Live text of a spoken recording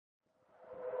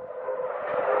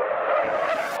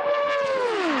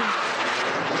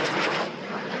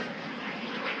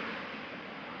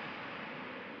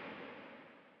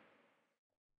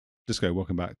Disco,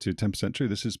 welcome back to 10% True.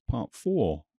 This is part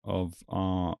 4 of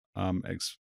our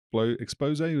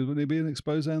expose. Would it be an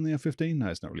expose on the F-15? No,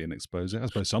 it's not really an expose. I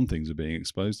suppose some things are being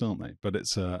exposed, aren't they? But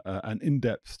it's an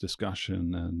in-depth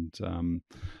discussion and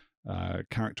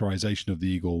characterization of the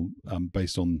Eagle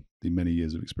based on the many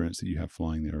years of experience that you have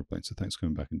flying the airplane. So thanks for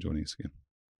coming back and joining us again.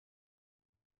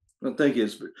 Well, thank you.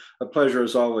 It's a pleasure,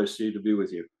 as always, to be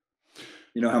with you.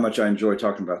 You know how much I enjoy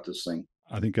talking about this thing.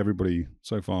 I think everybody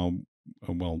so far,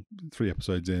 well, 3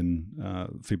 episodes in,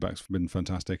 feedback's been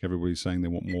fantastic. Everybody's saying they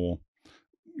want more,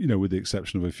 you know, with the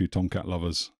exception of a few Tomcat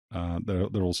lovers.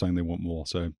 They're all saying they want more.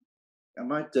 So I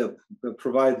might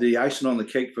provide the icing on the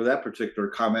cake for that particular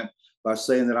comment by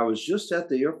saying that I was just at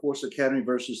the Air Force Academy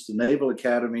versus the Naval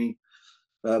Academy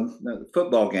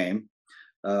football game.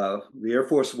 The Air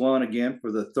Force won again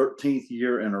for the 13th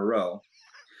year in a row.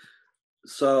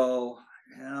 So,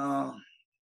 you know,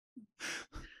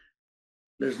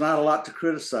 there's not a lot to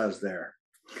criticize there.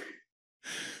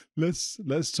 Let's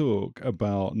talk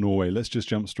about Norway. Let's just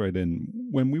jump straight in.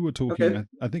 When we were talking, okay.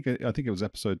 I think it was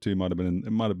episode 2. It might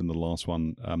have been the last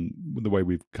one. The way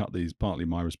we've cut these, partly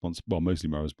my mostly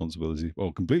my responsibility,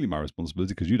 well, completely my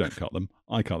responsibility because you don't cut them,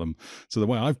 I cut them. So the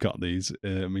way I've cut these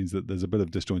means that there's a bit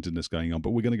of disjointedness going on.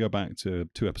 But we're going to go back to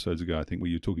 2 episodes ago, I think, where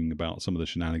you're talking about some of the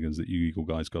shenanigans that you Eagle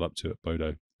guys got up to at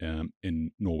Bodo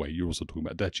in Norway. You're also talking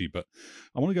about Dechi, but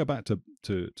I want to go back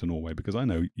to Norway because I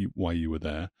know why you were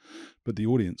there, but the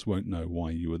audience won't know why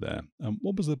you were there.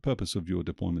 What was the purpose of your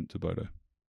deployment to Bodo?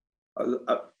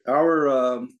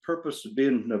 Our purpose of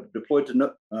being deployed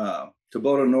to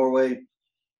Bodo, Norway,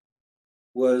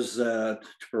 was to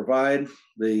provide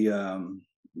the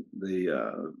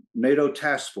NATO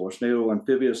task force, NATO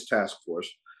amphibious task force,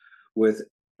 with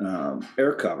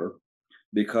air cover,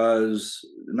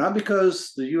 not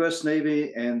because the U.S.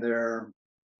 Navy and their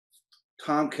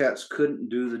Tomcats couldn't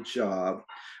do the job,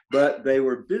 but they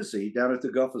were busy down at the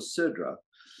Gulf of Sidra,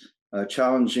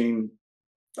 challenging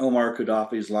Omar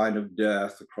Gaddafi's line of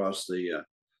death across the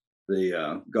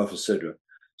Gulf of Sidra.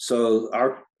 So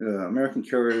our American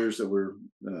carriers that were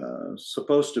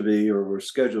supposed to be or were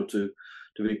scheduled to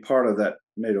be part of that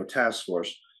NATO task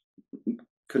force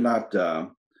could not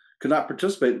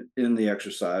participate in the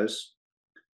exercise.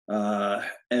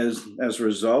 As a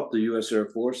result, the U.S. Air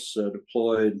Force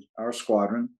deployed our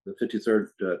squadron, the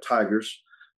 53rd Tigers,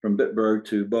 from Bitburg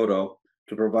to Bodo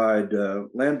to provide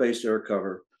land-based air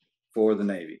cover for the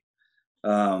Navy.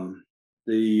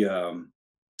 The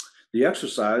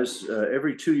exercise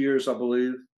every 2 years, I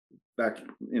believe, back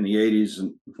in the 80s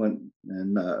and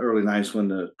early 90s when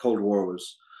the Cold War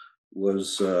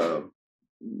was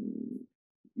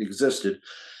existed.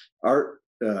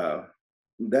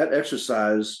 That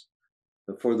exercise,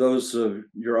 for those of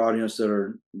your audience that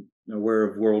are aware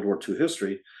of World War II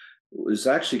history, is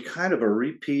actually kind of a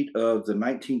repeat of the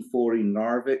 1940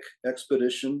 Narvik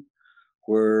expedition,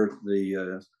 where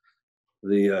the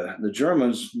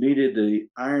Germans needed the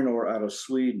iron ore out of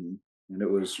Sweden, and it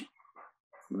was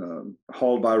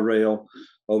hauled by rail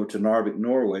over to Narvik,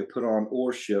 Norway, put on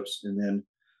ore ships, and then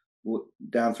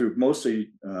down through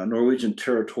mostly Norwegian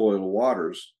territorial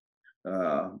waters,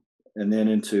 and then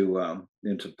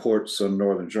into ports in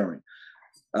northern Germany.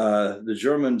 The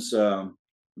Germans,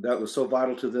 that was so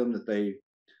vital to them that they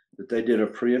did a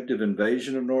preemptive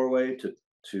invasion of Norway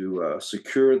to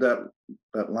secure that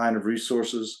line of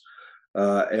resources,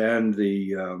 and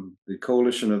the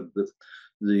coalition of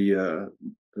the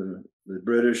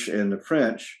British and the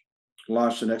French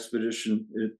launched an expedition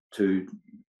to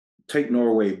take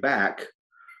Norway back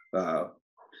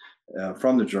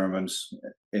from the Germans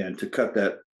and to cut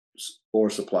that ore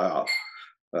supply off.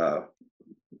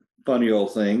 Funny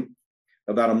old thing.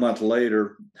 About a month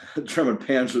later, German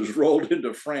panzers rolled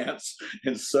into France,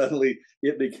 and suddenly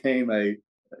it became an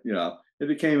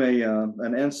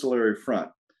ancillary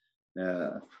front.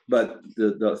 But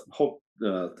the whole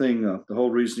thing, the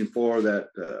whole reasoning for that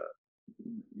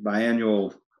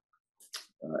biannual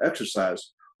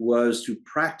exercise was to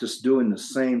practice doing the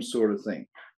same sort of thing.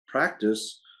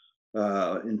 Practice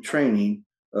in training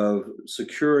of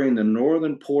securing the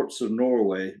northern ports of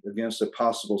Norway against a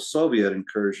possible Soviet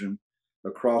incursion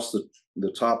across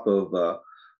the top of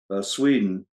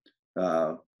Sweden,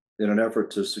 in an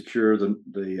effort to secure the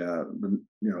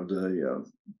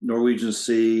Norwegian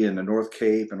Sea and the North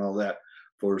Cape and all that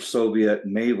for Soviet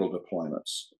naval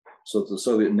deployments, so that the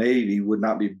Soviet Navy would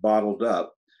not be bottled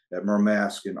up at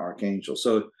Murmansk and Archangel.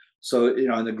 So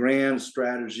in the grand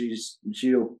strategies,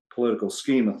 geopolitical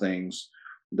scheme of things,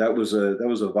 that was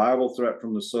a viable threat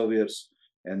from the Soviets,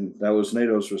 and that was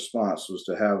NATO's response, was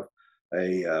to have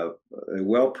a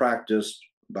well-practiced,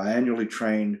 biannually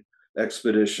trained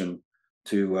expedition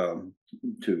to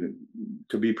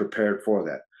be prepared for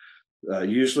that.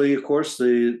 Usually, of course,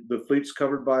 the fleet's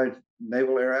covered by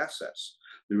naval air assets.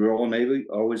 The Royal Navy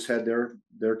always had their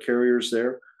carriers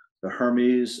there, the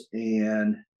Hermes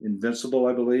and Invincible,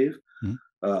 I believe.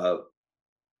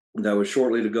 That was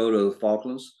shortly to go to the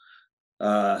Falklands,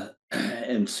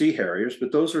 and Sea Harriers.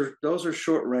 But those are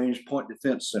short range point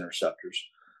defense interceptors.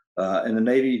 And the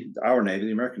Navy, our Navy,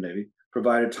 the American Navy,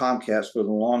 provided Tomcats for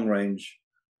the long range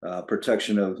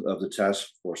protection of the task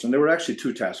force. And there were actually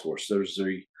two task forces.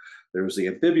 There was the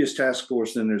amphibious task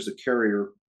force, then there's the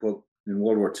carrier. Well, in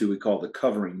World War II, we called the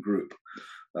covering group.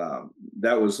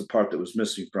 That was the part that was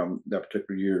missing from that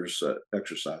particular year's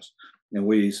exercise, and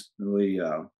we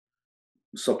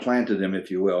supplanted them, if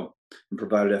you will, and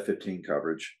provided F-15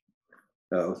 coverage.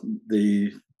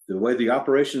 The way the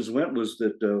operations went was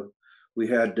that we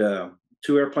had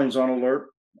 2 airplanes on alert,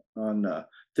 on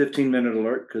 15-minute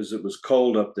alert, because it was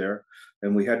cold up there,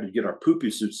 and we had to get our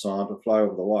poopy suits on to fly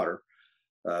over the water.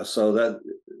 So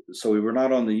we were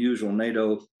not on the usual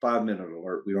NATO 5-minute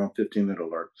alert. We were on 15-minute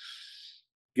alert.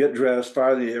 Get dressed,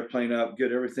 fire the airplane up,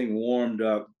 get everything warmed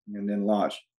up, and then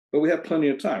launch. But we had plenty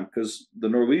of time because the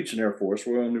Norwegian Air Force,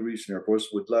 Royal Norwegian Air Force,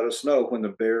 would let us know when the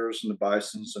bears and the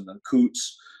bisons and the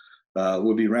coots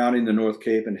would be rounding the North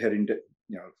Cape and heading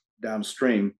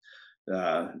downstream,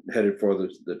 headed for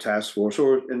the task force.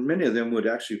 And many of them would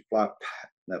actually fly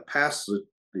past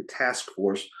the task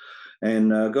force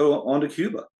and go on to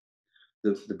Cuba.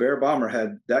 The Bear bomber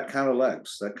had that kind of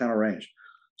legs, that kind of range.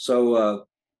 So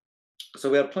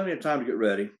we had plenty of time to get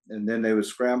ready, and then they would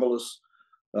scramble us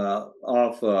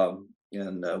off,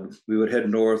 and we would head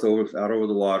north out over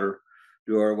the water,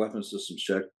 do our weapon systems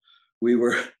check. We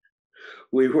were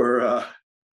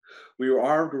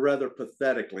armed rather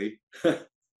pathetically,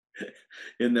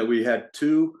 in that we had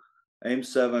 2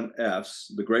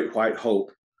 AIM-7Fs, the Great White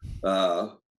Hope,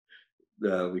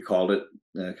 we called it,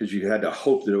 because you had to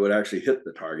hope that it would actually hit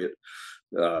the target,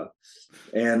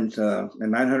 and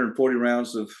 940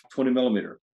 rounds of 20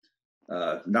 millimeter,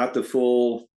 not the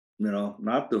full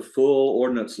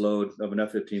ordnance load of an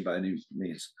F-15 by any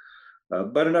means,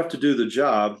 but enough to do the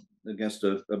job against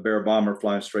a Bear bomber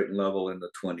flying straight and level in the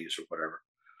 20s or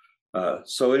whatever.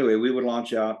 So anyway, we would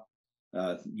launch out,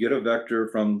 get a vector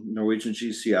from Norwegian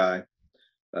GCI,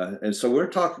 and so we're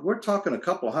talking a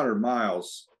couple of 100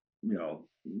 miles,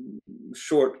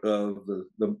 short of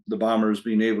the bombers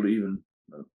being able to even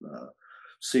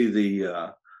see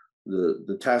the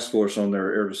task force on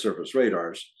their air-to-surface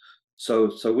radars.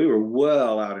 So we were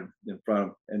well out in front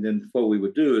of, and then what we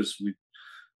would do is we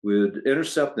would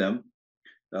intercept them.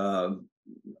 I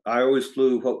always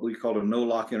flew what we called a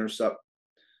no-lock intercept.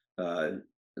 I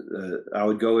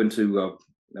would go into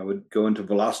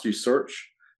velocity search,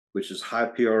 which is high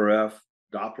PRF,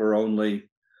 Doppler only,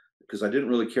 because I didn't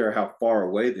really care how far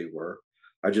away they were.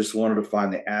 I just wanted to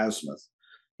find the azimuth,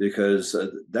 because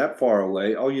that far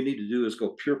away, all you need to do is go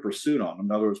pure pursuit on them.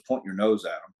 In other words, point your nose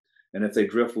at them. And if they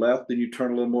drift left, then you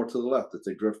turn a little more to the left. If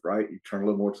they drift right, you turn a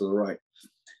little more to the right.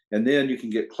 And then you can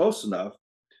get close enough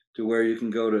to where you can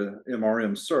go to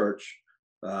MRM search,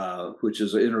 which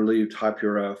is an interleaved high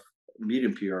PRF,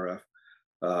 medium PRF.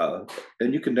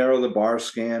 And you can narrow the bar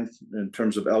scan in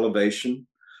terms of elevation.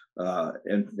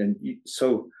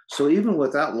 So even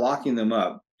without locking them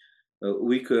up,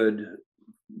 we could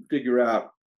figure out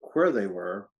where they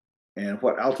were and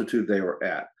what altitude they were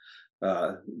at.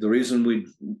 The reason we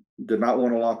did not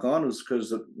want to lock on was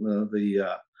because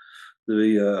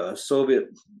the Soviet,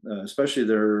 especially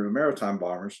their maritime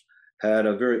bombers, had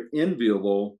a very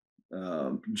enviable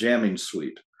jamming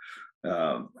sweep.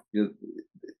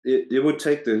 It would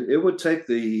take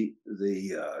the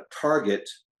target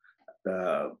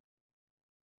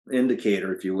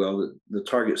indicator, if you will, the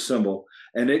target symbol,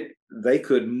 and they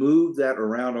could move that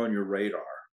around on your radar,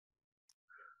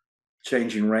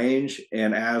 changing range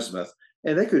and azimuth,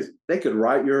 and they could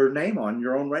write your name on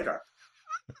your own radar.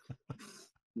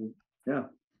 Yeah.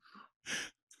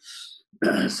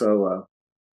 So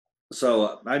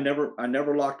I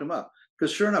never locked them up,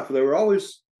 because sure enough, they were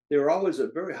always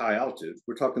at very high altitude.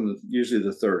 We're talking usually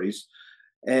the 30s,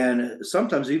 and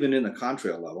sometimes even in the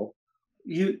contrail level.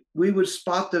 We would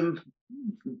spot them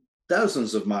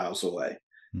dozens of miles away,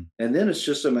 and then it's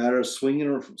just a matter of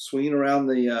swinging around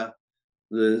the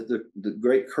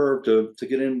great curve to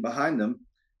get in behind them,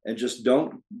 and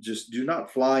do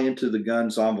not fly into the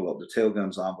gun's envelope, the tail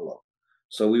gun's envelope.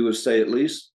 So we would stay at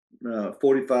least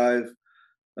 45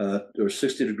 or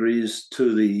 60 degrees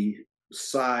to the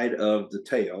side of the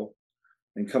tail,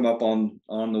 and come up on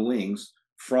the wings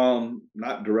from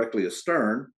not directly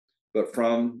astern, but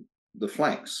from the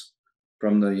flanks,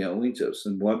 from the wingtips.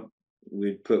 And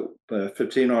we'd put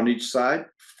 15 on each side,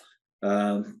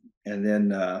 and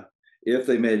then if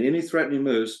they made any threatening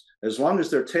moves, as long as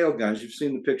their tail guns, you've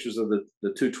seen the pictures of the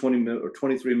 220 or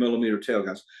 23 millimeter tail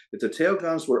guns. If the tail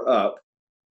guns were up,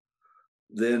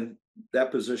 then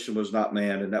that position was not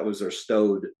manned, and that was their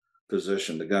stowed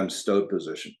position, the gun's stowed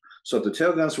position. So if the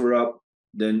tail guns were up,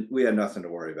 then we had nothing to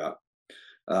worry about.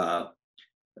 But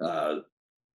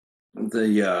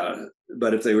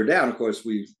if they were down, of course,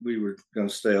 we were going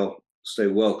to stay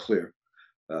well clear.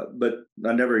 But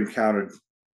I never encountered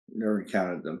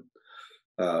them.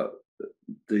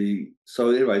 So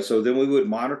anyway, so then we would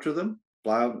monitor them.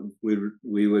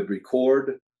 We would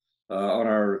record on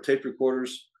our tape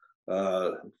recorders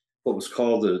what was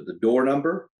called the door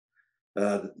number.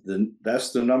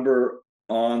 That's the number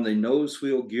on the nose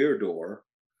wheel gear door,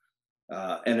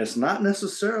 and it's not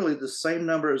necessarily the same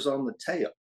number as on the tail.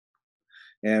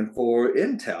 And for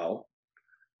intel,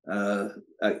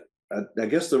 I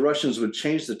guess the Russians would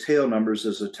change the tail numbers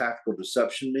as a tactical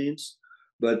deception means,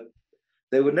 but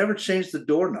they would never change the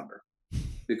door number,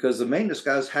 because the maintenance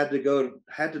guys had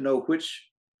to know which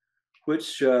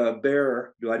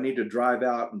bearer do I need to drive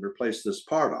out and replace this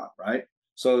part on, right?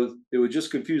 So it would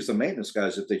just confuse the maintenance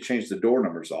guys if they changed the door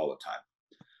numbers all the time.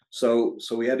 So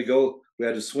we had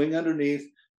to swing underneath,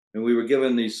 and we were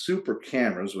given these super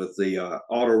cameras with the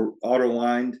auto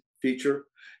wind feature,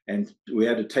 and we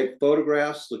had to take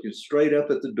photographs looking straight up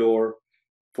at the door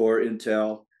for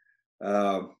intel,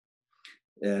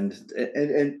 and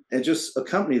just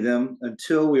accompany them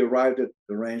until we arrived at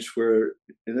the range where,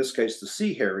 in this case, the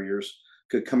Sea Harriers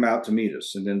could come out to meet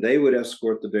us, and then they would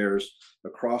escort the bears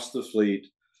across the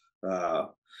fleet,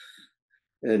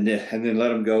 and then let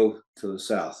them go to the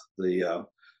south. There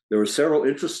were several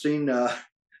interesting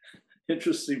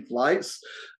flights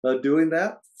doing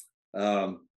that.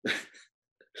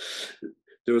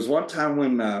 There was one time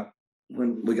when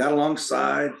we got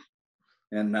alongside,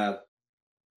 and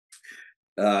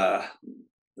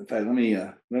in fact, let me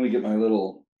get my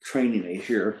little training aid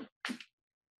here.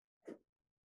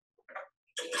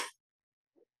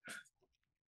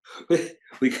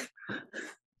 We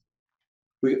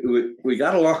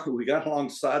got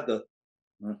alongside the.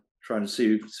 I'm trying to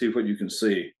see what you can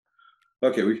see.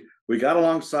 Okay, we got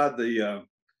alongside the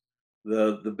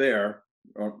bear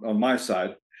on my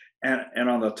side, and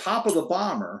on the top of the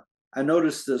bomber, I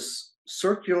noticed this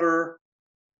circular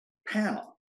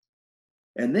panel,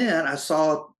 and then I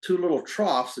saw two little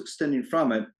troughs extending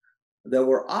from it that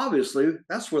were obviously,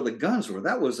 that's where the guns were.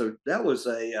 That was a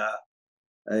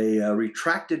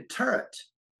retracted turret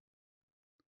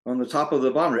on the top of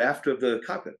the bomber after the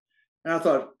cockpit. And I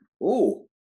thought, oh,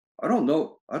 I don't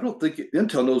know. I don't think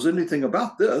Intel knows anything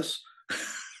about this.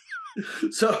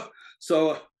 So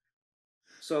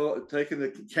taking the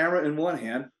camera in one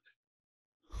hand,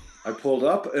 I pulled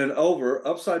up and over,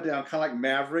 upside down, kind of like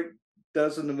Maverick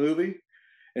does in the movie,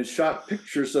 and shot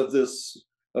pictures of this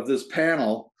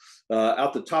panel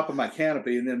out the top of my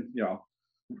canopy, and then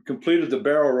completed the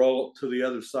barrel roll to the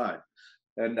other side.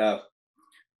 And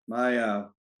my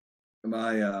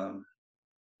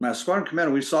squadron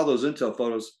commander, we saw those intel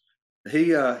photos. He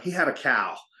had a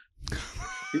cow.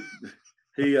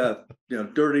 he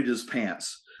dirtied his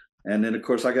pants, and then of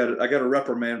course I got a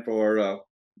reprimand for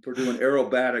doing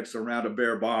aerobatics around a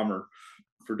bear bomber,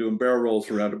 for doing barrel rolls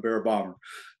around a bear bomber.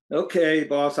 Okay,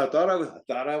 boss, I thought I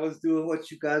was doing what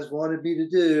you guys wanted me to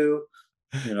do,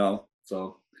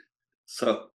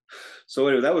 So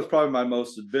anyway, that was probably my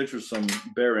most adventuresome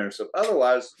bear intercept.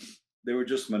 Otherwise, they were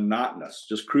just monotonous,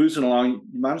 just cruising along.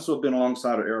 You might as well have been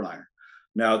alongside an airliner.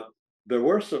 Now, there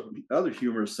were some other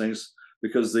humorous things,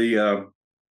 because the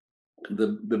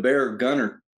bear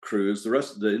gunner crews, the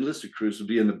rest of the enlisted crews would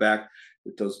be in the back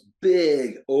with those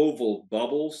big oval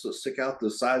bubbles that stick out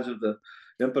the sides of the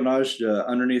empennage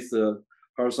underneath the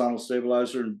horizontal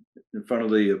stabilizer in front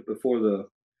of before the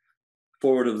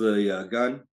forward of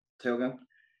the tail gun.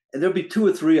 And there'd be two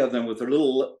or three of them with their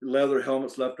little leather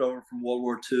helmets left over from World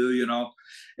War II,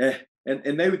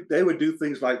 and they would do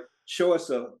things like show us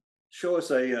a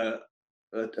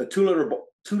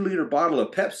 2-liter bottle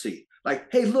of Pepsi.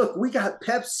 Like, hey, look, we got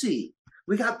Pepsi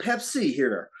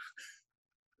here.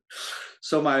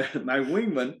 So my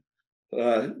wingman,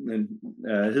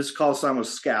 his call sign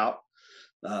was Scout.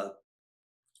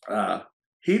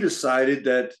 He decided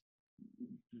that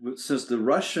since the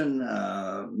Russian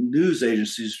news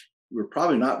agencies were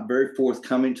probably not very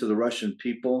forthcoming to the Russian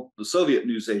people, the Soviet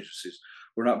news agencies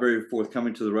were not very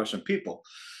forthcoming to the Russian people,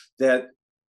 that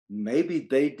maybe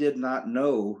they did not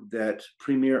know that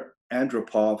Premier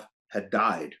Andropov had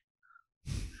died.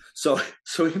 So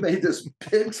he made this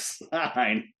big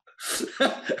sign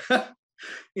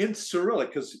in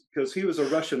Cyrillic because he was a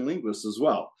Russian linguist as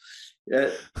well,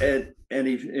 and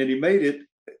he made it.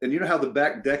 And you know how the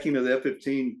back decking of the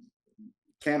F-15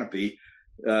 canopy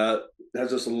has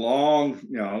this long,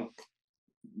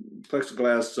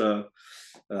 plexiglass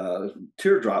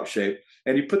teardrop shape,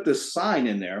 and he put this sign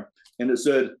in there, and it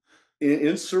said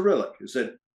in Cyrillic, it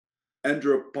said,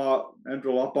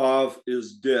 Andropov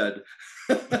is dead.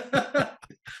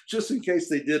 Just in case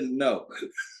they didn't know.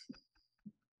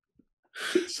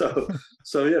 So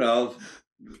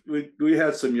we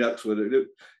had some yucks with it.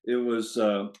 It was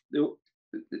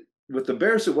with the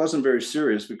Bears, it wasn't very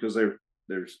serious because they're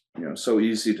so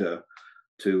easy to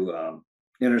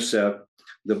intercept.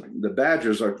 The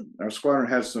Badgers, our squadron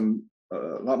had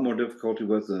a lot more difficulty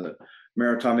with the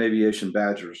Maritime Aviation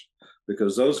Badgers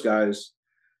because those guys,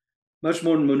 much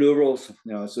more maneuverable.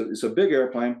 It's a big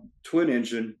airplane, twin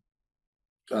engine,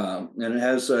 and it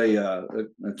has a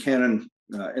cannon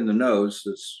in the nose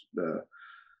that's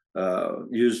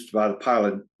used by the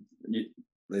pilot.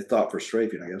 They thought for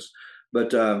strafing, I guess,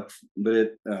 but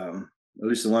it at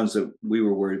least the ones that we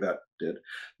were worried about did.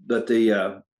 But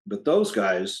those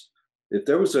guys, if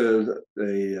there was a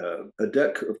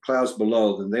deck of clouds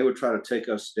below, then they would try to take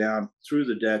us down through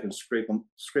the deck and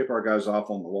scrape our guys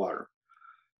off on the water.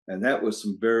 And that was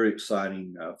some very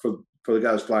exciting for the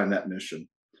guys flying that mission.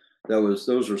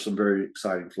 Those were some very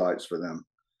exciting flights for them.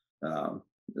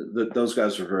 Those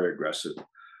guys were very aggressive.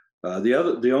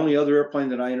 The only other airplane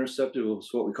that I intercepted was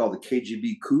what we call the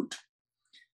KGB Coot,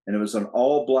 and it was an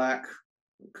all black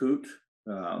Coot,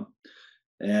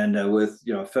 and with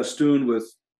festooned with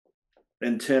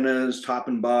antennas top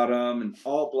and bottom, and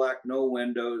all black, no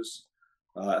windows,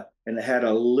 and it had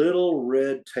a little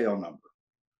red tail number.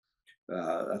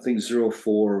 I think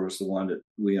 04 was the one that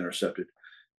we intercepted,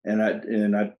 and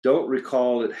I don't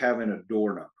recall it having a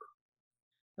door number.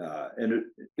 And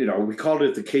we called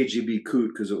it the KGB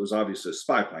Coot because it was obviously a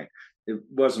spy plane. It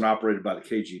wasn't operated by the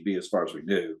KGB as far as we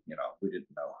knew. We didn't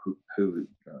know who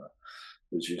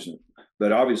was using it,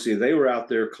 but obviously they were out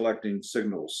there collecting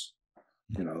signals.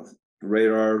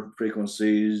 Radar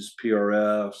frequencies,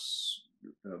 PRFs,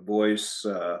 voice.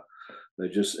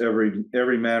 Just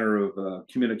every manner of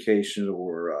communication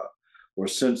or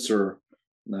sensor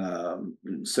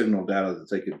signal data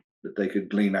that they could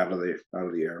glean out of the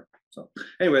air. So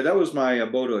anyway, that was my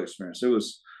Bodo experience. It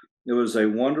was a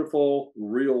wonderful,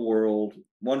 real world,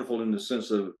 wonderful in the sense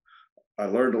of I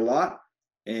learned a lot,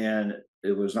 and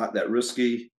it was not that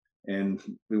risky, and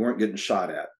we weren't getting shot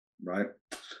at, right?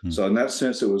 Mm-hmm. So in that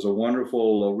sense, it was a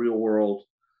wonderful, real world,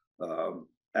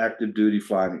 active duty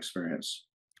flying experience.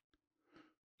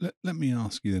 Let me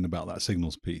ask you then about that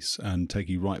signals piece and take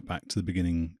you right back to the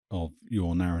beginning of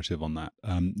your narrative on that.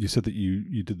 You said that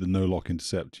you did the no-lock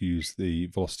intercept, you used the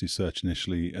velocity search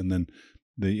initially, and then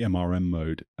the MRM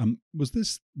mode.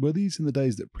 Were these in the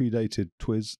days that predated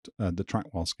TWIS, the track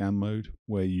while scan mode,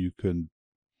 where you can,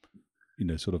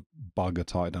 sort of bug a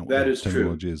target? That is true.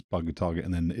 Terminology is bug a target,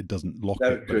 and then it doesn't lock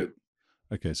it. True.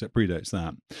 Okay, so it predates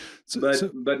that.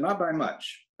 But not by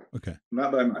much. Okay.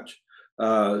 Not by much.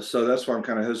 So that's why I'm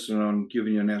kind of hesitant on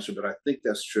giving you an answer, but I think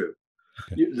that's true.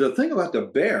 Okay. The thing about the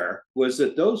Bear was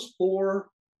that those 4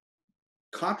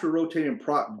 contra-rotating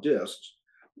prop discs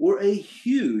were a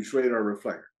huge radar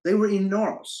reflector. They were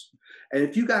enormous. And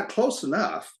if you got close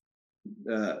enough,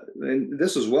 and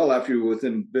this is well after you were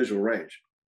within visual range,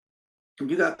 if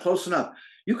you got close enough,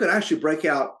 you could actually break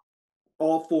out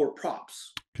all 4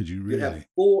 props. Could you really?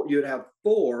 You'd have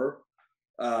 4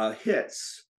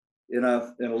 hits in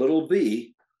a little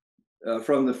V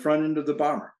from the front end of the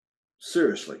bomber.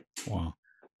 Seriously. Wow.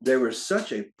 They were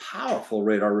such a powerful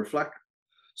radar reflector.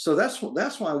 So that's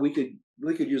why we could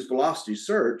use velocity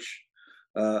search,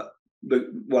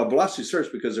 velocity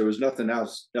search because there was nothing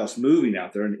else moving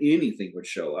out there and anything would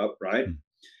show up, right? Mm.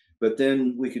 But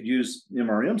then we could use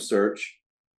MRM search,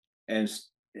 and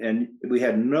we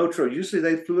had no trouble. Usually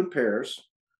they flew in pairs,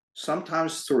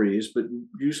 sometimes 3s, but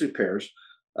usually pairs.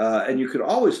 And you could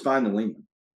always find the wingman.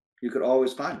 You could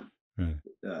always find them.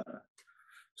 Right.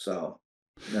 So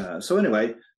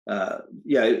anyway,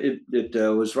 it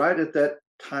was right at that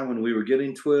time when we were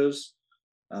getting TWIS.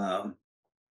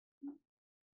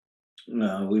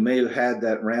 We may have had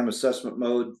that RAM assessment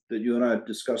mode that you and I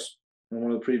discussed in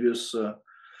one of the previous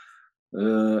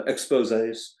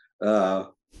exposés. I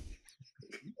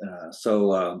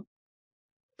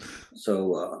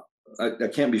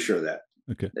can't be sure of that.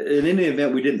 Okay. In any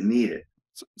event, we didn't need it.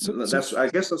 I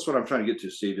guess that's what I'm trying to get to,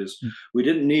 Steve. Is we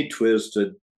didn't need TWIS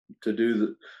to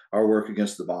do our work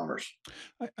against the bombers.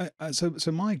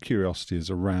 So my curiosity is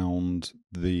around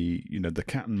the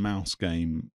cat and mouse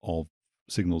game of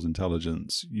signals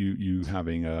intelligence, you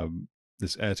having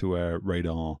this air-to-air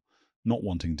radar, not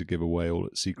wanting to give away all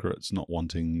its secrets, not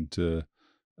wanting to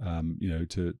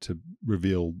to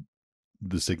reveal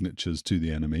the signatures to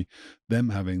the enemy, them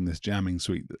having this jamming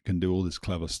suite that can do all this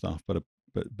clever stuff, but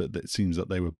it seems that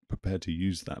they were prepared to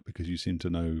use that because you seem to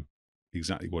know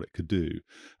exactly what it could do.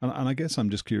 And I guess I'm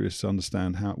just curious to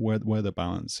understand where the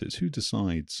balance is. Who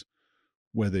decides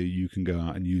whether you can go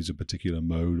out and use a particular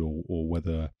mode, or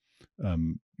whether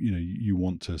you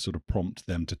want to sort of prompt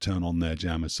them to turn on their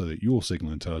jammers so that your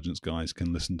signal intelligence guys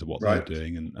can listen to what they're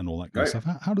doing and all that kind of stuff.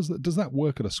 How does that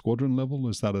work at a squadron level?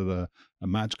 Is that at a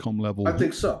MAGCOM level? I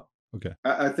think so. Okay.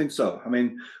 I think so. I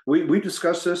mean, we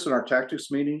discussed this in our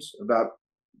tactics meetings about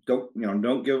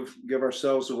don't give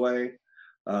ourselves away.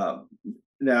 Now,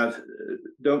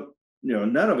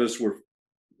 none of us were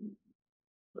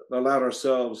allowed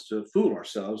ourselves to fool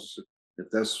ourselves, if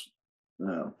that's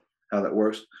how that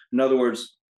works. In other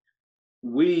words,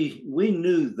 we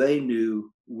knew they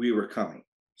knew we were coming,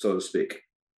 so to speak,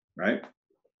 right?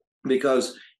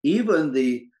 Because even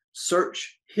the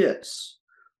search hits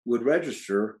would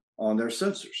register on their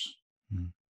sensors.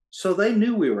 So they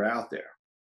knew we were out there.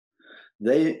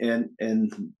 They and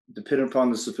depending upon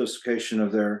the sophistication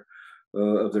of their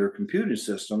computing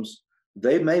systems,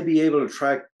 they may be able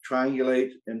to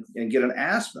triangulate and get an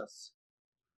azimuth.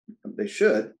 They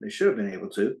should have been able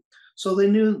to. So they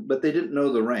knew, but they didn't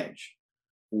know the range.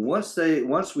 Once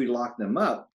we locked them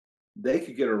up, they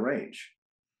could get a range.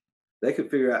 They could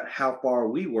figure out how far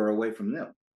we were away from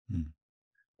them.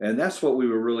 And that's what we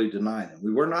were really denying them.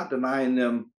 We were not denying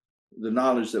them the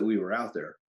knowledge that we were out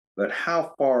there, but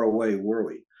how far away were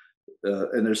we?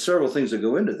 And there's several things that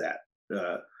go into that.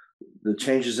 The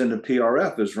changes in the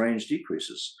PRF as range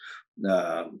decreases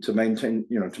to maintain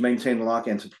the lock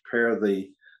and to prepare the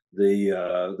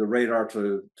radar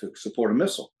to support a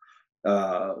missile.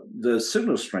 The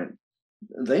signal strength,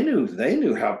 they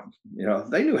knew how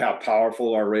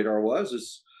powerful our radar was.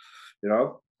 It's,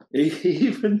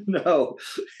 even though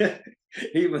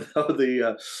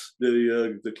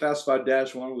the classified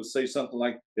 -1 would say something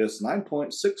like it's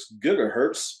 9.6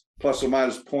 gigahertz plus or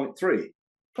minus 0.3.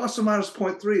 Plus or minus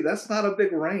 0.3, that's not a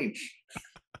big range.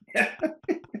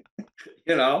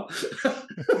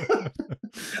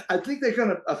 I think they're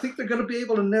gonna be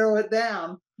able to narrow it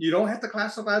down. You don't have to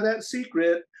classify that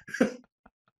secret.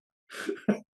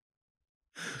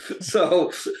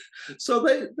 So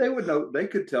they would know, they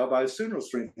could tell by signal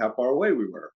strength how far away we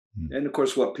were, and of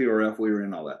course what PRF we were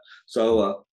in, all that.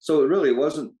 So it really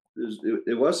wasn't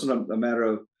a matter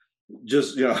of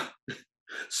just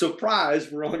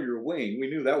surprise, we're on your wing. We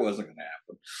knew that wasn't going to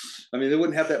happen. I mean, they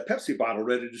wouldn't have that Pepsi bottle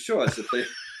ready to show us if they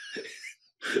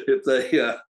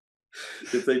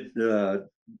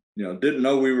didn't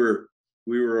know we were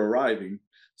arriving.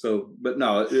 So, but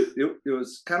no, it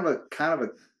was kind of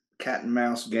a cat and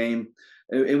mouse game,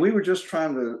 and we were just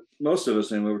trying to, most of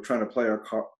us, and we were trying to play our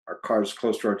cards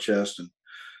close to our chest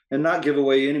and not give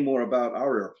away any more about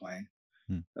our airplane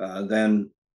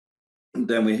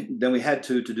than we had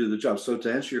to do the job. So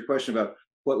to answer your question about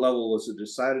what level was it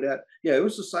decided at, yeah, it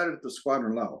was decided at the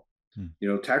squadron level.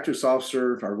 Tactics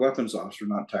officer, our weapons officer,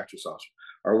 not tactics officer,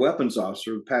 our weapons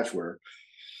officer, Patchwork,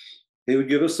 he would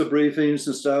give us the briefings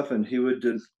and stuff, and he would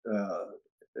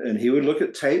look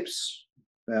at tapes,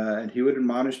 and he would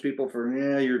admonish people for,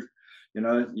 you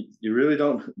really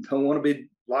don't want to be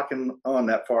locking on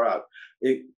that far out.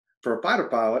 For a fighter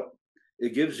pilot,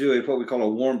 it gives you what we call a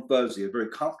warm fuzzy, a very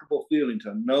comfortable feeling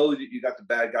to know that you got the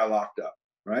bad guy locked up,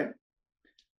 right?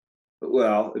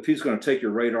 Well, if he's going to take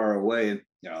your radar away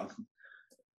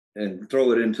and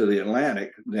throw it into the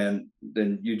Atlantic, then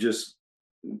you just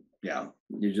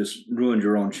ruined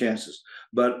your own chances.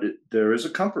 But there is a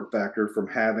comfort factor from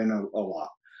having a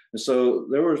lock. And so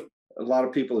there were a lot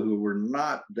of people who were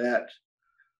not that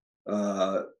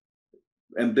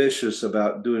ambitious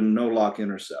about doing no lock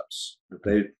intercepts.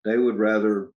 They would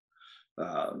rather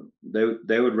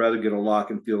they would rather get a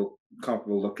lock and feel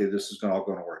comfortable. Okay, this is all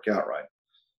going to work out right.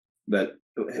 But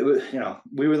it was,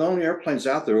 we were the only airplanes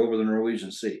out there over the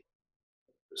Norwegian Sea.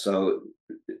 So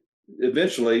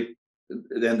eventually,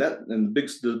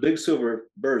 the big silver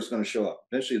bird is going to show up.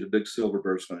 Eventually, the big silver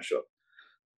bird is going to show up.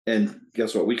 And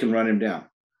guess what? We can run him down.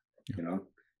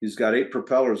 He's got 8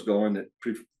 propellers going that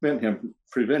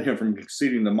prevent him from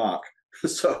exceeding the Mach.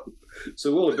 So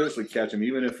we'll eventually catch him,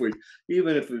 even if we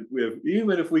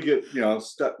get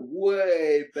stuck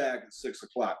way back at 6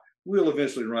 o'clock. We'll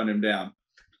eventually run him down.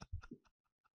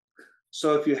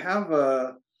 So if you have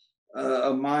a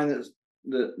mind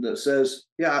that says,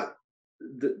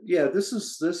 this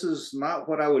is not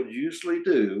what I would usually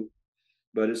do,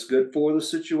 but it's good for the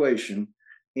situation,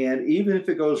 And even if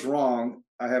it goes wrong,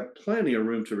 I have plenty of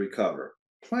room to recover,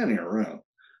 plenty of room.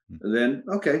 Then,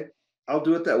 okay, I'll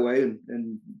do it that way.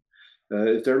 And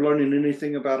if they're learning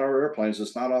anything about our airplanes,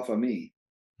 it's not off of me,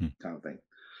 kind of thing.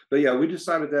 But yeah, we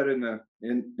decided that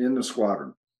in the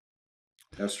squadron.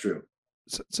 That's true.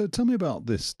 So tell me about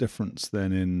this difference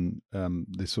then in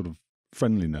this sort of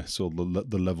friendliness or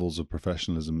the levels of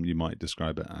professionalism you might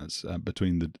describe it as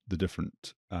between the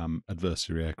different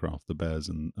adversary aircraft, the Bears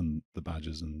and the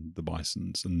Badgers and the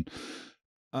Bisons. And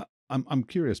I'm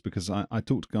curious because I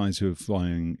talk to guys who are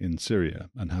flying in Syria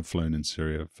and have flown in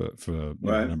Syria for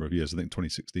a number of years. I think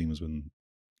 2016 was when.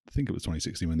 I think it was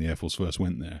 2016 when the Air Force first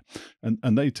went there.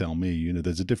 And they tell me,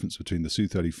 there's a difference between the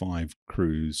Su-35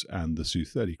 crews and the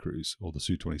Su-30 crews or the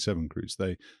Su-27 crews.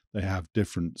 They have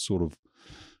different sort of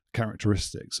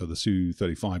characteristics. So the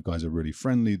Su-35 guys are really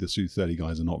friendly. The Su-30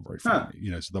 guys are not very friendly.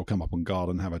 So they'll come up on guard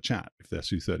and have a chat if they're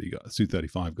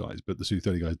Su-35 guys. But the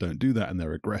Su-30 guys don't do that, and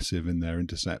they're aggressive in their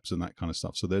intercepts and that kind of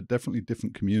stuff. So they're definitely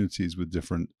different communities with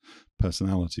different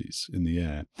personalities in the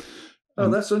air. Oh,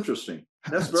 that's interesting.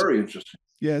 That's very interesting.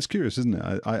 Yeah, it's curious, isn't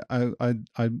it?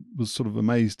 I was sort of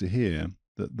amazed to hear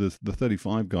that the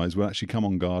 35 guys would actually come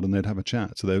on guard and they'd have a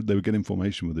chat. So they would get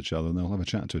information with each other and they'll have a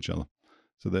chat to each other.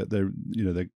 So they're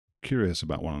curious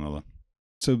about one another.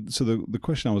 So the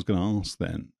question I was going to ask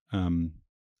then, and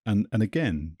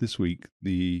again this week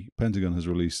the Pentagon has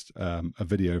released a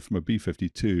video from a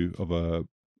B-52 of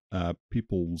a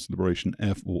People's Liberation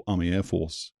Army Air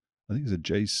Force. I think it's a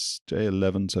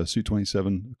J11, so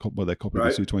Su-27, where they copied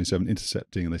the Su-27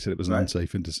 intercepting, and they said it was an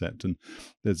unsafe intercept. And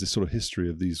there's this sort of history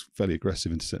of these fairly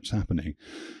aggressive intercepts happening.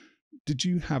 Did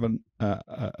you have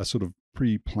a sort of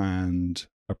pre-planned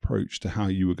approach to how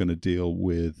you were going to deal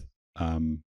with a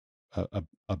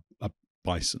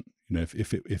bison?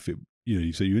 If it so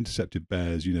you intercepted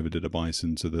bears, you never did a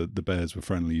bison, so the bears were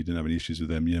tried you didn't have any issues with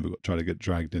them. You never tried to get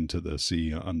dragged into the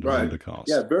sea under undercast.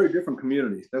 Yeah, very different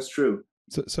communities. That's true.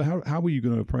 So how were you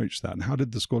going to approach that, and how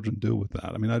did the squadron deal with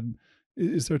that? I mean,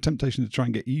 is there a temptation to try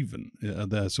and get even? Are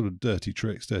there sort of dirty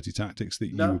tricks, dirty tactics that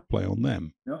you would play on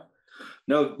them?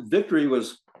 No. Victory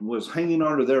was hanging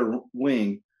onto their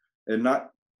wing and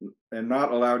not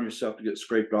allowing yourself to get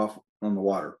scraped off on the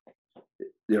water.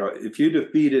 If you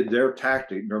defeated their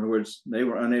tactic, in other words, they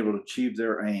were unable to achieve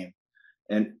their aim,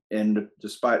 and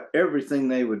despite everything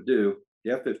they would do,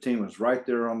 the F-15 was right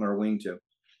there on their wingtip.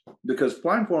 Because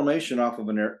flying formation off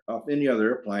any other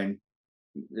airplane,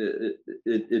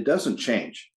 it doesn't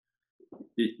change.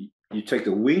 You take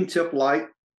the wingtip light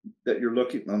that you're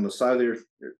looking on the side of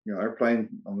your airplane,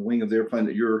 on the wing of the airplane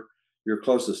that you're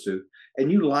closest to,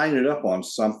 and you line it up on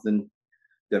something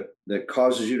that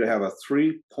causes you to have a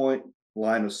 3-point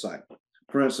line of sight.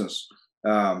 For instance,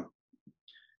 if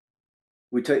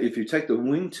you take the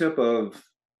wingtip of,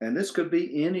 and this could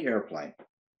be any airplane.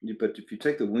 But if you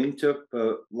take the wingtip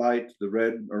light, the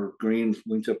red or green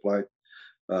wingtip light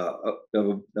of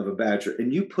a Badger,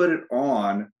 and you put it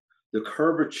on the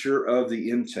curvature of the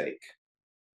intake,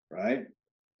 right?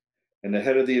 And the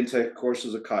head of the intake, of course,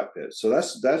 is a cockpit. So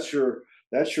that's your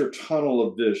tunnel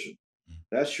of vision.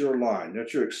 That's your line.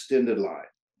 That's your extended line.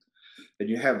 And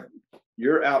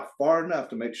you're out far enough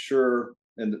to make sure,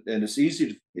 and it's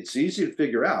easy to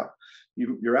figure out.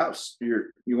 You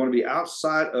want to be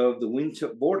outside of the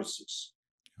wingtip vortices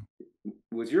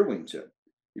with your wingtip.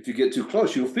 If you get too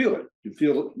close, you'll feel it.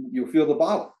 You'll feel the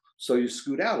bottle. So you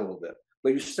scoot out a little bit,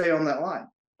 but you stay on that line.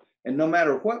 And no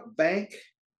matter what bank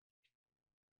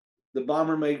the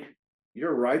bomber made,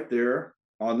 you're right there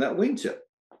on that wingtip.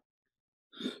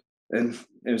 And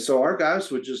so our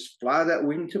guys would just fly that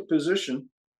wingtip position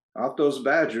off those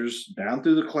Badgers down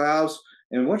through the clouds.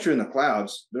 And once you're in the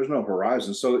clouds, there's no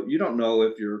horizon, so you don't know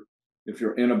if you're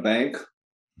in a bank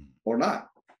or not.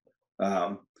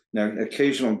 Now, an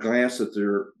occasional glance at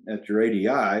your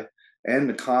ADI and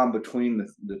the comm between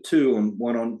the two, and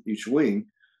one on each wing,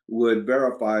 would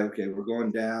verify, okay, we're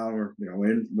going down, or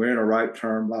we're in a right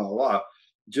turn, blah blah blah,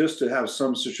 just to have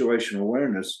some situational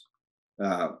awareness.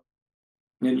 And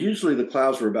usually the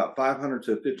clouds were about 500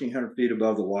 to 1,500 feet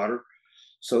above the water.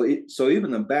 So even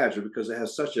the Badger, because it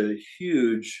has such a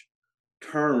huge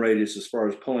turn radius as far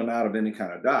as pulling out of any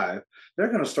kind of dive,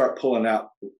 they're going to start pulling out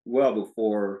well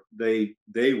before they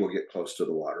will get close to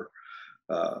the water.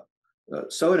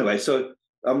 So anyway,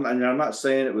 I'm not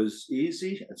saying it was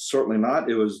easy. It's certainly not.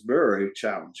 It was very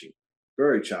challenging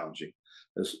for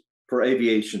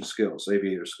aviator skills.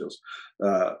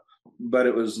 But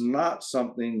it was not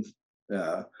something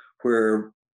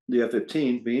where the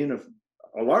F-15, being a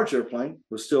large airplane,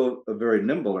 was still a very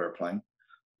nimble airplane.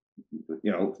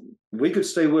 We could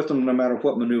stay with them no matter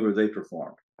what maneuver they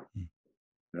performed.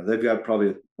 they've got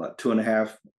probably what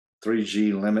 2.5,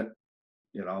 3G limit,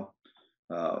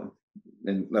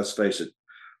 and let's face it,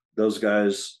 those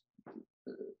guys,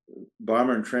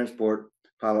 bomber and transport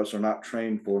pilots, are not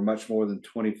trained for much more than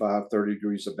 25, 30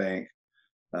 degrees of bank.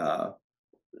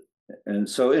 And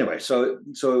so anyway, so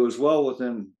it was well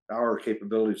within our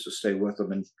capabilities to stay with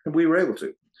them, and we were able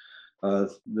to.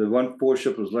 The one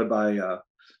warship was led by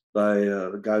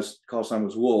the guy's call sign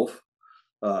was Wolf,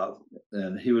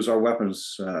 and he was our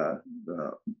weapons,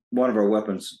 one of our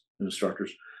weapons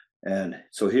instructors, and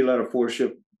so he led a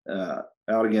warship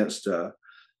out against. It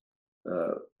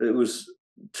was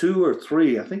 2 or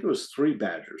 3, I think it was 3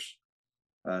 Badgers.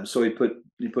 So he put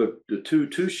the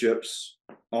two ships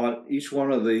on each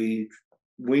one of the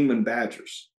wingman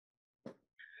Badgers,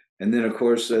 and then of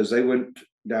course as they went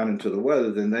down into the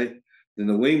weather, then the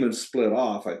wingmen split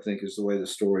off, I think is the way the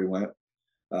story went.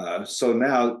 So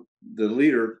now the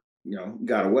leader,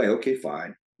 got away. Okay,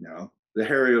 fine. The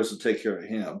Harriers will take care of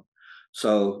him.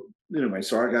 So anyway,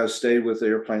 so our guys stayed with the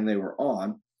airplane they were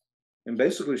on, and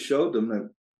basically showed them that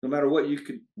no matter what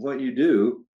you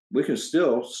do, we can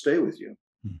still stay with you.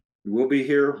 We'll be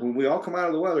here when we all come out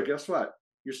of the weather. Guess what?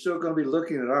 You're still going to be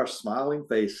looking at our smiling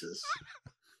faces.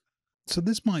 So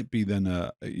this might be then.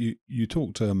 You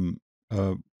talked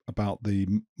about the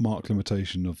Mach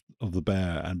limitation of the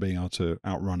Bear and being able to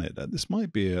outrun it. This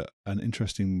might be an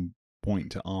interesting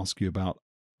point to ask you about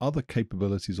other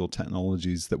capabilities or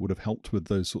technologies that would have helped with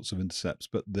those sorts of intercepts,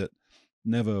 but that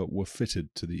never were fitted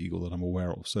to the Eagle that I'm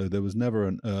aware of. So there was never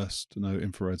an IRST, no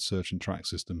infrared search and track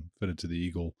system fitted to the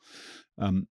Eagle.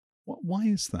 Why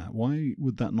is that? Why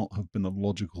would that not have been a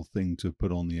logical thing to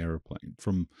put on the aeroplane?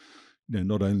 From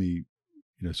not only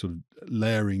sort of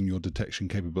layering your detection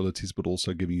capabilities, but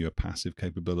also giving you a passive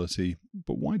capability.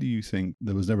 But why do you think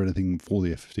there was never anything for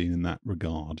the F-15 in that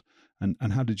regard?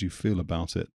 And how did you feel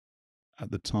about it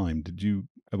at the time? Did you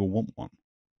ever want one?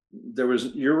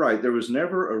 You're right. There was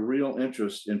never a real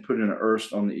interest in putting an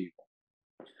IRST on the Eagle.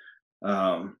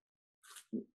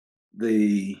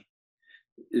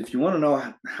 If you want to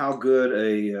know how good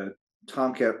a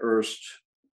Tomcat IRST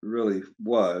really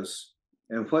was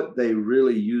and what they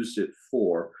really used it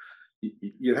for,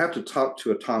 you have to talk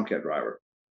to a Tomcat driver,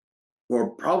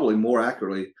 or probably more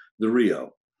accurately, the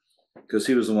Rio, because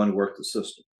he was the one who worked the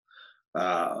system.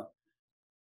 I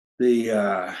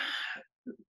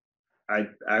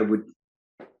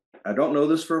don't know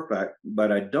this for a fact,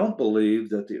 but I don't believe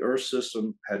that the IRST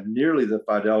system had nearly the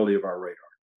fidelity of our radar.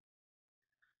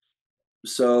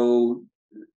 So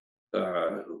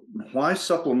why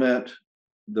supplement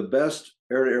the best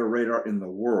air-to-air radar in the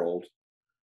world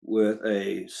with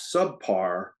a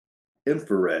subpar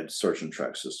infrared search and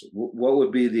track system? What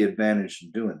would be the advantage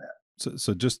in doing that?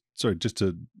 So just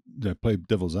to play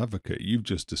devil's advocate, you've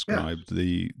just described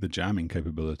the jamming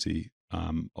capability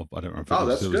of, I don't know if it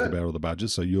was the Bear or the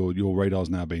Badgers. So your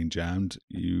radar's now being jammed.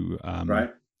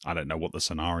 Right. I don't know what the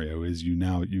scenario is.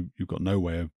 You've got no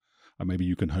way of, maybe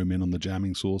you can home in on the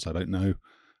jamming source. I don't know.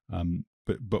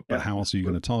 But how else are you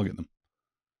going to target them?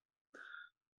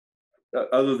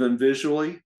 Other than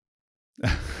visually,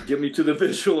 get me to the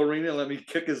visual arena and let me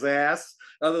kick his ass.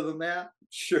 Other than that,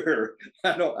 sure.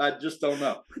 I just don't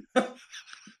know.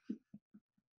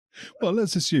 Well,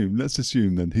 let's assume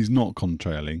then he's not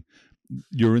contrailing.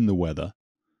 You're in the weather.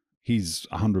 He's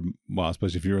 100. Well, I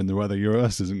suppose if you're in the weather, your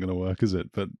IRST isn't going to work, is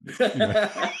it? But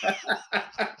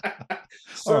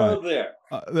so right.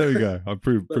 There we go. I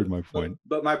proved my point.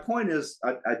 But my point is,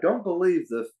 I don't believe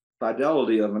the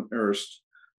fidelity of an IRST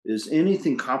is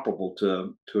anything comparable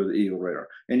to the Eagle radar.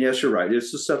 And yes, you're right. It's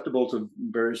susceptible to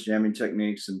various jamming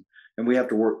techniques, and we have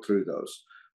to work through those.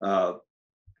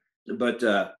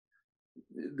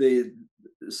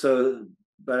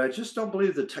 But I just don't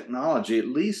believe the technology, at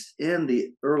least in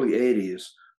the early 80s,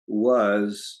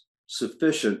 was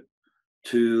sufficient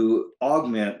to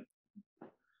augment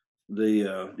the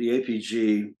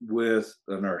APG with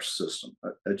an IRST system.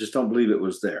 I just don't believe it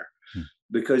was there,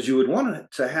 because you would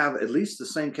want to have at least the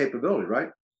same capability,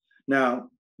 right? Now,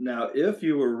 if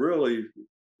you were really,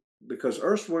 because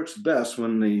IRST works best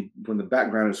when the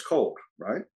background is cold,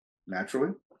 right?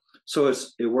 Naturally, so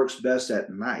it works best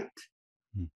at night,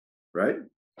 right?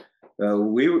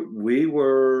 We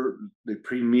were the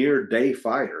premier day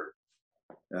fighter,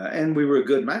 and we were a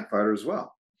good night fighter as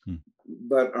well.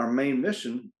 But our main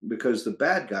mission, because the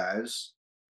bad guys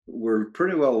were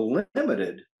pretty well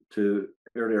limited to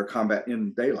air-to-air combat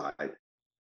in daylight,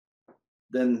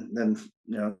 then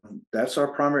that's our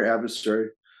primary adversary,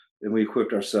 and we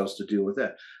equipped ourselves to deal with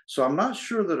that. So I'm not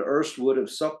sure that IRST would have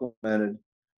supplemented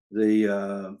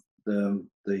the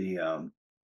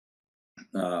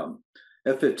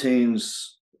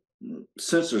F-15's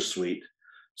sensor suite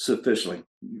sufficiently.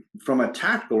 From a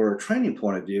tactical or a training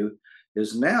point of view,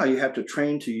 is now you have to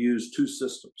train to use two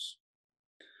systems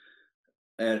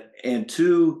and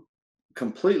two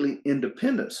completely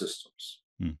independent systems,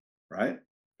 right?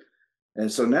 And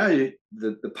so now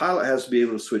the pilot has to be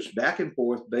able to switch back and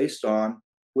forth based on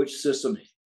which system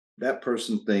that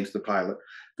person thinks, the pilot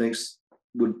thinks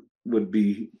would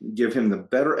give him the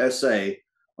better SA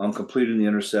on completing the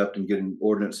intercept and getting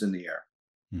ordnance in the air.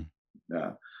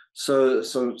 So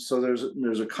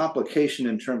there's a complication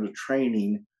in terms of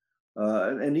training,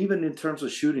 and even in terms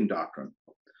of shooting doctrine.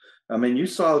 I mean, you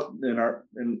saw in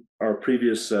our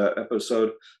previous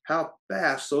episode how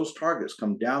fast those targets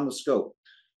come down the scope.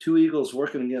 Two Eagles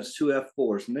working against two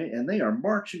F4s, and they are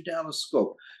marching down the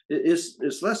scope.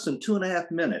 It's less than 2.5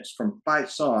 minutes from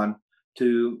fights on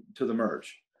to the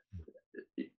merge.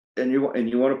 And you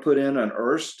want to put in an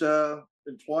IRST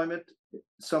employment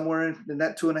somewhere in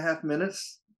that 2.5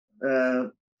 minutes,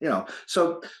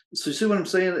 So you see what I'm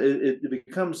saying? It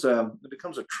becomes a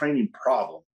training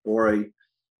problem or a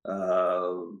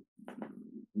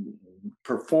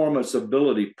performance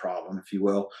ability problem, if you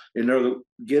will, in order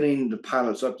getting the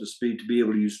pilots up to speed to be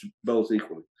able to use both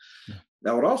equally.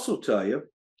 I would also tell you,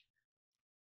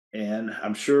 and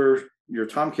I'm sure your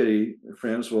Tom Kitty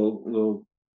friends will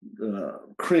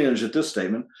cringe at this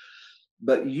statement,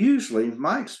 but usually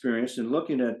my experience in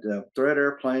looking at threat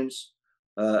airplanes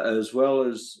as well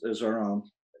as our own,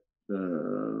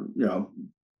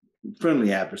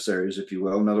 friendly adversaries, if you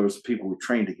will, in other words, people we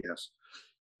trained against,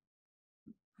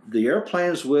 the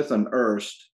airplanes with an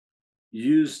IRST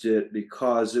used it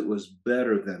because it was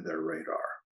better than their radar,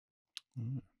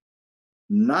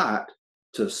 not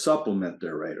to supplement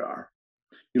their radar.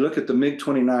 You look at the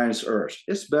MiG-29's IRST,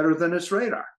 it's better than its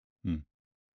radar,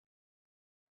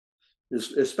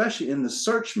 especially in the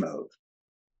search mode.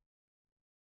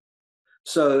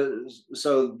 So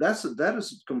that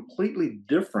is completely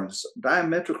different,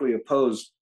 diametrically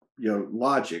opposed,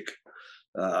 logic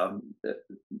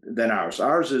than ours.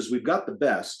 Ours is we've got the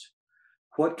best.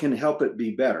 What can help it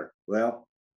be better? Well,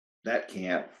 that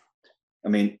can't. I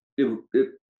mean, it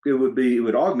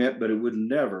would augment, but it would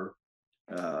never,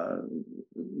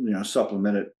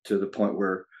 supplement it to the point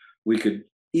where we could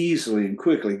easily and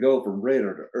quickly go from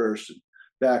radar to IRST and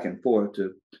back and forth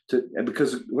to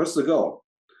because what's the goal?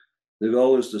 The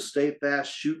goal is to stay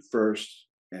fast, shoot first,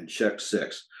 and check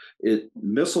six.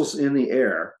 Missiles in the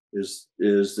air is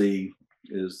the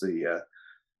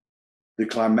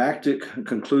climactic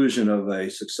conclusion of a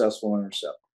successful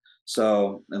intercept.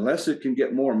 So unless it can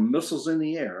get more missiles in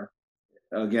the air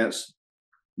against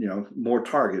more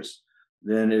targets,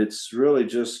 then it's really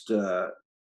just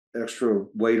extra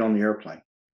weight on the airplane.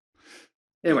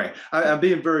 Anyway, I'm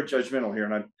being very judgmental here,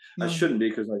 and I shouldn't be,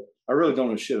 because I really don't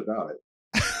know shit about it.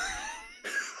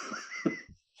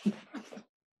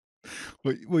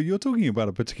 Well, you're talking about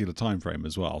a particular time frame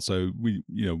as well. So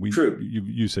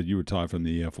you said you retired from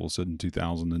the Air Force in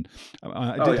 2000, and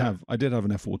I did have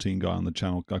an F-14 guy on the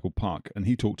channel, a guy called Puck, and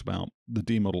he talked about the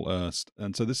D model IRST.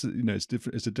 And so this is it's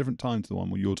different. It's a different time to the one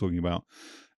where you're talking about.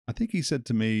 I think he said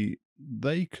to me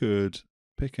they could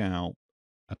pick out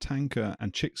a tanker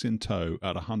and chicks in tow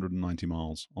at 190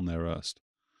 miles on their IRST.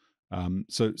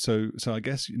 So I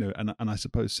guess, and I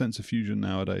suppose sensor fusion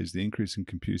nowadays, the increase in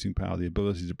computing power, the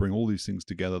ability to bring all these things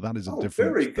together, that is that's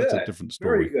a different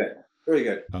story. Very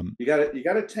good. You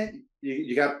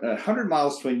got 100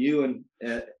 miles between you and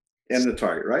the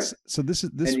target, right? So this is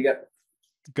and you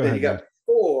got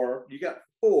four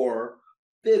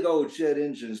big old jet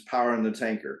engines powering the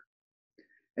tanker,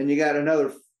 and you got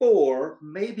another 4,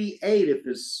 maybe 8 if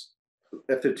it's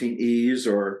F-15Es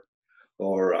or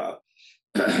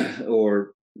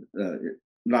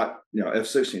not,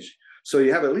 F-16s. So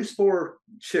you have at least 4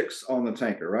 chicks on the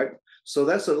tanker, right? So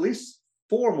that's at least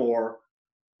 4 more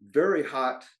very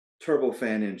hot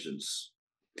turbofan engines,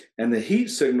 and the heat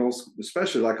signals,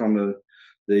 especially like on the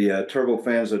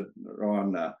turbofans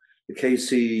on the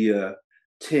KC-10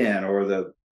 or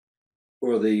the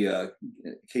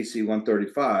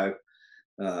KC-135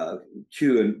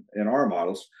 Q and R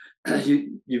models.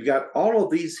 You've got all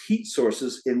of these heat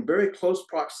sources in very close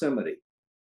proximity.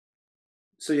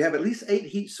 So you have at least 8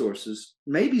 heat sources,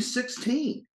 maybe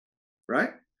 16,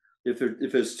 right? If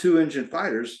it's 2 engine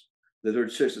fighters that are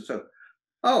chicks,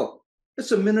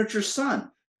 it's a miniature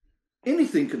sun.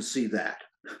 Anything can see that.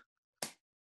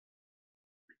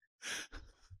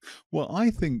 Well, I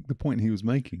think the point he was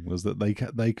making was that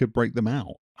they could break them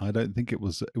out. I don't think it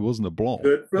wasn't a blob.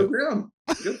 Good for them.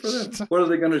 Good for them. What are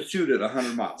they going to shoot at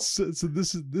 100 miles? So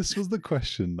this was the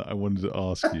question that I wanted to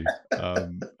ask you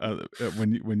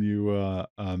when you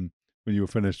when you were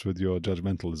finished with your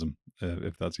judgmentalism,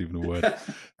 if that's even a word.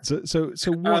 So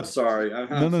what? I'm sorry.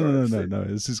 No.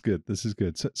 This is good. This is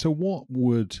good. So what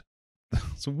would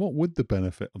the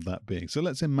benefit of that be? So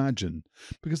let's imagine,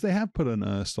 because they have put an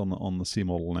IRST on the C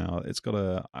model now. It's got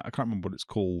I can't remember what it's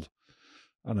called.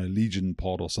 I don't know, Legion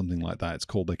pod or something like that. It's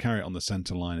called. They carry it on the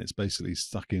center line. It's basically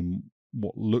stuck in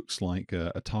what looks like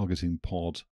a targeting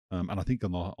pod. And I think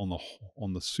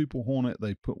on the Super Hornet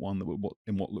they put one that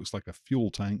in what looks like a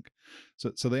fuel tank.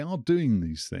 So they are doing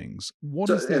these things. What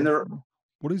is the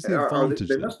advantage?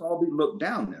 They must all be looked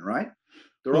down then, right?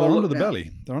 They're under the belly.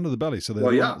 They're under the belly, so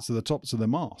they're so the tops of their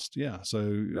mast. Yeah. So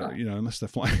unless they're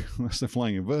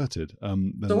flying inverted.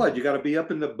 So what? You got to be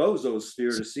up in the bozo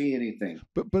sphere to see anything.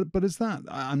 But is that?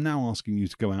 I'm now asking you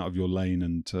to go out of your lane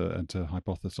and to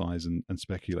hypothesize and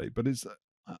speculate. But is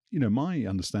my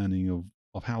understanding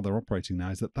of how they're operating now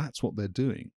is that that's what they're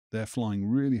doing. They're flying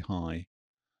really high.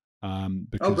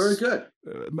 Because, very good.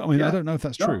 I don't know if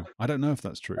that's true. I don't know if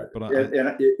that's true, but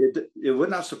it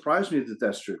would not surprise me that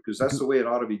that's true, because that's the way it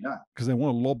ought to be done. Because they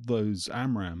want to lob those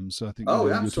AMRAAMs. So I think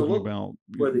you're talking about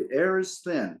where the air is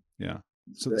thin. Yeah.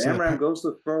 So the AMRAAM goes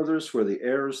the furthest where the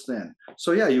air is thin.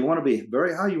 So you want to be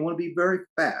very high. You want to be very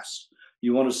fast.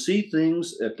 You want to see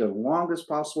things at the longest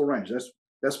possible range.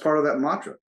 That's part of that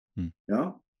MATRA.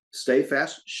 Stay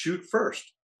fast, shoot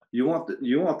first. You want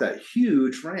that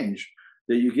huge range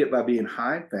that you get by being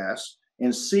high and fast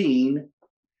and seeing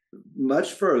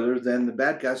much further than the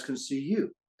bad guys can see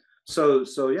you. So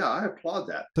I applaud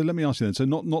that. So let me ask you then. So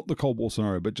not the Cold War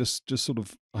scenario, but just sort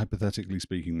of hypothetically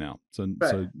speaking now. So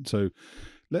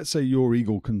let's say your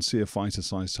Eagle can see a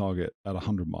fighter-sized target at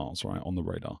 100 miles, right, on the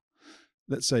radar.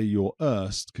 Let's say your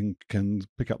IRST can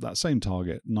pick up that same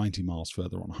target 90 miles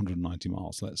further on, 190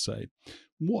 miles, let's say.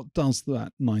 What does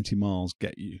that 90 miles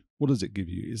get you? What does it give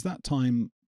you? Is that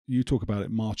time? You talk about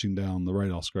it marching down the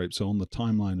radar scope. So on the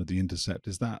timeline of the intercept,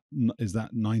 is that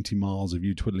 90 miles of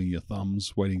you twiddling your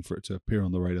thumbs, waiting for it to appear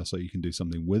on the radar so you can do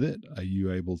something with it? Are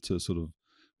you able to sort of,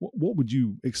 what would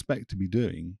you expect to be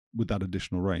doing with that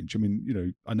additional range? I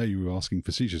mean, I know you were asking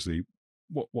facetiously,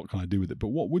 what can I do with it? But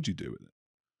what would you do with it?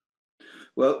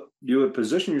 Well, you would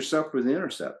position yourself with the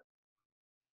intercept.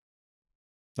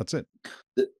 That's it.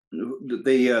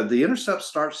 The intercept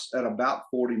starts at about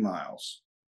 40 miles.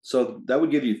 So that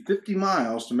would give you 50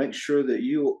 miles to make sure that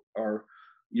you are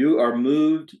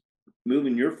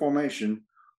moving your formation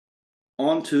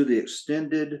onto the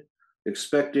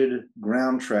expected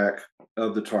ground track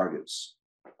of the targets.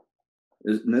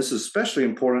 And this is especially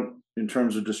important in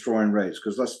terms of destroying raids,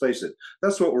 because let's face it,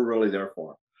 that's what we're really there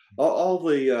for. All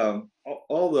the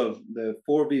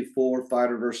 4v4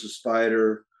 fighter versus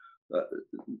fighter,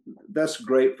 that's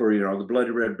great for the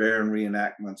Bloody Red Baron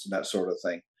reenactments and that sort of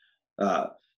thing.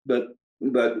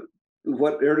 But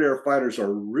what air-to-air fighters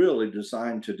are really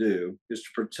designed to do is to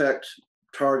protect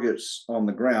targets on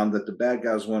the ground that the bad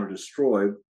guys want to destroy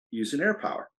using air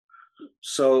power.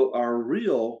 So our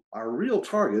real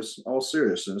targets, in all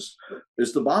seriousness,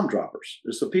 is the bomb droppers.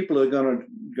 It's the people that are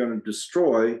going to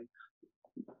destroy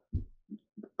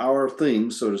our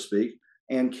things, so to speak,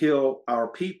 and kill our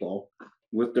people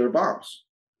with their bombs.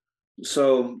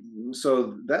 So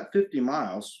that 50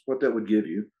 miles, what that would give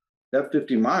you, that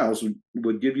 50 miles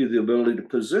would give you the ability to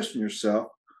position yourself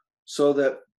so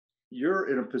that you're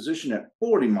in a position at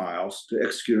 40 miles to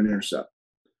execute an intercept.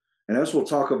 And as we'll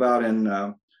talk about in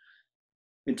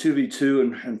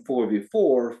 2v2 and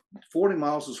 4v4, 40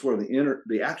 miles is where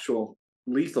the actual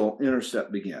lethal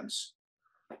intercept begins.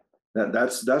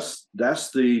 That's the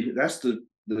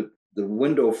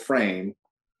window frame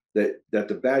that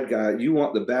the bad guy, you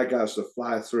want the bad guys to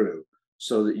fly through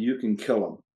so that you can kill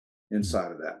them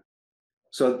inside of that.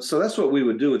 So that's what we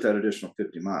would do with that additional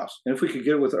 50 miles. And if we could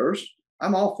get it with IRST,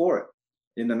 I'm all for it.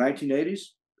 In the 1980s,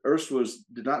 IRST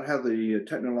did not have the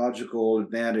technological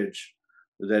advantage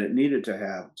that it needed to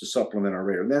have to supplement our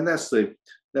radar. And that's the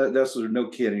no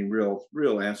kidding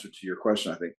real answer to your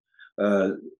question, I think.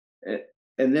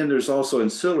 And then there's also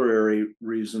ancillary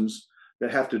reasons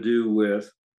that have to do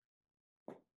with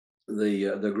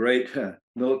the great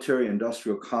military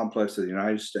industrial complex of the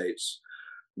United States,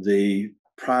 the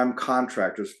prime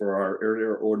contractors for our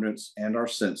air-to-air ordnance and our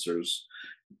sensors,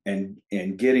 and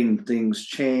getting things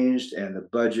changed and the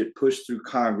budget pushed through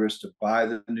Congress to buy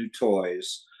the new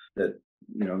toys that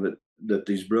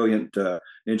these brilliant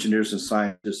engineers and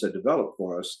scientists had developed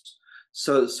for us.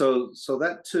 So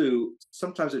that too,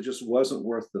 sometimes it just wasn't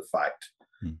worth the fight.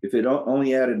 If it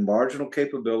only added marginal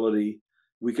capability,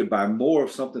 we could buy more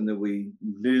of something that we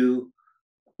knew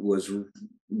was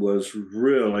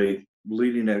really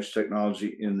leading edge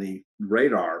technology in the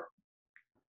radar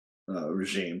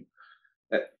regime,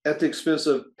 at the expense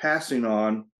of passing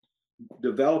on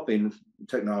developing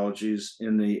technologies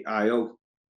in the IO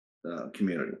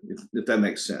community, if that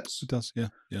makes sense. It does, yeah,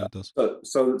 it does.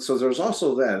 So there's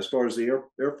also that as far as the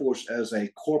Air Force as a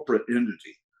corporate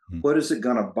entity. What is it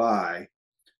going to buy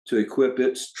to equip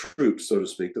its troops, so to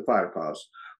speak, the fighter pilots,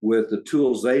 with the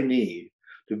tools they need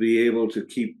to be able to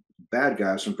keep bad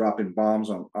guys from dropping bombs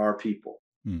on our people?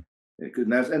 And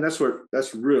that's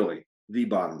really the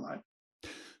bottom line.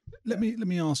 Let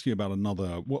me ask you about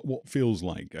another what feels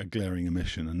like a glaring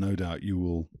omission, and no doubt you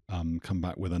will come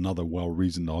back with another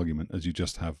well-reasoned argument, as you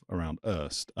just have around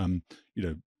IRST. You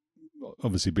know,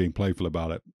 obviously being playful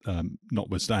about it,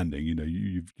 notwithstanding, you know,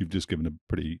 you've just given a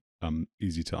pretty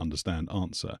easy to understand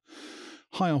answer.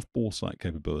 High off bore sight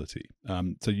capability.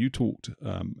 So you talked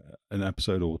an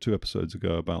episode or 2 episodes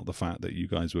ago about the fact that you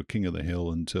guys were king of the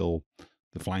hill until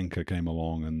the flanker came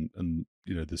along, and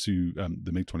you know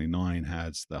the MiG-29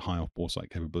 has the high off bore sight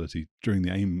capability during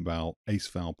the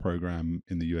ACE-VAL program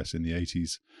in the US in the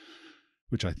 80s,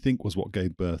 which I think was what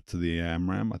gave birth to the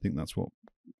AMRAAM. I think that's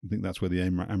where the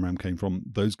AMRAAM came from.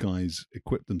 Those guys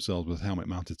equipped themselves with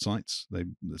helmet-mounted sights. They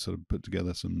sort of put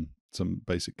together some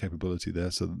basic capability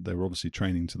there, so they were obviously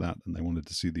training to that, and they wanted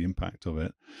to see the impact of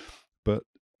it. But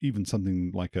even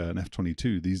something like an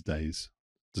F-22 these days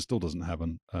still doesn't have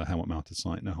a helmet-mounted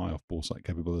sight, no high off-bore sight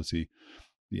capability.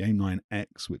 The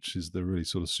AIM-9X, which is the really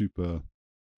sort of super,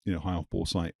 you know, high off-bore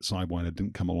sight sidewinder,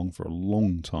 didn't come along for a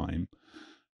long time.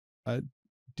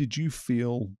 Did you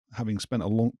feel, having spent a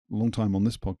long time on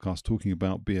this podcast talking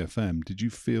about BFM, did you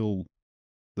feel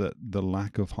that the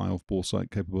lack of high off-bore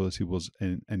sight capability was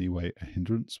in any way a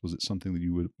hindrance? Was it something that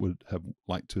you would have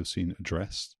liked to have seen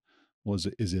addressed? Or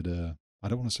is it a, I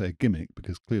don't want to say a gimmick,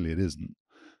 because clearly it isn't,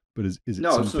 but is it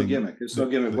no, it's no gimmick. It's no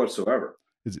gimmick whatsoever.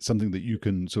 Is it something that you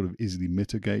can sort of easily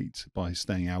mitigate by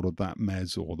staying out of that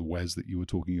MES or the WES that you were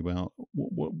talking about?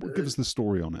 What give us the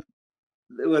story on it?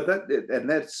 Well,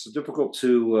 that's difficult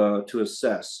to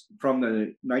assess from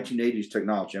the 1980s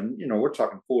technology. I mean, you know, we're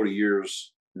talking 40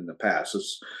 years in the past.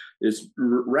 It's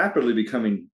rapidly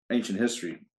becoming ancient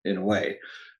history in a way.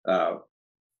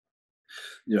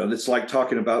 You know, it's like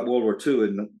talking about World War II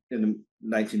in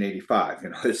 1985. You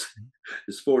know,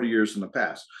 it's 40 years in the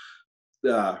past.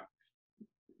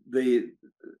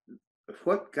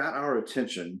 What got our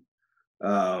attention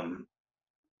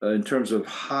in terms of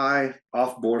high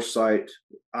off-bore sight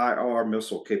IR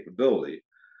missile capability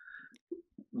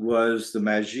was the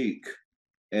Magic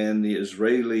and the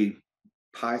Israeli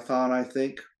Python, I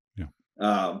think.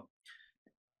 Yeah.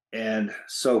 And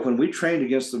so when we trained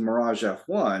against the Mirage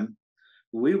F1,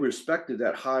 we respected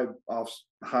that high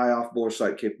off-bore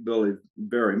sight capability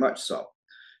very much so.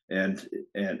 And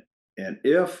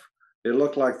if it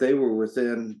looked like they were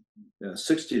within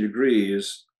 60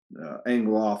 degrees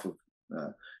angle off of,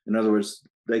 in other words,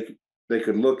 they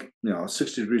could look, you know,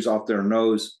 60 degrees off their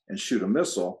nose and shoot a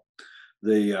missile.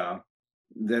 Then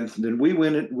we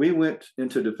went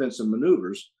into defensive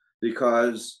maneuvers,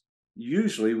 because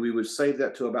usually we would save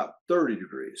that to about 30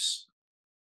 degrees.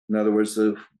 In other words,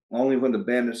 only when the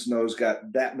bandit's nose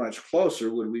got that much closer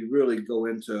would we really go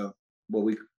into what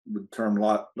we would term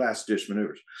last ditch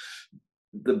maneuvers.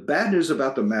 The bad news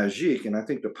about the Magic, and I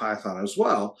think the Python as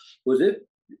well, was it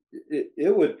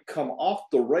would come off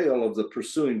the rail of the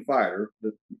pursuing fighter,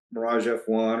 the Mirage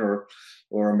F1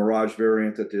 or a Mirage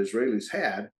variant that the Israelis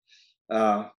had,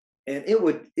 and it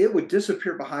would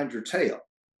disappear behind your tail,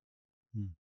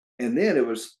 and then it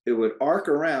would arc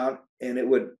around and it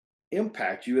would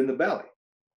impact you in the belly.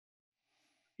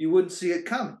 You wouldn't see it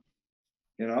coming,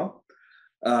 you know.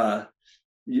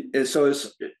 And so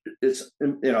it's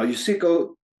you know, you see it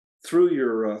go through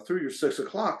your 6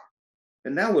 o'clock,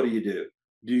 and now what do?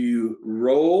 Do you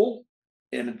roll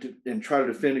and try to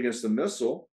defend against the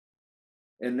missile?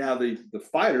 And now the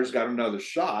fighter's got another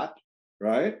shot,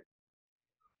 right?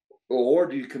 Or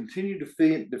do you continue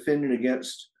defending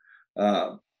against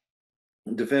the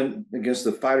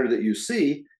fighter that you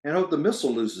see and hope the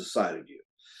missile loses sight of you?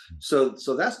 So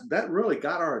that really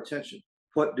got our attention.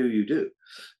 What do you do?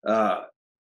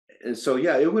 And so,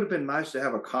 yeah, it would have been nice to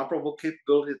have a comparable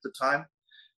capability at the time.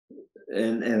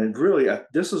 And really,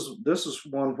 this is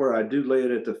one where I do lay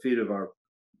it at the feet of our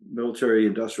military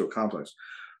industrial complex.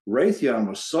 Raytheon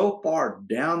was so far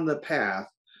down the path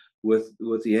with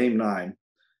the AIM-9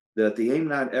 that the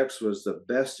AIM-9X was the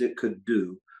best it could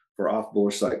do for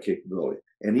off-bore sight capability.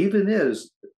 And even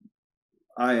is,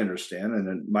 I understand,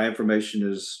 and my information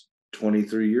is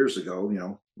 23 years ago, you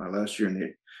know, my last year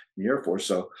in the Air Force.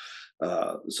 So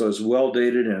it's well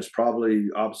dated and it's probably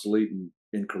obsolete and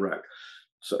incorrect.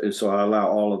 So I allow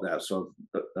all of that. So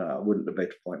I wouldn't debate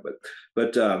the point,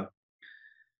 but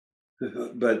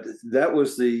but that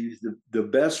was the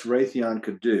best Raytheon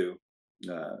could do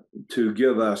to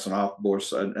give us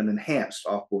an enhanced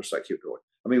off-bore sight capability.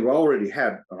 I mean, we already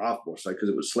had an off-bore sight because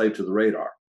it was slave to the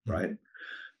radar, right?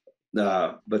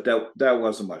 But that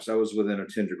wasn't much. That was within a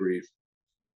 10 degree,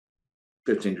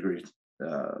 15 degree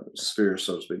sphere,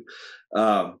 so to speak.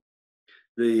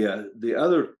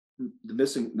 The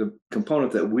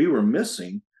component that we were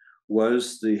missing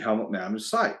was the helmet mounted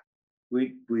sight.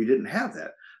 We didn't have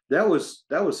that. That was,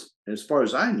 as far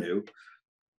as I knew,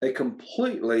 a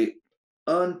completely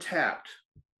untapped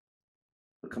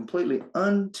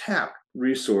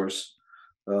resource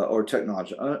or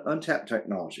technology, untapped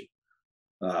technology.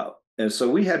 And so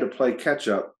we had to play catch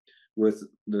up with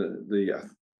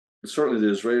certainly the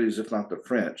Israelis, if not the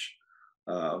French,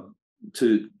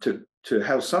 to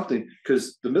have something,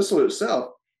 because the missile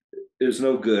itself is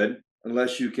no good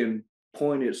unless you can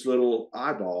point its little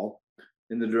eyeball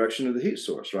in the direction of the heat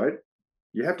source, right?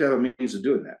 You have to have a means of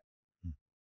doing that.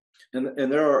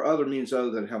 And there are other means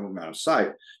other than helmet mounted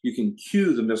sight. You can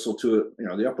cue the missile to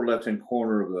the upper left hand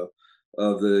corner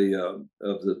of the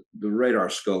radar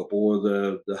scope or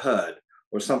the HUD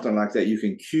or something like that. You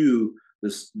can cue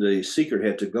the seeker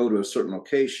head to go to a certain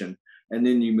location, and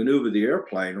then you maneuver the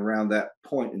airplane around that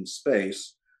point in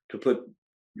space to put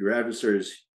your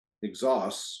adversary's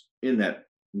exhausts in that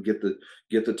and get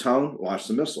the tone, launch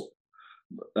the missile.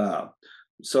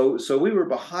 So we were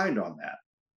behind on that.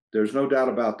 There's no doubt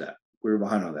about that. We were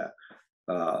behind on that.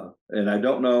 And I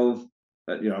don't know,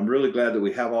 I'm really glad that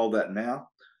we have all that now.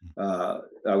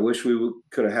 I wish we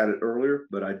could have had it earlier,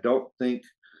 but I don't think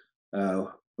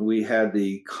we had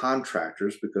the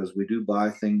contractors, because we do buy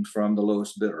things from the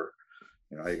lowest bidder.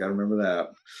 You got to remember that.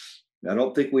 I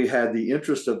don't think we had the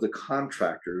interest of the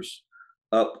contractors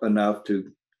up enough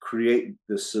to create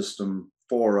this system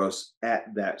for us at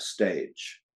that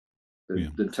stage.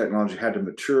 The technology had to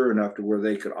mature enough to where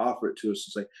they could offer it to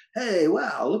us and say, "Hey,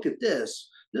 wow, look at this!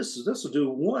 This will do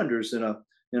wonders in a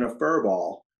fur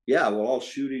ball. Yeah, we'll all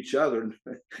shoot each other and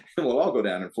we'll all go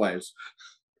down in flames."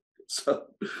 So,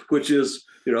 which is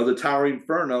the towering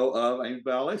inferno of aim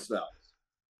ballet style.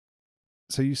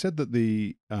 So you said that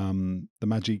the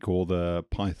Magic or the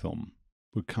Python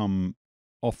would come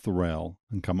off the rail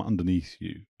and come underneath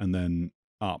you and then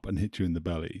up and hit you in the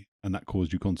belly, and that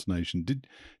caused you consternation.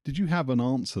 Did you have an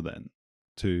answer then?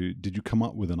 Did you come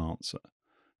up with an answer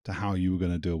to how you were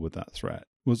going to deal with that threat?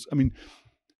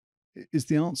 Is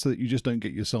the answer that you just don't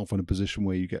get yourself in a position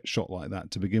where you get shot like that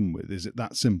to begin with? Is it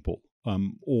that simple?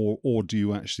 Or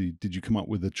did you come up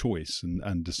with a choice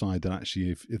and decide that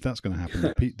actually if that's going to happen,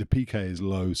 the PK is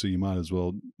low, so you might as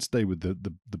well stay with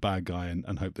the bad guy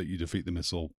and hope that you defeat the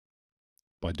missile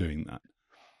by doing that?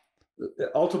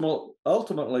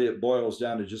 Ultimately, it boils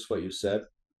down to just what you said.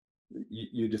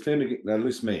 You defend, at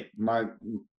least me, my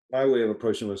way of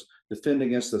approaching was defend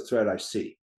against the threat I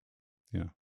see. Yeah.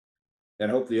 And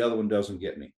hope the other one doesn't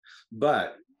get me.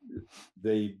 But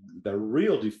the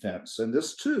real defense, and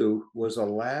this too was a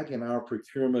lag in our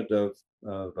procurement of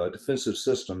defensive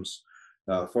systems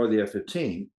for the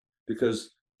F-15,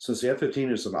 because since the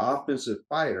F-15 is an offensive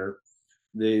fighter,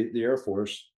 the Air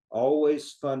Force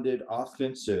always funded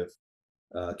offensive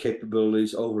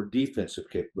capabilities over defensive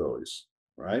capabilities,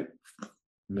 right? I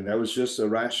mean, that was just a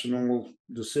rational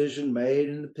decision made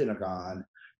in the Pentagon,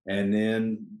 and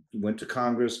then went to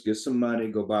Congress, get some money,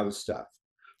 go buy the stuff,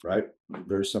 right?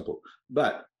 Very simple.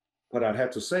 But what I'd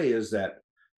have to say is that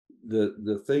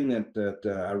the thing that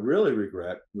I really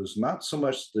regret was not so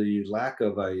much the lack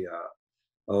of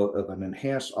an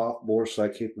enhanced off-bore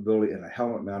sight capability and a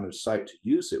helmet-mounted sight to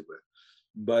use it with,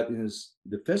 but his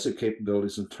defensive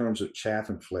capabilities in terms of chaff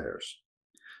and flares.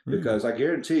 Because I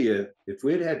guarantee you, if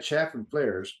we had chaff and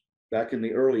flares back in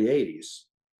the early 80s,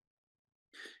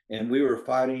 and we were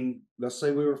fighting, let's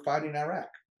say we were fighting Iraq,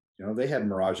 they had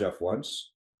Mirage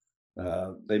F1s,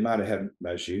 they might have had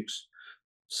Magics.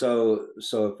 So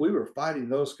if we were fighting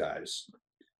those guys,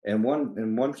 and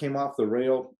one came off the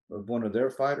rail of one of their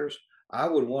fighters, I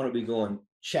would want to be going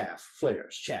chaff,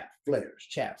 flares, chaff, flares,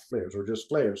 chaff, flares, or just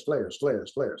flares, flares,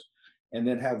 flares, flares, and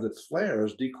then have the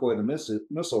flares decoy the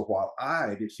missile while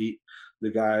I defeat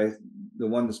the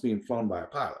one that's being flown by a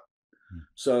pilot.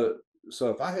 So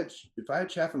if I had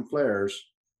chaff and flares,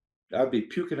 I'd be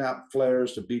puking out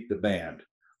flares to beat the band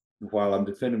while I'm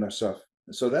defending myself.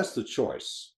 So that's the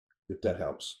choice, if that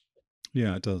helps.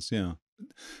 Yeah, it does. Yeah,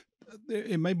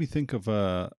 it made me think of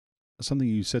something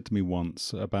you said to me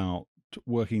once about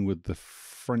working with the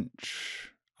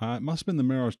French It must have been the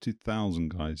Mirage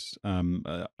 2000 guys.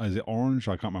 Is it Orange?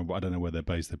 I can't remember. I don't know where they're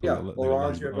based. They or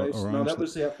Orange Air Base. Orange. No, that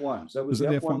was the F1s. That was the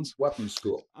F1 weapons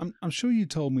school. I'm sure you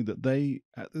told me that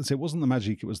it wasn't the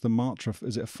Magic, it was the MATRA.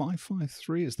 Is it a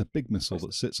 553? It's the big missile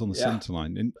that sits on the center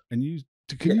line. And you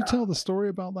you tell the story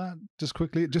about that just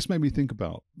quickly? It just made me think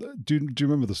about. Do you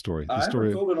remember the story? I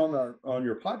haven't told it on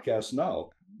your podcast.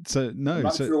 No. So no. I'm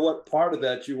not sure what part of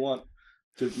that you want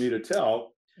me to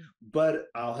tell, but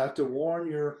I'll have to warn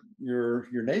your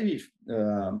Navy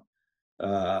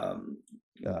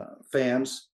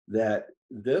fans that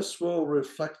this will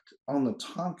reflect on the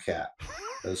Tomcat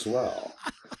as well.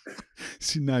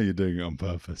 See, now you're doing it on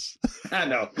purpose. I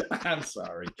know. I'm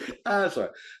sorry.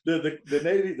 The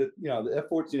Navy, the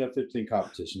F-14, F-15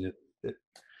 competition, it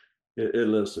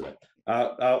lives to that.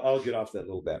 I'll get off that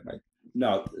little bit, mate.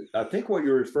 No, I think what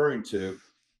you're referring to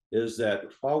is that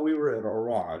while we were at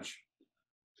Orange,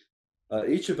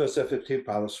 each of us F-15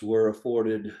 pilots were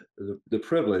afforded the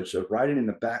privilege of riding in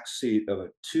the back seat of a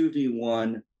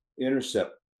 2v1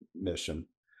 intercept mission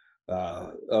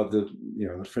of the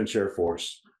French Air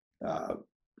Force,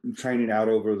 training out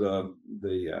over the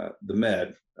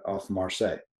Med off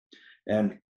Marseille,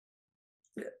 and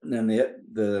then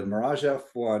the Mirage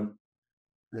F1,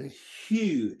 the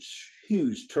huge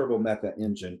turbo mecha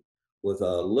engine with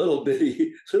a little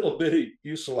bitty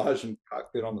fuselage and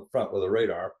cockpit on the front with a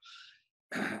radar,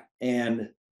 and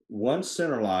one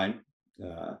centerline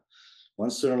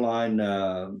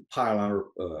pylon or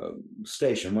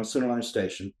station, one centerline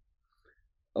station,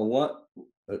 one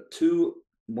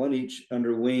each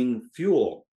under wing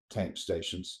fuel tank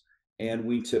stations and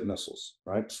wingtip missiles,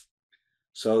 right?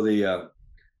 So they had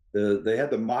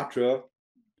the MATRA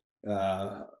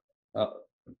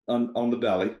on the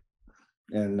belly,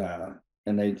 and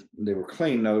they were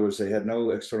clean. In other words, they had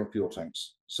no external fuel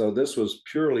tanks. So this was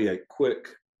purely a quick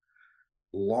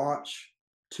launch,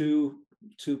 two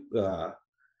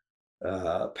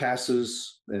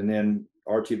passes, and then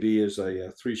RTB is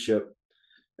a 3-ship,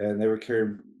 and they were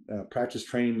carrying practice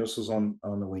training missiles on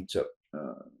the wingtip,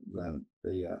 the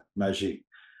Magic.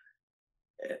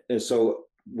 And so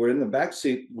we're in the back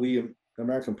seat. We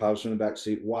American pilots are in the back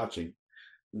seat watching.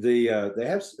 They have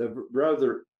a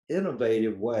rather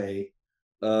innovative way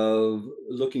of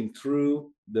looking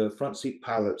through the front seat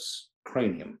pilot's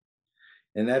cranium,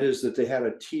 and that is that they had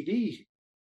a TV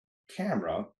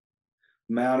camera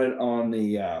mounted on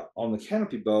the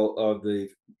canopy bow of the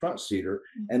front seater,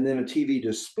 and then a TV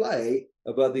display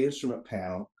above the instrument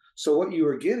panel. So what you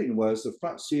were getting was the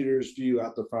front seater's view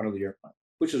out the front of the airplane,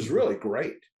 which is really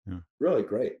great, really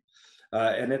great.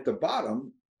 And at the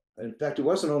bottom, in fact, it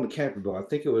wasn't on the canopy bow. I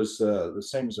think it was the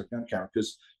same as a gun camera,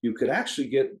 because you could actually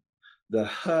get the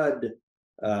HUD.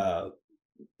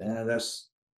 And that's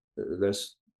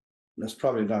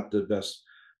probably not the best.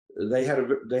 They had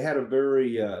an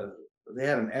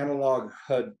analog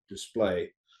HUD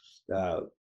display, and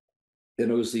it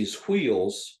was these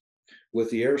wheels with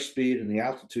the airspeed and the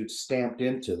altitude stamped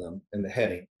into them and the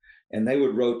heading, and they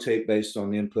would rotate based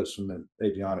on the inputs from the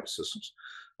avionics systems.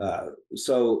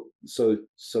 So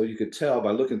you could tell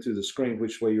by looking through the screen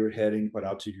which way you were heading, what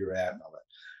altitude you're at, and all that.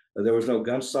 There was no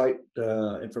gun sight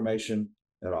information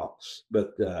at all,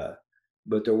 but there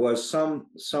was some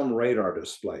radar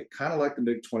display, kind of like the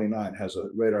MiG-29 has a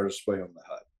radar display on the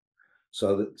HUD.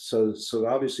 So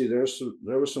obviously there was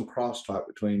some crosstalk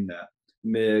between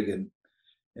MiG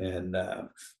and the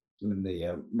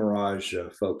Mirage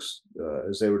folks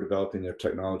as they were developing their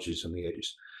technologies in the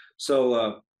 80s.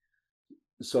 So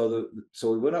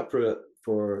we went up for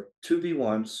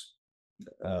 2v1s,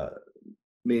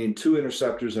 meaning 2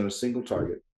 interceptors and a single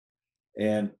target,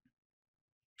 and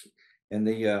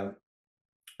the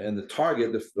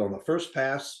target on the first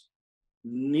pass,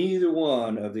 neither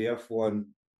one of the F1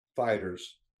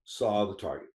 fighters saw the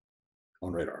target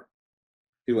on radar.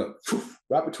 He went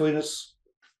right between us.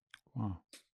 Wow.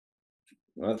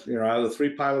 Well, out of the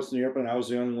 3 pilots in the airplane, I was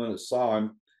the only one that saw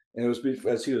him, and it was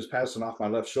as he was passing off my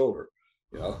left shoulder.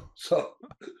 So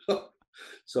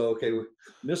okay, we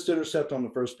missed intercept on the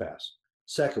first pass.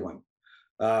 Second one,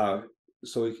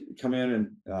 so we come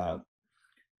in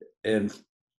and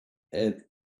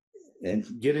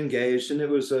get engaged, and it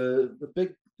was a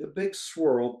big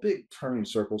swirl, big turning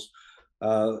circles,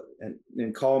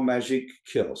 and call Magic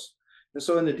kills. And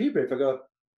so in the debrief, I go,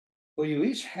 well, you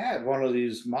each had one of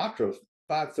these MATRA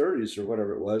 530s or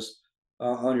whatever it was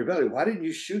on your belly. Why didn't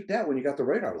you shoot that when you got the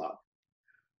radar lock?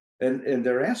 And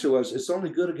their answer was, it's only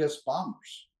good against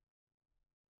bombers.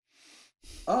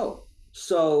 Oh,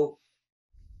 so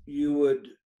you would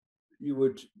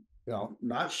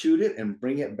not shoot it and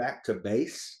bring it back to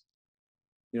base?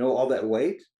 All that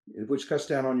weight? which cuts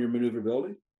down on your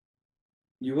maneuverability.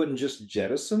 You wouldn't just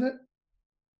jettison it.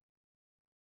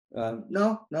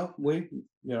 No, we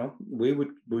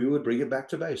would bring it back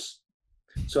to base.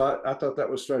 So I thought that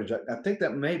was strategy. I think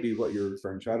that may be what you're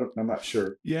referring to. I'm not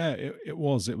sure. Yeah, it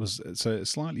was. It was a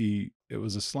slightly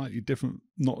different,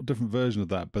 not a different version of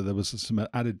that, but there was some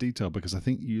added detail because I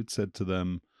think you'd said to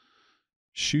them,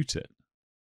 shoot it.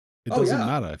 It doesn't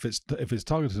matter if it's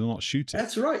targeted or not, shoot it.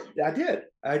 That's right. I did.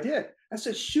 I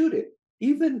said, shoot it.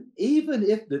 Even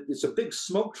if it's a big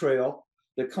smoke trail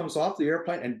that comes off the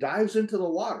airplane and dives into the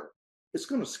water, it's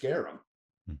going to scare them.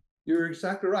 You're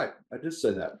exactly right. I did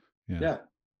say that. Yeah.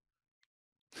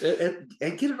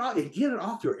 And get it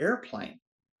off your airplane.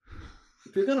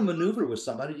 If you're going to maneuver with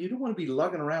somebody, you don't want to be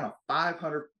lugging around a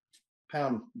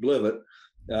 500-pound blivet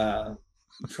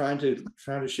trying to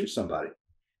shoot somebody.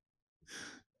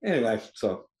 Anyway,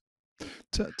 so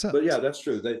but yeah, that's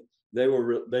true. They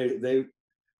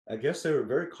I guess they were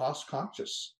very cost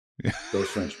conscious, those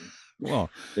Frenchmen.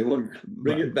 Well, they wouldn't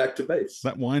bring it back to base.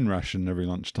 That wine ration every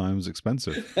lunchtime is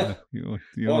expensive. That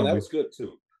was good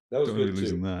too. That was good too.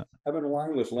 Losing that. Having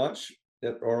wine with lunch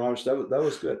at Orange, that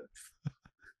was good.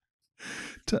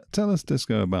 Tell us,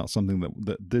 Disco, about something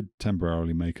that did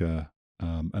temporarily make an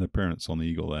appearance on the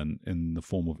Eagle then, in the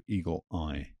form of Eagle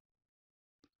Eye.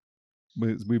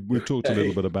 We've talked a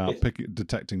little bit about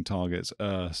detecting targets,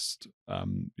 IRST,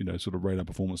 sort of radar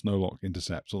performance, no lock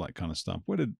intercepts, all that kind of stuff.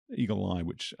 Where did Eagle Eye,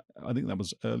 which I think that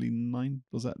was late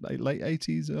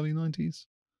 80s, early 90s?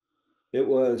 It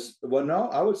was, well, no,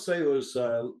 I would say it was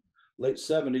late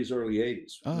 70s, early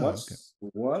 80s.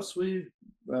 Once we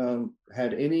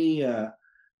had any EID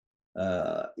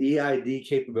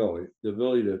capability, the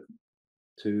ability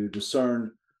to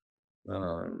discern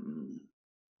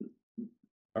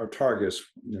our targets,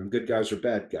 good guys or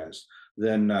bad guys,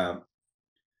 then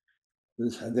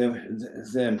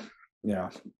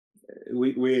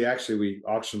we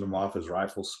auctioned them off as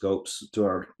rifle scopes to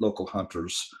our local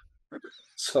hunters.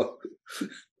 So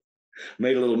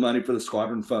made a little money for the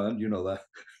squadron fund, that.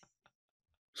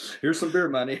 Here's some beer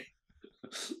money.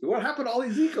 What happened to all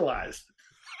these Eagle Eyes?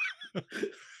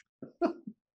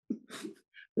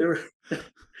 They were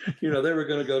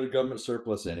going to go to government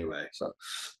surplus anyway. So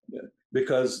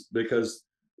because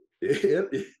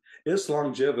its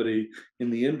longevity in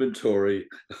the inventory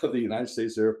of the United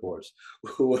States Air Force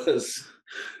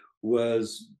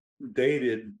was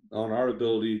dated on our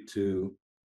ability to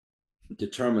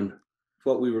determine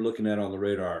what we were looking at on the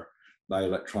radar by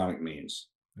electronic means.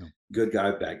 Yeah. Good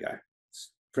guy, bad guy,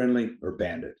 friendly or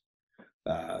bandit.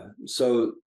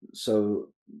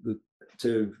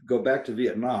 To go back to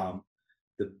Vietnam,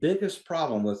 the biggest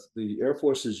problem with the Air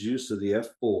Force's use of the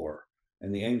F-4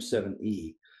 and the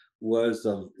AIM-7E was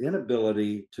the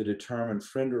inability to determine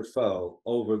friend or foe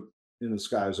in the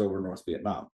skies over North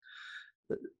Vietnam.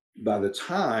 By the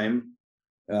time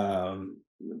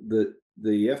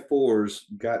the F-4s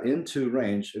got into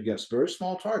range against very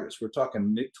small targets, we're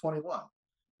talking MiG-21.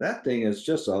 That thing is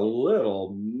just a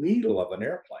little needle of an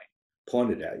airplane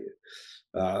pointed at you.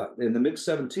 In the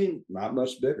MiG-17, not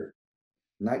much bigger.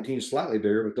 19 slightly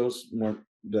bigger, but those weren't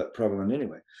that prevalent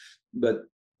anyway. But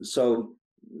so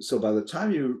by the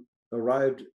time you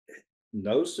arrived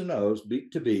nose to nose, beak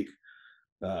to beak,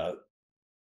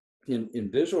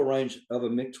 in visual range of a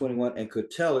MiG-21 and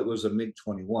could tell it was a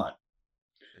MiG-21.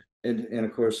 And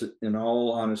of course, in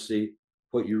all honesty,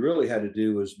 what you really had to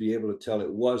do was be able to tell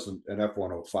it wasn't an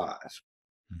F-105,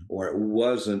 or it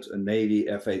wasn't a Navy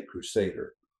F-8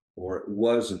 Crusader, or it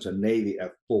wasn't a Navy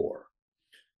F-4.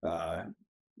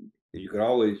 You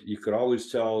could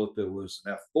always tell if it was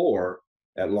an F-4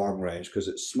 at long range because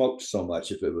it smoked so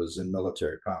much if it was in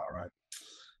military power, right?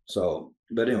 So,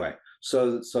 but anyway,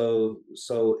 so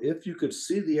if you could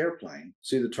see the airplane,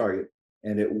 see the target,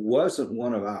 and it wasn't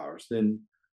one of ours, then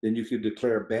you could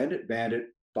declare bandit,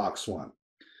 box one,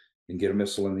 and get a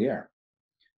missile in the air.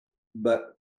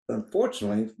 But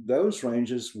unfortunately, those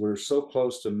ranges were so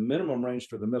close to minimum range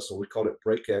for the missile. We called it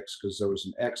break X because there was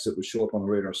an X that would show up on the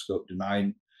radar scope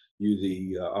denying you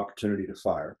the opportunity to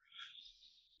fire.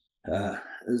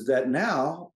 Is that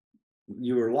now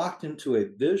you are locked into a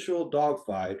visual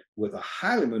dogfight with a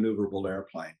highly maneuverable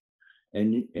airplane,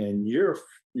 and you're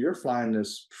flying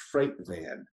this freight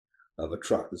van of a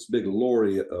truck, this big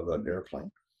lorry of an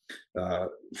airplane,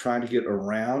 trying to get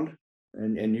around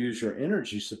and use your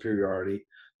energy superiority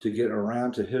to get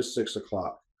around to his 6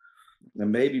 o'clock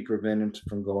and maybe prevent him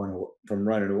from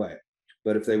running away.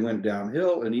 But if they went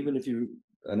downhill, and even if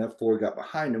an F-4 got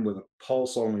behind him with a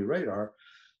pulse-only radar,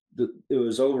 it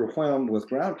was overwhelmed with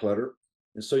ground clutter,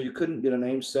 and so you couldn't get an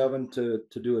AIM-7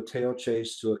 to do a tail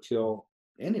chase to a kill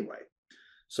anyway.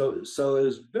 So it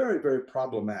was very, very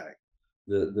problematic.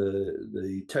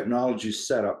 The technology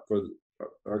set up for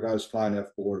our guys flying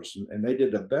F4s, and they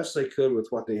did the best they could with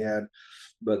what they had,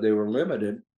 but they were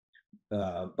limited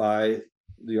by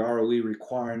the ROE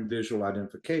requiring visual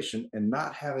identification and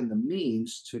not having the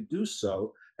means to do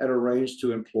so at a range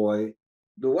to employ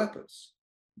the weapons,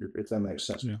 if that makes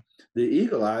sense. Yeah. The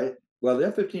Eagle Eye, well, the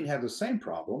F-15 had the same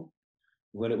problem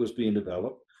when it was being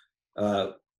developed,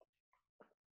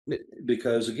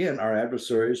 because again, our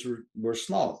adversaries were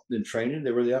small. In training,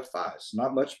 they were the F-5s,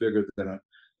 not much bigger than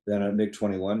a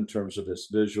MiG-21 in terms of its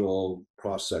visual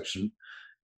cross-section.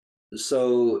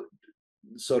 So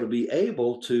to be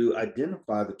able to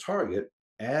identify the target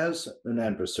as an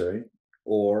adversary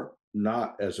or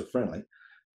not as a friendly,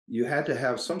 you had to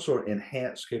have some sort of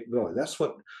enhanced capability. That's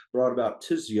what brought about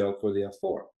TISIO for the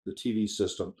F4, the TV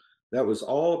system. That was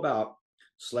all about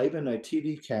slaving a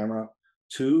TV camera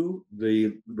to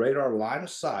the radar line of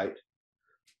sight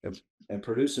and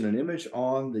producing an image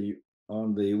on the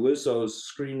Wizzo's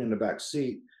screen in the back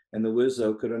seat, and the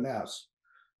Wizzo could announce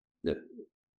that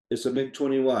it's a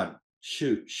MiG-21.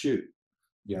 Shoot,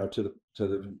 you know, to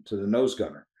the nose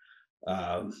gunner.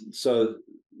 So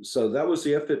that was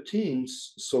the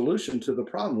F-15's solution to the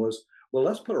problem was, well,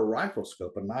 let's put a rifle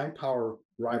scope, a 9-power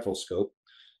rifle scope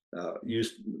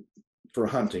used for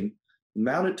hunting,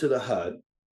 mount it to the HUD,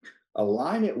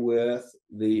 align it with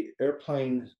the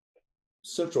airplane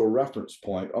central reference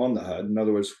point on the HUD, in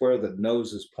other words, where the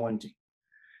nose is pointing.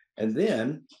 And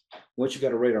then once you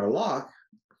got a radar lock,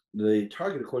 the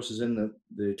target, of course, is in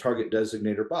the target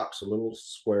designator box, a little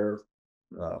square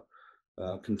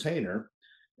container,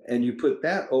 and you put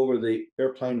that over the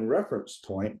airplane reference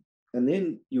point, and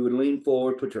then you would lean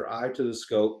forward, put your eye to the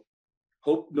scope,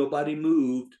 hope nobody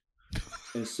moved,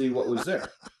 and see what was there.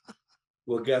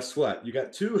 Well, guess what? You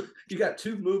got two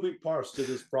moving parts to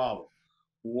this problem.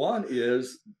 One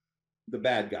is the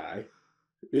bad guy.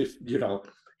 If you know,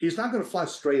 he's not going to fly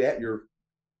straight at your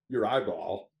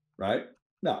eyeball, right?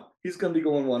 No, he's going to be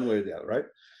going one way or the other, right?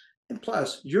 And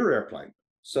plus, your airplane.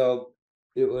 So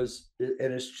and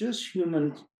it's just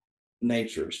human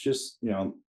nature. It's just, you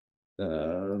know,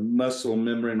 muscle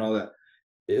memory and all that.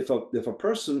 If a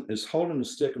person is holding a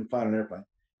stick and flying an airplane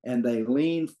and they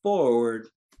lean forward,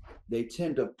 they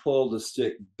tend to pull the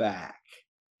stick back.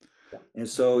 And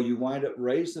so you wind up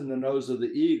raising the nose of the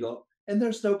eagle, and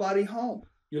there's nobody home.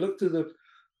 You look through the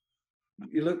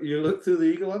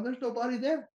eagle, and there's nobody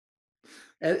there.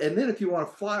 And then if you want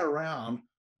to fly around,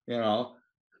 you know,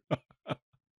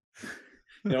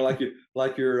 like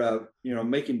you're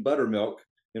making buttermilk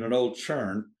in an old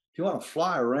churn. If you want to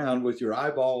fly around with your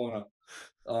eyeball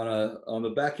on the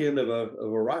back end of a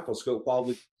rifle scope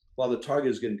while the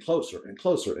target is getting closer and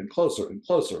closer and closer and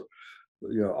closer,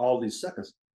 you know, all these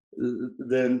seconds,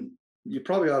 then you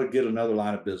probably ought to get another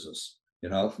line of business. You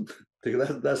know,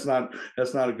 that's not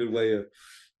a good way of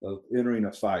entering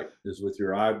a fight, is with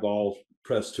your eyeballs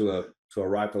pressed to a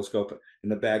rifle scope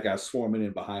and the bad guy swarming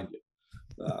in behind you.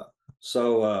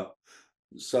 So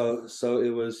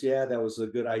it was, yeah, that was a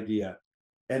good idea,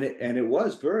 and it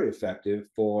was very effective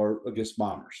against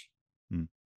bombers.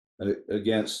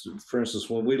 Against, for instance,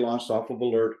 when we launched off of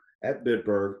alert at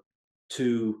Bitburg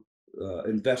to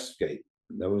investigate.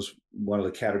 That was one of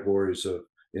the categories of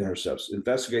intercepts.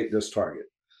 Investigate this target.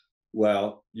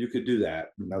 Well, you could do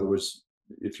that. In other words,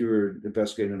 if you were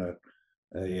investigating a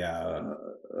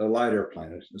light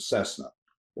airplane, a Cessna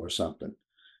or something,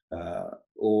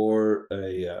 or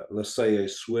let's say a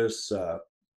Swiss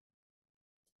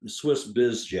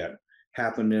biz jet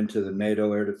happened into the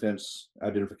NATO air defense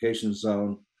identification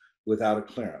zone without a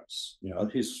clearance. You know,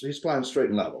 he's flying straight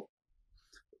and level.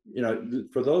 You know,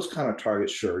 for those kind of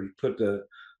targets, sure, you put the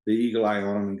eagle eye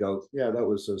on them and go, yeah, that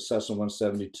was a Cessna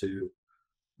 172,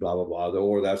 blah blah blah,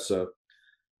 or that's a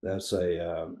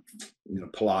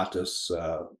Pilatus,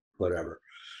 whatever.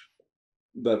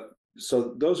 But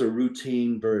so those are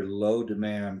routine, very low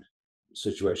demand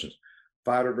situations.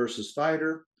 Fighter versus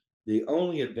fighter. The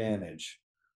only advantage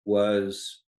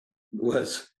was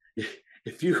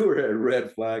if you were a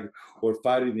red flag or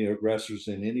fighting the aggressors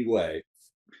in any way,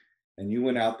 and you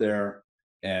went out there,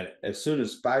 and as soon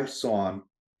as spikes saw them,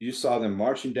 you saw them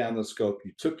marching down the scope,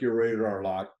 you took your radar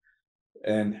lock,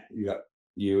 and you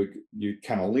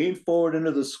kind of lean forward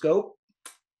into the scope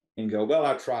and go, well,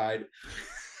 I tried.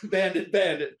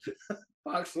 Bandit,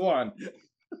 Fox 1.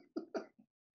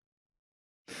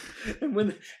 and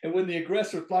when the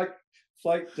aggressor flight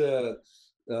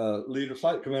leader,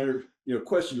 flight commander,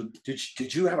 questioned,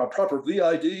 did you have a proper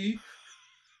VID?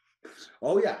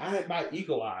 Oh yeah, I had my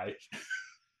eagle eye.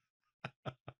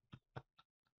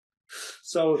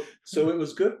 So it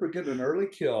was good for getting an early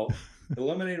kill,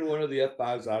 eliminating one of the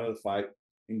F5s out of the fight,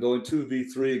 and going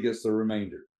 2v3 against the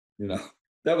remainder. You know,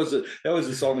 that was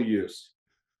its only use.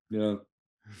 You know,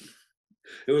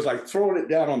 it was like throwing it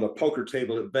down on the poker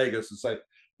table at Vegas. It's like,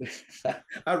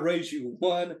 I raise you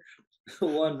one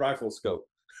rifle scope.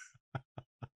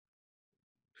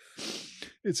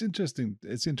 It's interesting.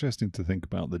 It's interesting to think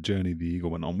about the journey the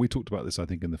Eagle went on. We talked about this, I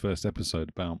think, in the first episode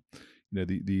about, you know,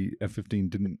 the F-15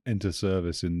 didn't enter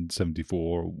service in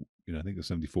 74. You know, I think it was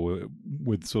 74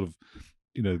 with sort of,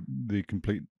 you know, the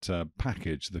complete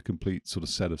package, the complete sort of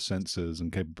set of sensors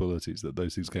and capabilities that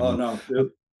those things came Oh, with. no.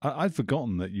 I'd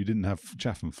forgotten that you didn't have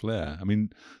chaff and flare. I mean,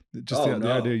 just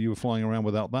the idea you were flying around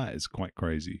without that is quite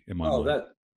crazy in my mind.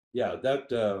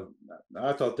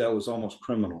 I thought that was almost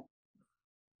criminal.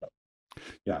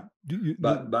 Yeah,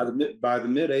 but by the mid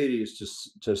 '80s,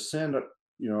 to send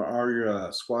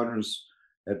our squadrons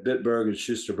at Bitburg and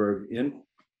Schusterberg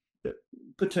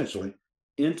potentially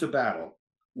into battle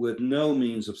with no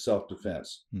means of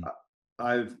self-defense,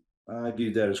 I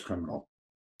view that as criminal.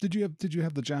 Did you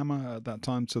have the jammer at that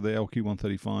time? So the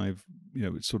LQ-135, you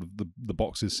know, it's sort of the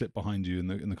boxes sit behind you in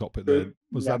the cockpit. True. There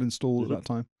was that installed at that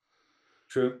time?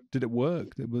 True. Did it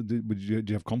work? Did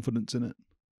you have confidence in it?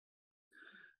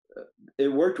 It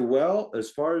worked well,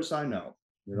 as far as I know.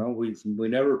 You know, we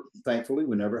never, thankfully,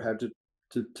 we never had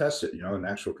to test it, you know, in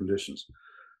actual conditions.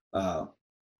 But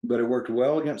it worked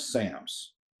well against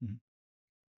SAMs.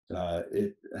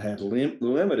 It had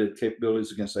limited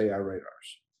capabilities against AI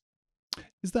radars.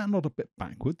 Is that not a bit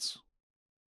backwards?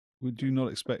 Would you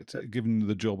not expect, given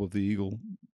the job of the Eagle,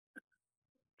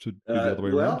 to be the other way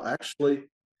around? Well, actually,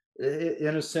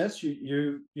 in a sense,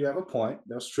 you have a point.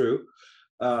 That's true.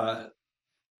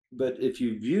 But if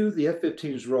you view the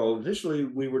F-15's role, initially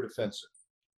we were defensive.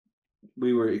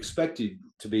 We were expected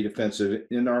to be defensive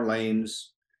in our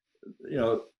lanes,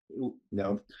 you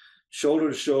know, shoulder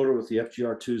to shoulder with the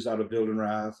FGR-2s out of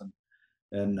Wildenrath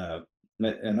and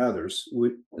others.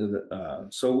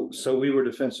 So we were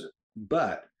defensive.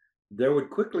 But there would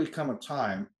quickly come a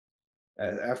time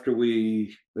after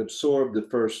we absorbed the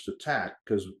first attack,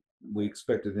 because we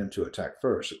expected them to attack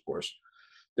first, of course.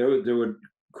 There would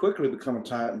quickly become a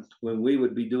time when we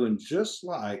would be doing just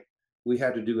like we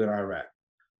had to do in Iraq.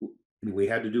 We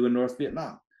had to do in North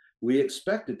Vietnam. We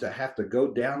expected to have to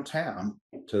go downtown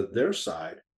to their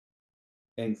side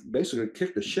and basically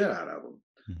kick the shit out of them.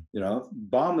 You know,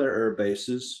 bomb their air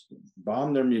bases,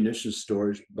 bomb their munitions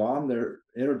storage,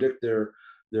 interdict their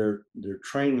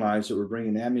train lines that were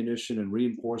bringing ammunition and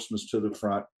reinforcements to the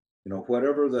front. You know,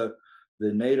 whatever the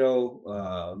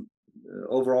NATO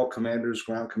overall commanders,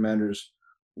 ground commanders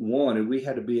wanted, we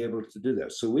had to be able to do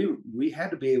that. So we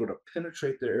had to be able to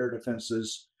penetrate their air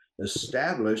defenses,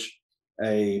 establish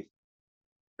I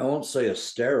won't say a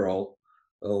sterile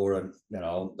or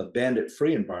a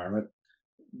bandit-free environment,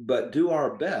 but do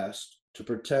our best to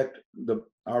protect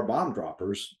our bomb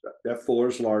droppers,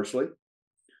 F4s largely,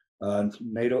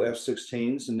 NATO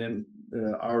F-16s, and then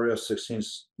our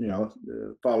F-16s,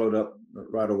 followed up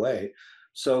right away.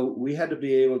 So we had to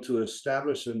be able to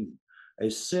establish a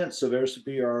sense of air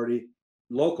superiority,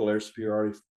 local air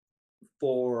superiority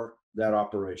for that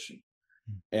operation.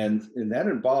 And that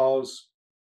involves,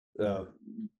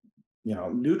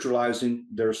 neutralizing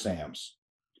their SAMs,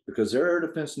 because their air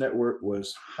defense network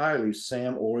was highly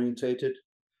SAM orientated.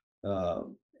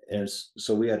 And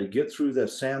so we had to get through that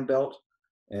SAM belt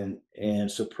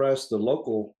and suppress the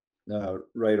local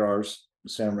radars,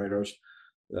 SAM radars,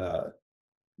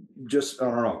 just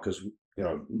on our own, because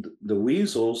the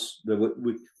weasels,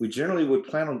 we generally would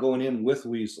plan on going in with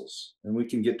weasels, and we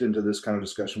can get into this kind of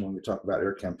discussion when we talk about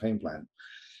air campaign plan.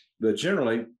 But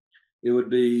generally, it would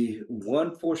be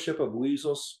 1 4-ship of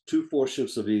weasels, 2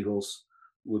 4-ships of eagles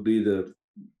would be the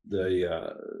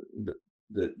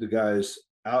guys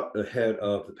out ahead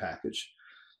of the package.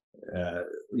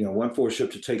 1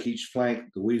 4-ship to take each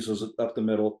flank, the weasels up the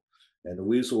middle, and the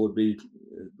weasel would be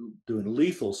doing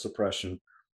lethal suppression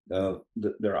of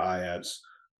their IADs.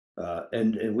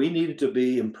 And we needed to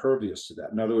be impervious to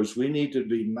that. In other words, we need to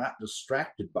be not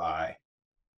distracted by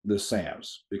the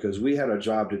SAMs, because we had a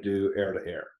job to do air to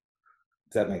air,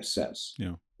 if that makes sense.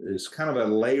 Yeah. It's kind of a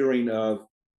layering of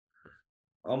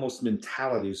almost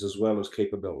mentalities as well as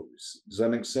capabilities. Does that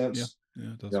make sense?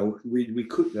 Yeah, it does.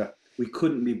 We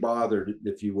couldn't be bothered,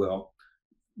 if you will,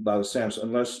 by the SAMs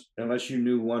unless you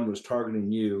knew one was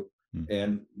targeting you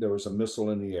and there was a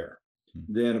missile in the air.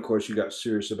 Then, of course, you got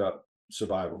serious about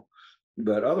survival.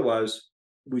 But otherwise,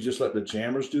 we just let the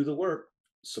jammers do the work,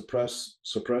 suppress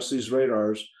these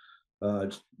radars,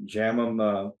 jam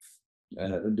them,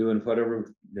 doing whatever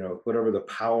the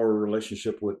power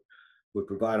relationship would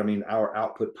provide. I mean, our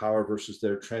output power versus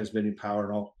their transmitting power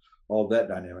and all that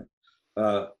dynamic.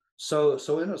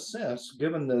 So in a sense,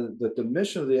 given the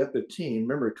mission of the F-15,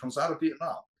 remember, it comes out of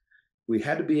Vietnam. We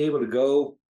had to be able to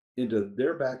go into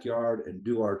their backyard and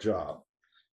do our job.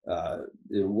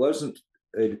 It wasn't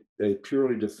a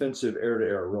purely defensive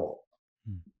air-to-air role.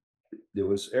 It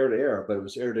was air-to-air, but it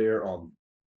was air-to-air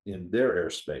in their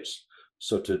airspace.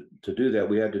 So to do that,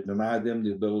 we had to deny them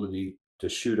the ability to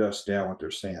shoot us down with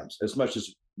their SAMs as much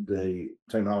as the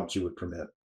technology would permit.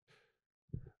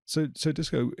 So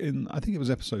Disco, in I think it was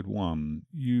episode 1,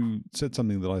 you said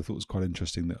something that I thought was quite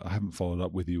interesting that I haven't followed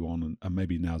up with you on, and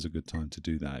maybe now's a good time to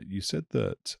do that. You said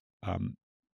that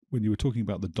when you were talking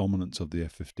about the dominance of the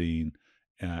F-15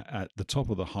 at the top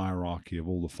of the hierarchy of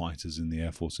all the fighters in the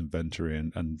Air Force inventory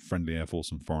and friendly Air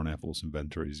Force and foreign Air Force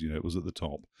inventories, it was at the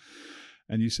top.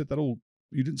 And you said that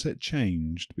you didn't say it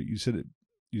changed, but you said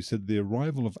the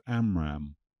arrival of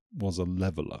AMRAAM was a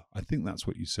leveler. I think that's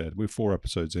what you said. We're 4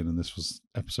 episodes in, and this was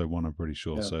episode 1, I'm pretty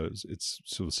sure. Yeah. So it's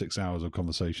sort of 6 hours of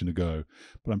conversation to go.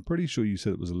 But I'm pretty sure you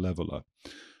said it was a leveler.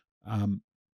 One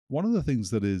of the things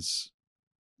that is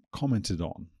commented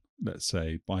on, let's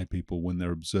say, by people when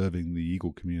they're observing the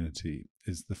Eagle community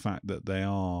is the fact that they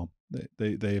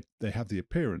have the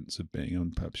appearance of being,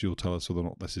 and perhaps you'll tell us whether or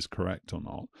not this is correct or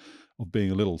not, of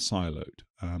being a little siloed,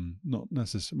 not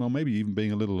necessarily, well, maybe even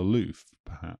being a little aloof,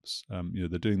 perhaps. They're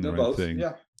doing their own thing.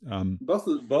 Yeah, both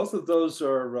of those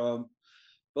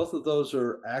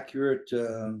are accurate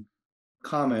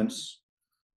comments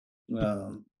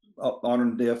on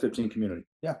the F-15 community.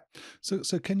 Yeah.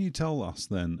 So can you tell us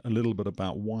then a little bit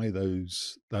about why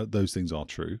those things are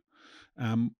true?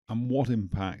 And what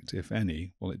impact, if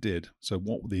any, well, it did. So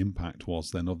what the impact was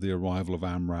then of the arrival of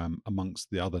AMRAAM amongst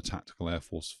the other tactical Air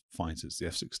Force fighters, the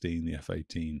F-16, the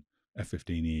F-18,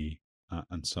 F-15E,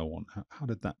 and so on. How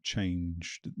did that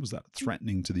change? Was that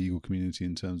threatening to the Eagle community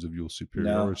in terms of your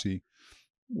superiority?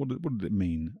 No. What did it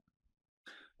mean?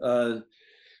 What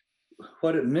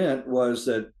it meant was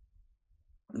that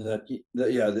the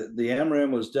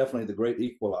AMRAAM was definitely the great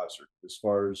equalizer as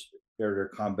far as air-to-air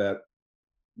combat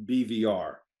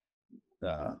BVR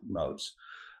modes.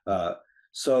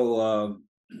 So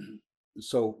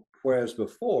whereas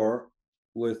before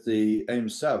with the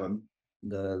AIM-7,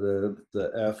 the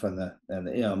F and the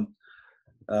M,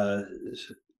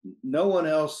 no one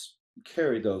else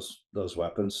carried those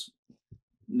weapons.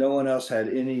 No one else had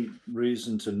any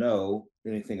reason to know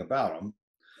anything about them.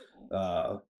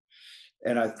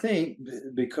 And I think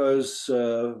because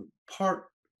part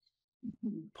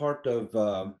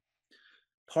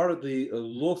of the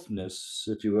aloofness,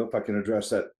 if you will, if I can address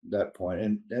that point,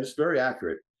 and it's very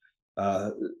accurate.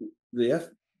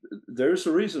 There's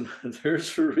a reason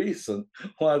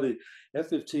why the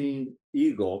F-15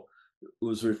 Eagle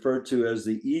was referred to as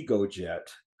the Ego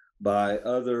Jet by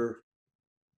other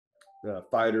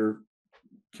fighter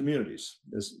communities.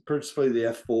 It's principally the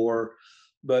F-4,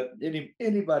 but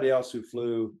anybody else who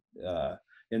flew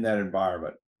in that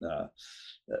environment,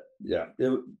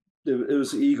 it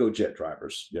was Ego Jet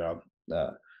drivers, and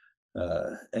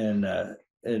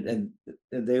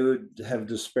they would have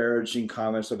disparaging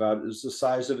comments about it's the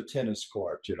size of a tennis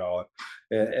court,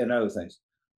 and other things.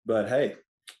 But hey,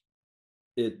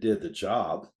 it did the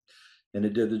job, and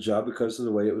it did the job because of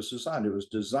the way it was designed. It was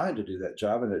designed to do that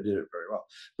job, and it did it very well.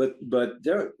 But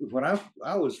there, when I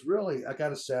was really, I got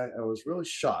to say, I was really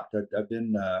shocked. I've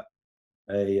been a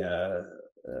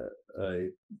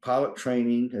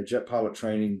jet pilot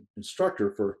training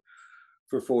instructor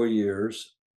for 4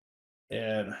 years,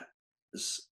 and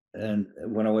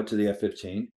when I went to the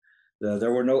F-15,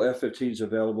 there were no F-15s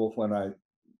available when I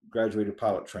graduated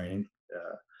pilot training,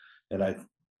 and I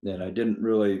didn't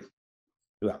really.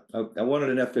 Well, I wanted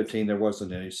an F-15. There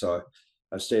wasn't any, so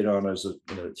I stayed on as a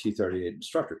T-38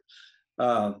 instructor.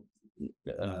 I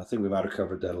think we might have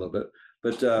covered that a little bit,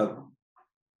 but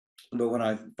when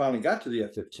I finally got to the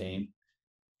F-15,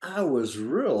 I was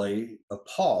really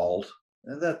appalled,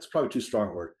 and that's probably too strong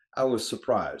a word. I was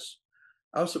surprised.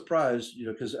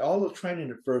 Because all the training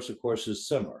at first, of course, is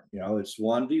similar. It's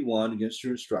 1v1 against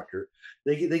your instructor.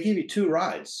 They give you 2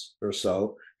 rides or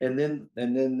so, and then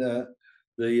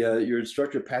your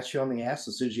instructor pats you on the ass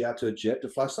and sends you out to a jet to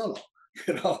fly solo.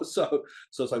 So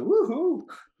it's like woohoo!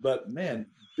 But man,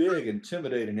 big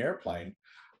intimidating airplane.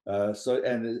 And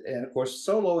of course,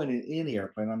 soloing in any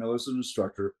airplane, I know as an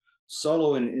instructor,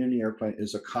 soloing in any airplane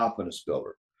is a confidence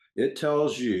builder. It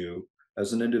tells you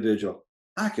as an individual,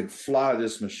 I can fly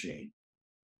this machine.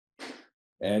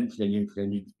 And then you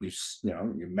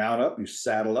mount up, you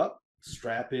saddle up,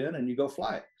 strap in, and you go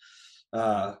fly it.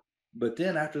 But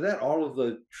then after that, all of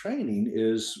the training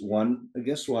is 1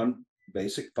 against 1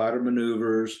 basic fighter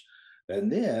maneuvers,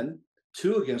 and then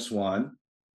 2 against 1,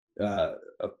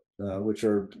 which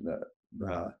are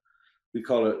we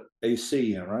call it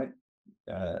ACM, right?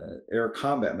 Air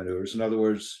combat maneuvers. In other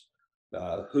words,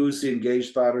 who's the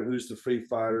engaged fighter, who's the free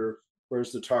fighter,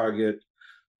 where's the target,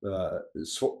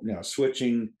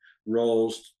 switching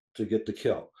roles to get the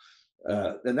kill.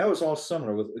 And that was all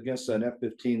similar against an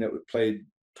F-15 that would play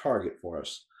target for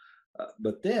us.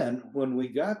 But then when we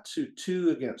got to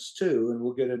 2 against 2, and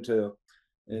we'll get into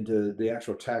the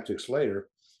actual tactics later,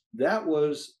 that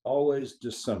was always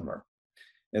dissimilar.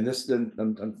 And this, then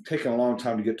I'm taking a long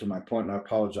time to get to my point, and I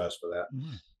apologize for that.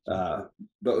 Mm-hmm.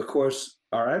 But of course,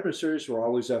 our adversaries were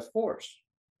always F4s.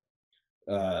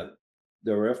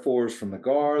 There were F4s from the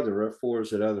Guard. There were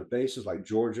F4s at other bases like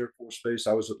Georgia Air Force Base.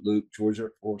 I was at Luke. Georgia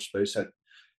Air Force Base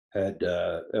had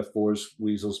F4s,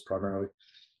 Weasels primarily.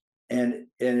 And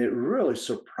it really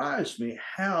surprised me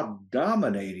how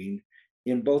dominating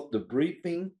in both the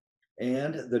briefing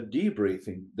and the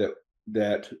debriefing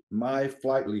that my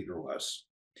flight leader was.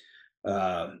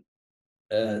 And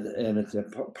it's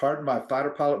pardon my fighter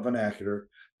pilot vernacular,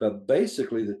 but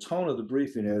basically the tone of the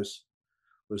briefing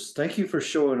was thank you for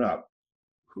showing up.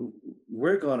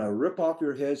 We're going to rip off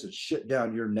your heads and shit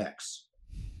down your necks.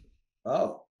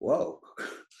 Oh, whoa.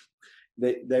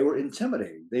 They were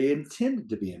intimidating. They intended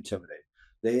to be intimidating.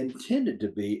 They intended to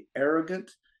be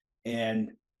arrogant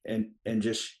and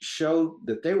just show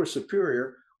that they were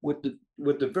superior with the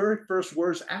very first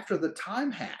words after the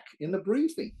time hack in the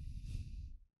briefing.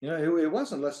 You know, it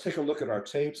wasn't, let's take a look at our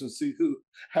tapes and see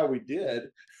how we did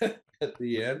at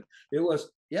the end. It was,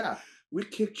 yeah, we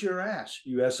kicked your ass,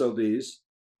 you SOBs.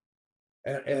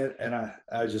 And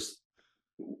I just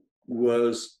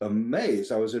was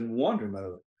amazed. I was in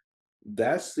wonderment.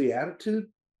 That's the attitude.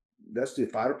 That's the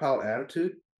fighter pilot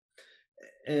attitude.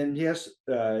 And yes,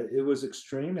 it was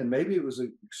extreme, and maybe it was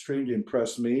extreme to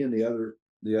impress me and the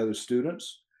other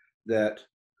students that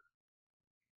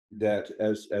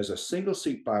as a single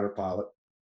seat fighter pilot,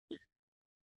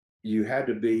 you had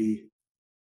to be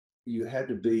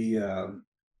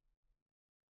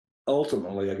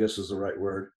ultimately, I guess is the right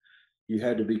word, you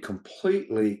had to be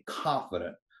completely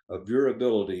confident of your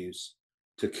abilities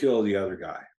to kill the other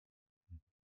guy.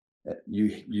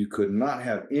 You could not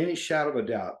have any shadow of a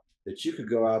doubt that you could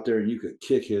go out there and you could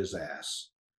kick his ass.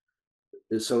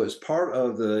 And so it's part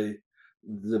of the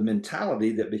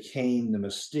mentality that became the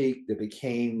mystique, that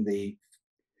became the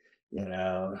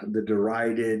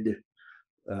derided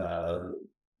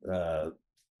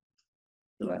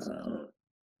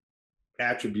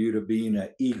attribute of being an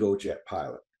ego jet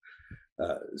pilot.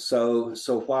 So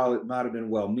while it might have been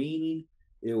well-meaning,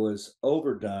 it was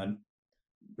overdone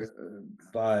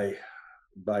by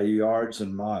yards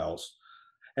and miles.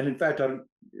 And in fact,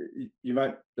 you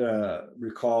might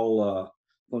recall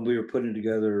when we were putting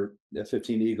together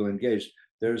F-15 Eagle Engaged,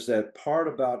 there's that part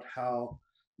about how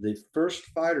the first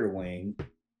fighter wing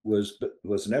was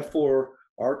an F-4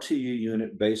 RTU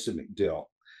unit based in MacDill.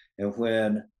 And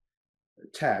when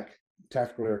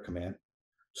Tactical Air Command,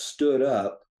 stood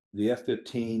up the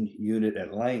F-15 unit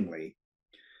at Langley,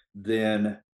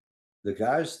 then the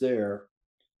guys there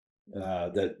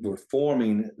that were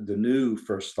forming the new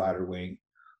first fighter wing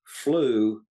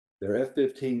flew their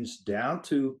F-15s down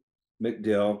to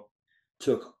MacDill,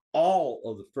 took all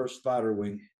of the first fighter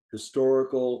wing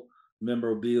historical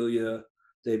memorabilia.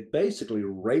 They basically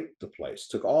raped the place,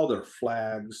 took all their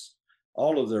flags,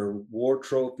 all of their war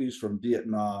trophies from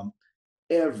Vietnam,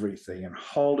 everything, and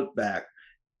hauled it back.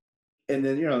 And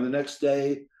then, the next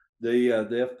day, the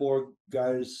F4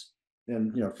 guys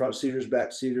and, front seaters,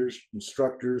 back seaters,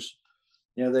 instructors,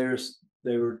 they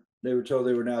were told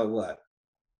they were now what,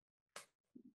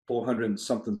 400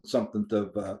 something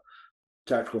of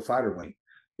tactical fighter wing.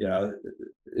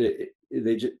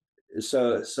 They just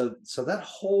so that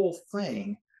whole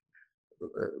thing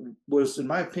was, in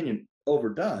my opinion,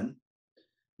 overdone.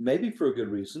 Maybe for a good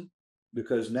reason,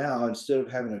 because now instead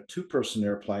of having a 2-person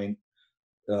airplane,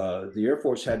 the Air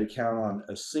Force had to count on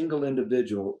a single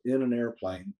individual in an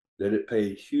airplane that it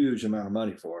paid a huge amount of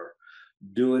money for,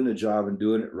 doing the job and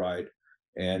doing it right,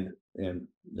 and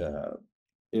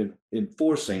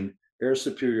enforcing air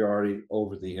superiority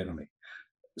over the enemy.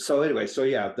 So anyway,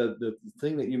 yeah, the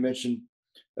thing that you mentioned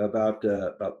about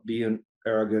being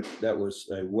arrogant, that was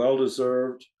a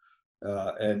well-deserved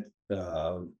and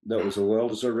that was a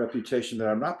well-deserved reputation that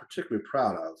I'm not particularly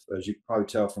proud of, as you can probably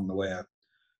tell from the way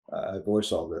I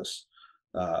voice all this.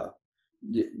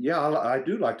 Yeah, I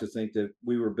do like to think that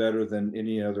we were better than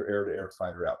any other air-to-air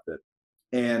fighter outfit.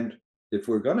 And if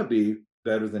we're going to be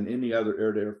better than any other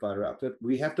air-to-air fighter outfit,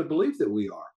 we have to believe that we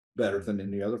are. better than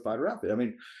any other fighter outfit. I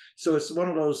mean, so it's one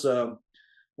of those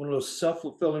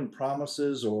self-fulfilling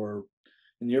promises, or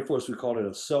in the Air Force we call it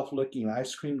a self-licking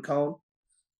ice cream cone.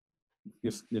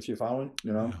 If you're following,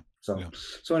 you know. Yeah.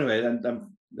 So anyway,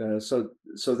 so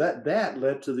that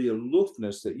led to the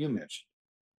aloofness that you mentioned.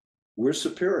 We're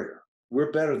superior.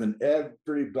 We're better than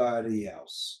everybody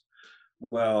else.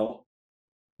 Well,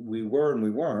 we were and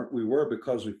we weren't. We were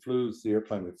because we flew the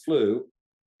airplane we flew,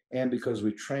 and because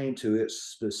we trained to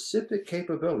its specific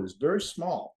capabilities, very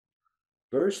small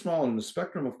in the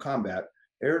spectrum of combat.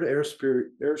 Air-to-air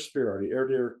superiority,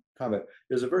 air-to-air combat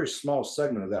is a very small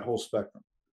segment of that whole spectrum.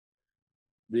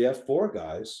 The F4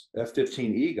 guys,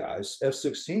 F-15E guys,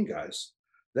 F-16 guys,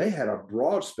 they had a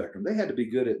broad spectrum. They had to be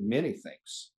good at many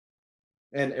things.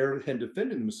 And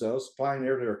defending themselves, flying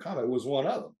air-to-air combat was one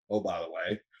of them, oh, by the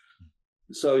way.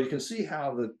 So you can see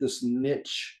how this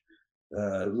niche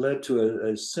led to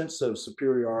a sense of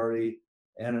superiority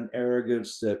and an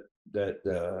arrogance that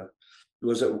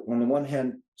was, on the one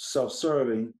hand,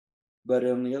 self-serving, but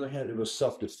on the other hand, it was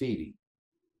self-defeating,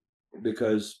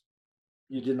 because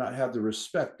you did not have the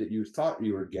respect that you thought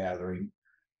you were gathering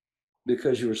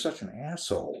because you were such an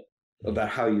asshole about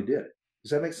how you did it.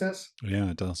 Does that make sense?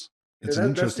 Yeah, it does. It's an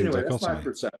interesting dichotomy. That's my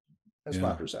perception. That's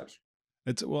my perception.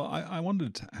 It's, well, I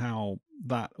wondered how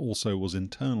that also was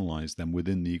internalized then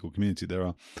within the Eagle community. There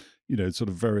are, you know, sort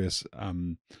of various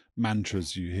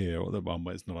mantras you hear, or well,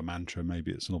 it's not a mantra,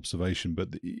 maybe it's an observation,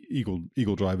 but the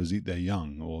eagle drivers eat their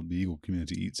young, or the Eagle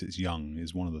community eats its young,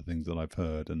 is one of the things that I've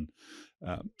heard. And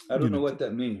I don't know what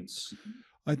that means.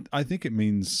 I think it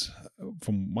means,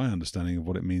 from my understanding of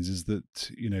what it means, is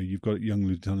that, you know, you've got young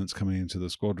lieutenants coming into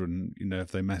the squadron. You know, if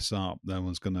they mess up, no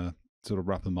one's going to sort of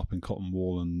wrap them up in cotton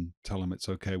wool and tell them it's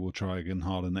okay, we'll try again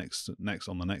harder next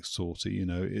on the next sortie. You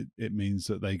know, it means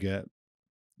that they get,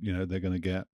 you know, they're going to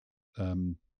get, I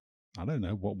don't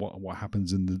know what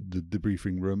happens in the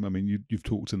debriefing room. I mean, you've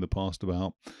talked in the past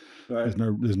about there's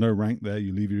no rank there.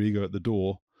 You leave your ego at the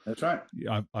door. That's right.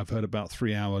 I've heard about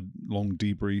 3-hour long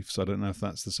debriefs. I don't know if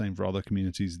that's the same for other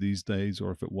communities these days, or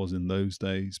if it was in those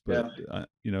days. But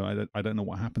you know, I don't know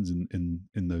what happens in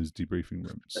those debriefing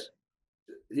rooms.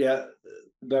 Yeah,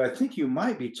 but I think you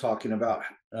might be talking about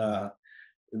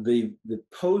the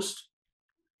post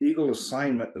Eagle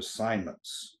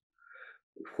assignments,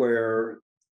 where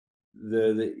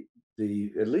the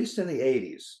at least in the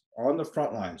 80s, on the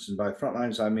front lines, and by front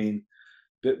lines I mean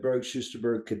Bitburg,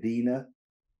 Schusterberg, Kadena.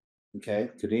 Okay,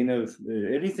 Kadena.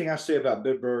 Anything I say about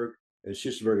Bitburg and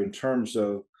Schusterberg in terms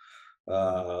of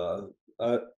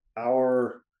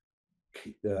our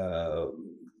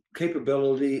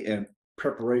capability and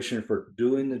preparation for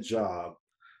doing the job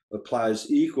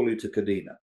applies equally to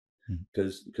Kadena,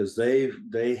 because they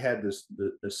had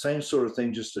the same sort of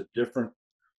thing, just a different.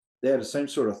 They had the same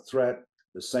sort of threat,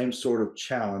 the same sort of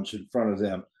challenge in front of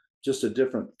them, just a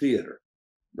different theater.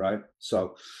 Right.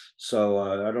 So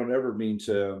I don't ever mean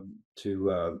to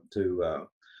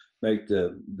make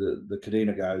the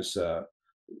Kadena guys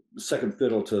second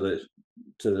fiddle to the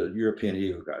European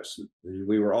Eagle guys.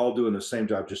 We were all doing the same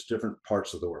job, just different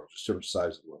parts of the world, just different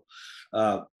sides of the world.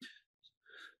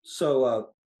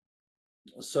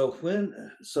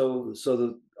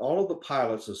 All of the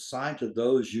pilots assigned to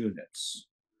those units,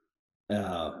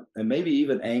 and maybe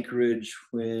even Anchorage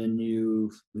when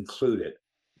you include it,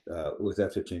 with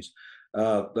F-15s,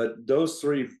 but those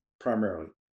three primarily,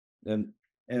 and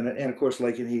of course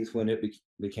Lake and Heath when it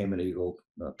became an Eagle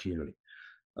community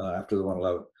after the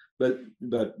 111. But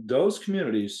those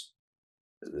communities,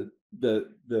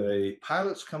 the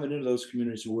pilots coming into those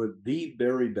communities were the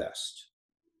very best.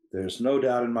 There's no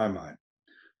doubt in my mind.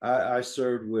 I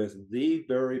served with the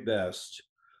very best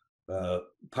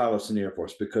pilots in the Air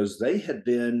Force, because they had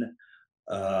been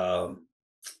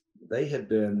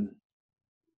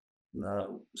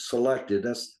selected.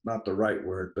 That's not the right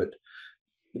word, but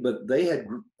they had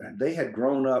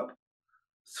grown up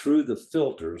through the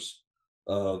filters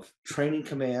of training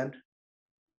command,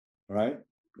 right?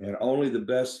 And only the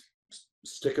best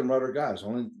stick and rudder guys,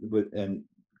 and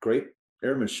great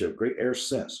airmanship, great air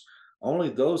sense. Only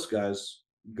those guys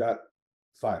got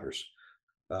fighters.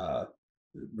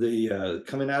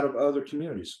 Coming out of other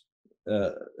communities,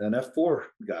 an F4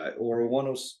 guy or a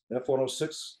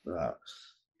F-106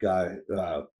 guy,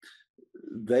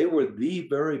 they were the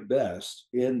very best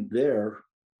in their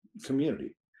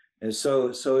community. And so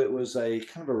it was a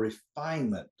kind of a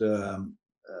refinement,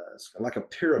 like a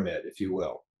pyramid, if you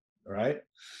will, right?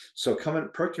 So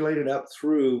percolated up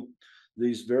through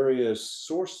these various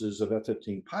sources of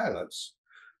F-15 pilots,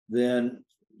 then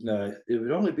it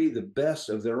would only be the best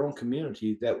of their own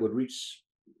community that would reach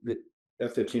the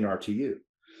F-15 RTU.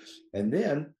 And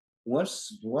then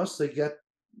once they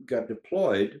got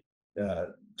deployed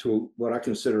to what I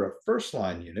consider a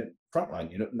frontline unit,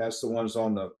 and that's the ones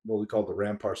on the what we call the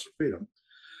ramparts of freedom.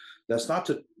 That's not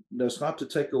to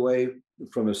take away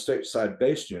from the stateside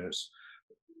based units,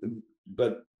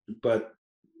 but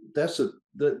that's a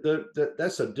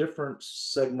different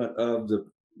segment of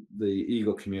the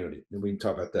Eagle community, and we can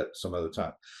talk about that some other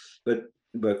time.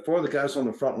 But for the guys on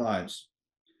the front lines,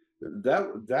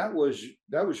 that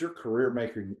was your career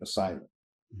making assignment.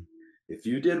 If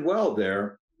you did well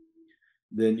there,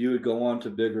 then you would go on to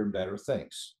bigger and better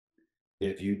things.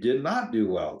 If you did not do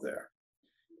well there,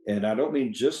 and I don't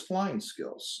mean just flying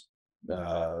skills,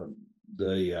 the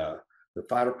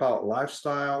fighter pilot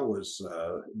lifestyle was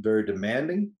very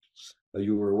demanding.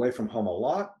 You were away from home a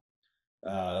lot.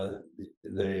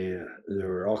 There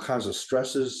were all kinds of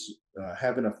stresses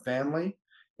having a family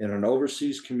in an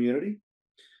overseas community,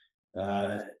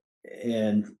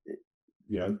 and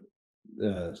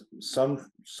some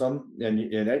and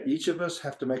each of us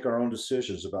have to make our own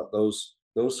decisions about those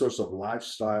sorts of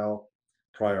lifestyle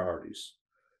priorities.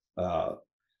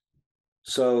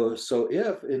 So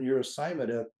if in your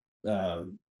assignment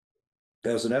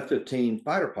as an F-15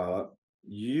 fighter pilot,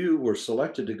 you were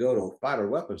selected to go to a fighter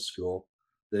weapons school,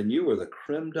 then you were the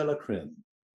creme de la creme,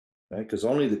 right? Because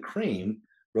only the cream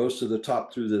rose to the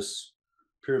top through this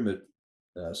pyramid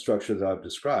structure that I've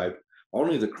described.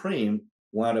 Only the cream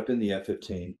wound up in the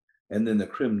F-15, and then the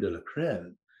creme de la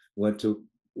creme went to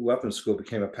weapons school,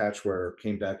 became a patch wearer,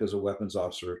 came back as a weapons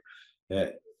officer,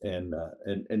 and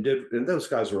those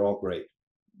guys were all great.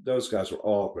 Those guys were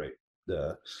all great.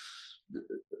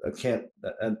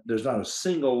 There's not a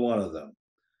single one of them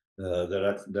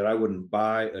that I wouldn't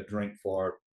buy a drink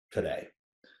for today.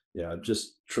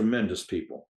 Just tremendous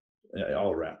people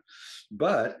all around.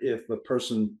 But if a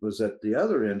person was at the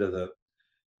other end of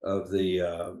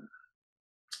the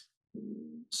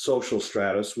social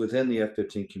stratus within the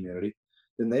F-15 community,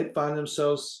 then they'd find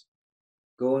themselves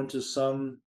going to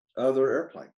some other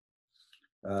airplane,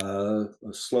 a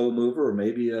slow mover, or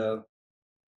maybe a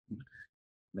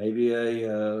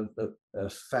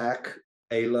FAC,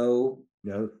 ALO,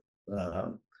 and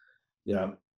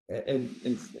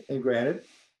granted,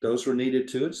 those were needed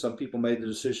too, and some people made the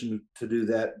decision to do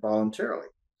that voluntarily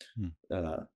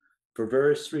for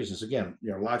various reasons. Again,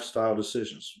 lifestyle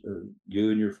decisions,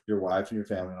 you and your wife and your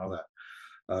family and all that.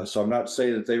 So I'm not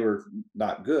saying that they were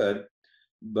not good,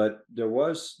 but there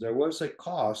was a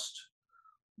cost.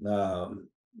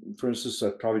 For instance,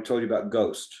 I probably told you about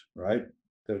Ghost, right?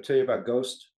 Did I tell you about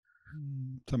Ghost?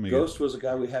 Tell me. Ghost was a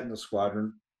guy we had in the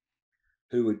squadron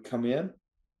who would come in.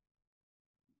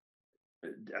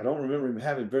 I don't remember him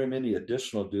having very many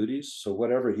additional duties, so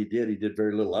whatever he did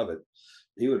very little of it.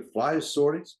 He would fly his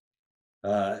sorties,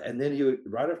 and then he would,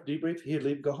 right after debrief, he'd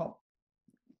leave, go home.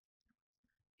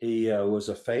 He was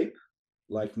a FAPE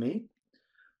like me,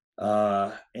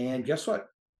 and guess what?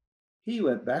 He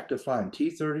went back to flying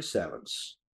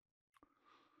T-37s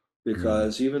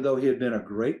because even though he had been a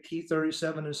great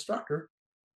T-37 instructor,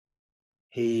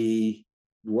 he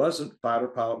wasn't fighter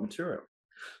pilot material.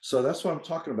 So that's what I'm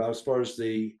talking about as far as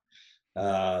the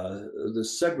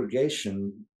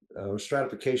segregation or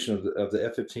stratification of the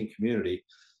F-15 community,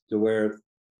 to where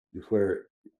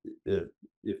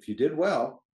if you did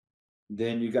well,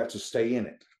 then you got to stay in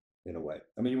it in a way.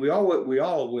 I mean, we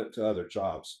all went to other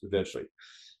jobs eventually.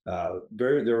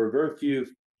 There were very few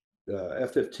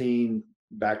F-15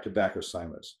 back-to-back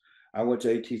assignments. I went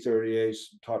to AT-38s,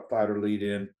 taught fighter lead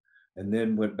in, and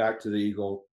then went back to the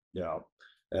Eagle,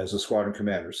 as a squadron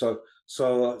commander. So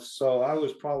I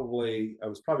was probably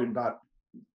not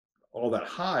all that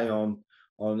high on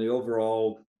the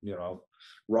overall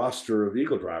roster of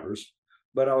Eagle drivers,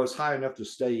 but I was high enough to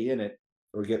stay in it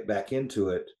or get back into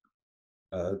it.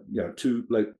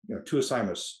 Two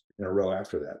assignments in a row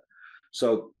after that.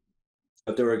 So,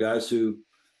 but there were guys who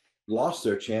lost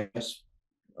their chance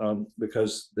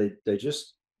because they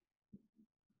just,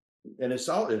 and it's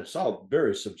all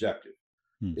very subjective.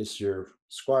 It's your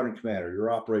squadron commander,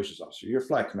 your operations officer, your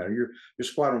flight commander, your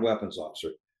squadron weapons officer.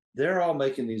 They're all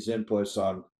making these inputs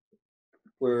on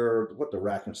what the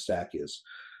rack and stack is.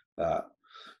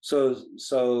 So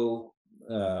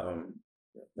I'm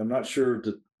not sure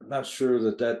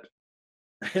that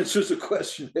answers the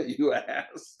question that you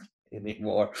asked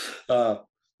anymore. But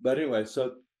anyway,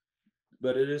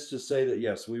 but it is to say that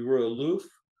yes, we were aloof,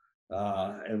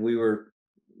 and we were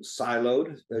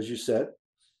siloed, as you said.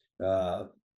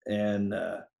 And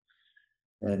the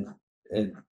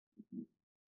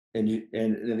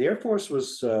Air Force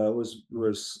was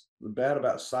bad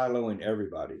about siloing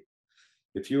everybody.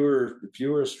 If you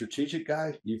were a strategic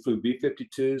guy, you flew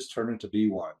B-52s, turned into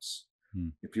B-1s.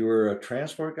 If you were a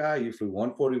transport guy, you flew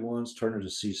 141s, turned into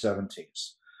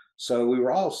C-17s. So we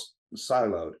were all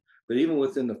siloed. But even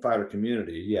within the fighter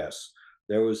community, yes,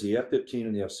 there was the F-15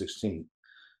 and the F-16.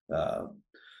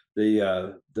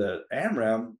 The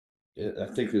AMRAAM, I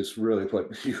think, is really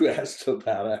what you asked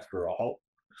about. After all,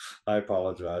 I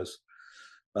apologize.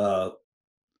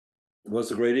 Was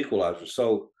the great equalizer.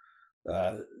 So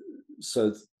what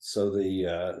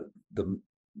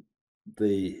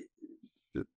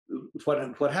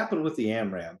happened with the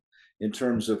AMRAAM in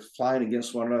terms of flying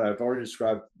against one another? I've already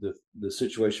described the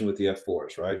situation with the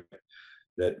F4s, right?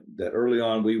 That early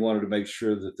on we wanted to make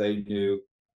sure that they knew,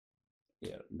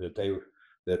 that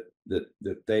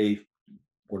they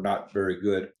were not very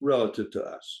good relative to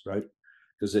us, right?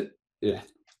 Because it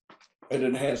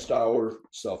enhanced our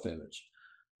self-image.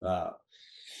 But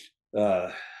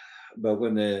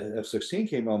when the F-16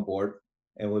 came on board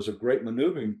and was a great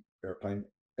maneuvering airplane,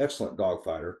 excellent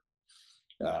dogfighter,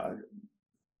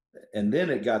 and then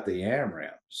it got the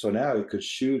AMRAAM. So now it could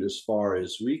shoot as far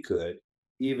as we could,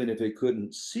 even if it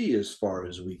couldn't see as far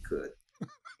as we could.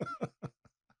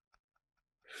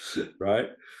 Right?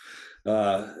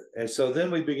 And so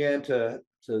then we began to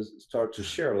start to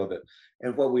share a little bit.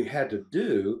 And what we had to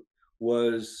do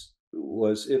was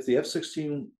if the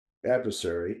F-16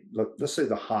 adversary, let's say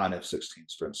the Han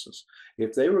F-16s, for instance,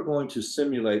 if they were going to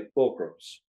simulate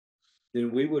fulcrums,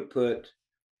 then we would put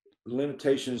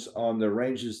limitations on the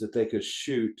ranges that they could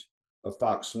shoot a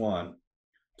Fox 1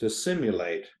 to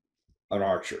simulate an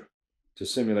Archer, to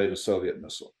simulate a Soviet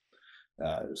missile.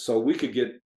 So we could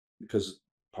get, because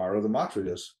part of the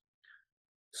MATRA is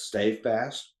stay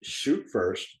fast, shoot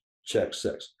first, check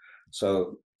 6.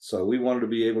 So we wanted to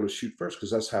be able to shoot first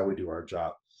because that's how we do our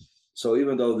job. So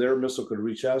even though their missile could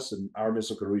reach us and our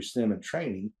missile could reach them in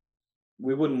training,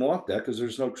 we wouldn't want that because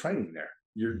there's no training there.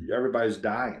 Everybody's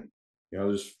dying.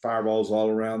 There's fireballs all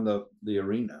around the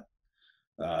arena.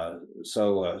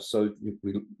 So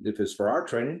if it's for our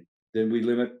training, then we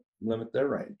limit their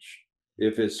range.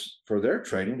 If it's for their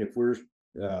training, if we're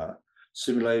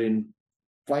simulating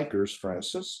flankers, for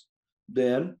instance,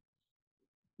 then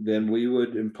we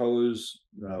would impose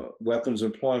weapons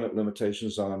employment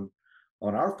limitations on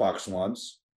our Fox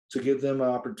 1s to give them an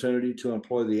opportunity to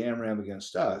employ the AMRAAM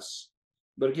against us.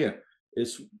 But again,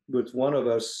 it's with one of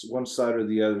us, one side or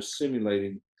the other,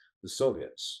 simulating the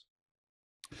Soviets.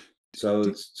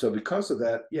 So because of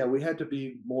that, yeah, we had to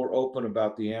be more open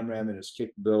about the AMRAAM and its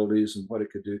capabilities and what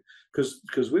it could do,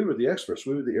 because we were the experts.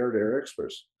 We were the air-to-air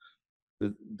experts.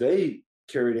 They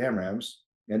carried AMRAAMs,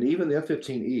 and even the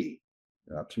F-15E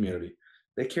community,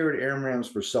 they carried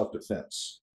AMRAAMs for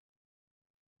self-defense.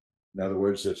 In other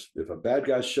words, if a bad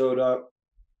guy showed up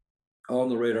on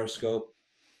the radar scope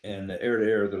and the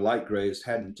air-to-air, the light grays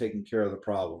hadn't taken care of the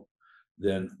problem,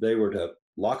 then they were to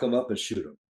lock them up and shoot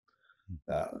them,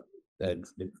 and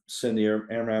send the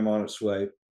AMRAAM on its way.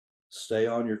 Stay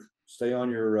on your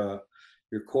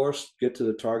course, get to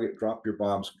the target, drop your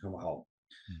bombs, and come home.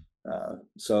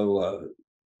 So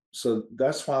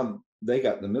that's why they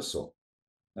got the missile,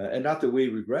 and not that we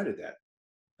regretted that.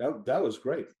 That was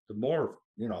great. The more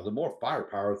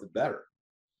firepower, the better.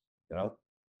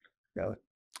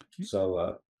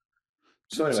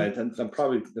 So anyway, I'm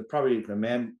probably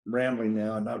rambling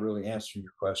now and not really answering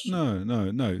your question. No,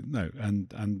 and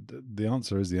the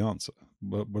answer is the answer.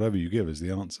 Whatever you give is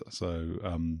the answer. So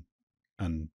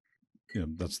and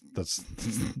that's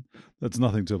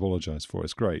nothing to apologize for.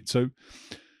 It's great. So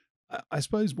I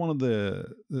suppose one of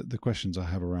the questions I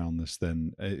have around this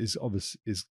then is obvious,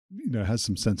 is has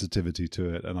some sensitivity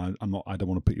to it, and I don't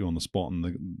want to put you on the spot, and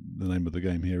the name of the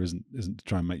game here isn't to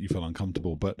try and make you feel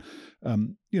uncomfortable, but I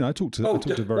talked to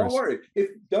various.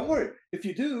 Don't worry. If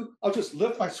you do, I'll just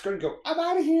lift my skirt and go, I'm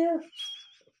out of here.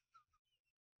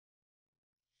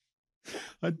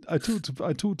 I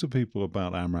talk to people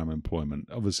about AMRAAM employment,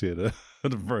 obviously at a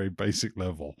very basic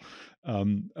level,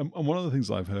 and one of the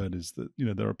things I've heard is that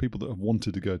there are people that have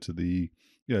wanted to go to the.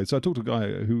 So I talked to a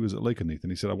guy who was at Lakenheath,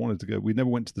 and he said, I wanted to go. We never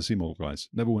went to the C model guys.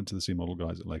 Never went to the C model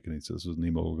guys at Lakenheath. So this was an E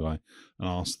model guy, and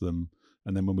I asked them,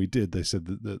 and then when we did, they said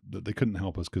that they couldn't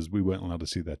help us because we weren't allowed to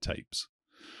see their tapes.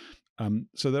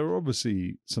 So there are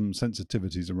obviously some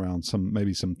sensitivities around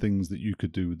maybe some things that you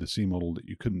could do with the C model that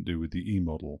you couldn't do with the E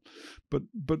model. But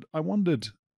I wondered,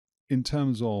 in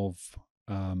terms of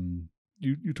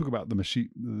you talk about the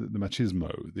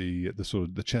machismo, the sort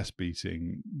of the chest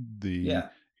beating, the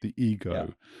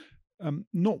ego. Yeah.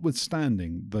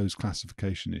 Notwithstanding those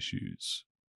classification issues,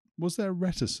 was there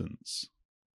reticence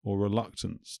or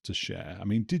reluctance to share? I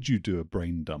mean, did you do a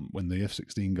brain dump when the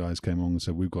F-16 guys came along and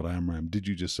said, we've got AMRAAM? Did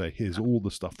you just say, here's all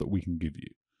the stuff that we can give you?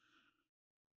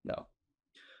 No.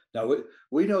 Now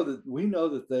we know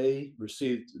that they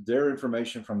received their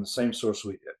information from the same source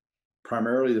we did,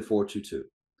 primarily the 422.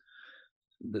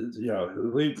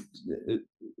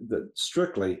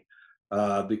 Strictly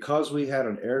because we had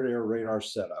an air-to-air radar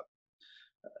setup.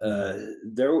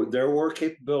 There were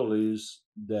capabilities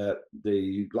that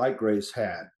the light grays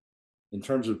had in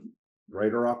terms of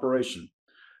radar operation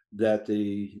that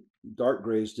the dark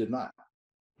grays did not,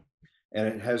 and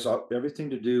it has everything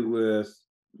to do with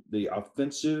the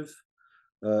offensive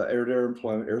air-to-air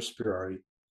employment, air superiority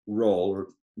role,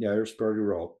 air superiority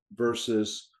role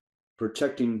versus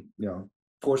protecting,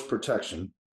 force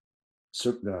protection,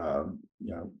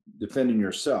 defending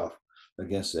yourself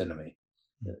against the enemy.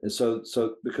 And so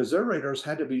because their radars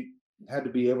had to be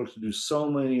able to do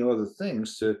so many other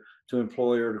things to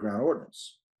employ air-to-ground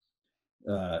ordnance,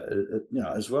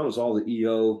 as well as all the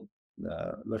EO,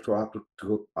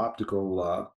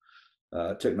 electro-optical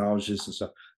technologies and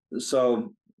stuff.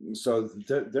 So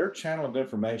their channel of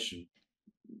information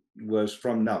was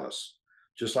from Nellis,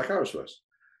 just like ours was.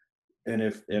 And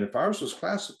if ours was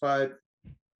classified,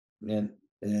 and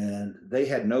they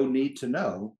had no need to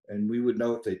know, and we would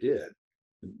know if they did,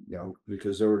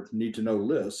 because there were need to know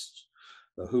lists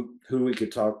of who we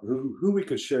could talk, who we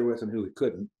could share with, and who we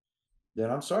couldn't.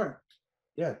 Then I'm sorry,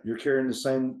 you're carrying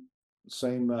the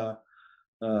same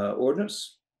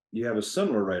ordnance. You have a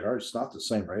similar radar. It's not the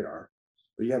same radar,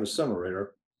 but you have a similar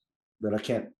radar. But I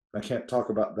can't talk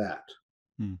about that.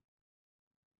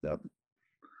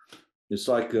 It's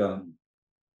like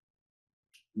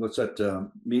what's that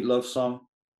Meatloaf song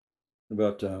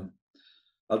about?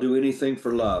 I'll do anything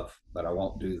for love, but I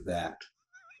won't do that.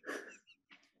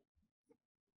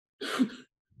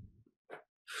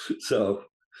 So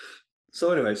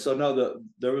anyway, no,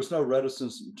 there was no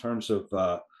reticence in terms of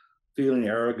feeling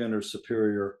arrogant or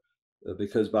superior,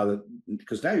 because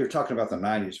now you're talking about the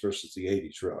 90s versus the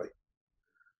 80s, really.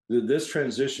 This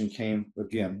transition came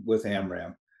again with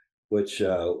AMRAAM, which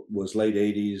was late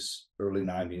 80s, early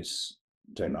 90s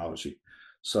technology.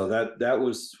 So that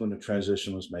was when the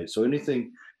transition was made. So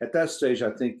anything at that stage,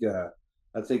 I think the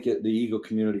Eagle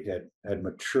community had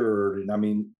matured, and I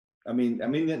mean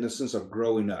in the sense of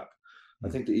growing up. I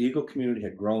think the Eagle community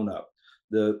had grown up.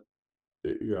 The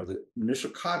initial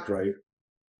cadre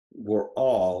were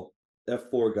all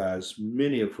F4 guys,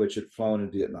 many of which had flown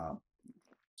in Vietnam.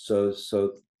 So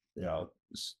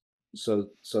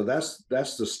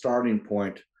that's the starting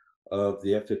point of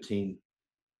the F-15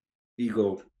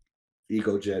 Eagle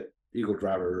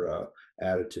driver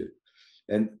attitude.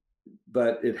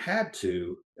 But it had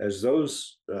to, as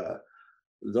those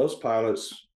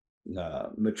pilots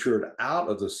matured out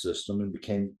of the system and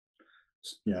became,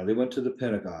 they went to the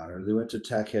Pentagon or they went to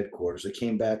TAC headquarters. They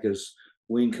came back as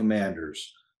wing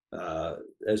commanders.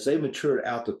 As they matured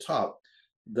out the top,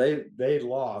 they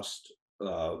lost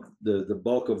the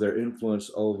bulk of their influence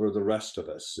over the rest of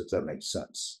us, if that makes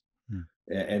sense.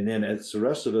 And then as the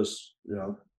rest of us,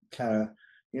 kind of,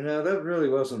 that really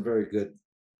wasn't very good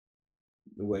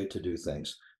the way to do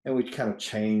things. And we kind of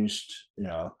changed,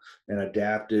 and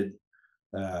adapted.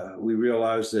 We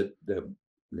realized that,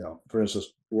 for instance,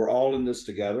 we're all in this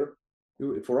together.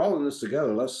 If we're all in this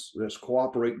together, let's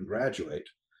cooperate and graduate.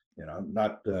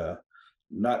 Not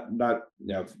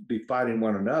be fighting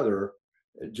one another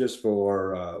just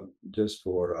for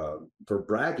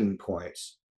bragging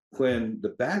points, when the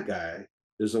bad guy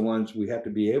is the ones we have to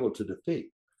be able to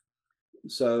defeat.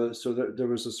 So there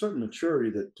was a certain maturity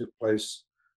that took place,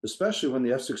 especially when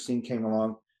the F-16 came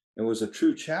along and was a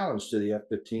true challenge to the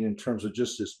F-15 in terms of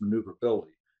just its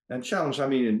maneuverability. And challenge, I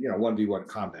mean, in 1v1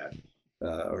 combat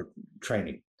or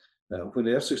training. When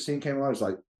the F-16 came along, it's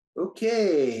like,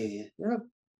 okay,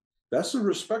 that's a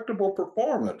respectable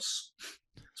performance,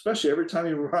 especially every time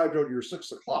you arrived on your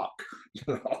 6 o'clock.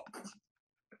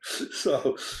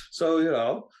 So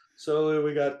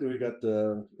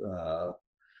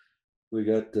we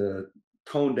got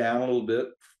toned down a little bit,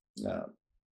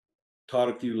 taught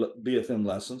a few BFM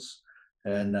lessons,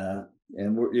 and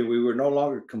we were no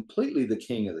longer completely the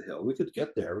king of the hill. We could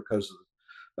get there because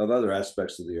of other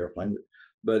aspects of the airplane,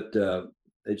 but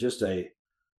just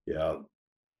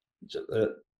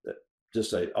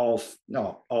all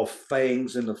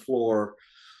fangs in the floor,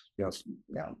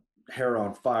 hair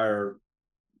on fire,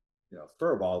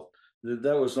 furball.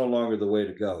 That was no longer the way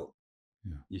to go.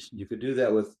 You could do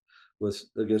that with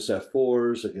against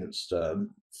F4s, against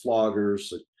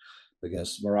floggers,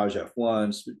 against Mirage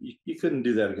F1s, but you couldn't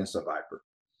do that against a Viper.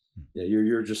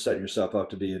 You're just setting yourself up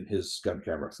to be in his gun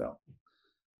camera film.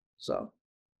 So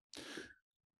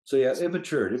yeah, it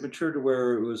matured to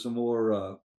where it was a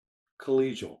more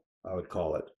collegial, I would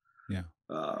call it,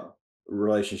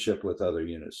 relationship with other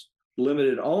units,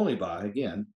 limited only by,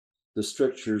 again, the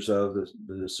strictures of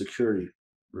the security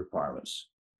requirements,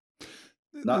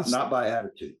 not by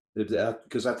attitude.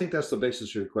 Because I think that's the basis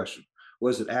of your question.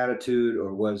 Was it attitude,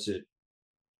 or was it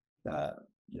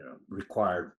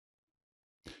required?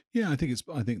 Yeah, I think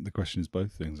the question is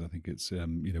both things. I think it's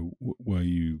were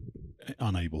you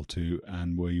unable to,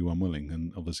 and were you unwilling?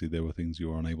 And obviously there were things you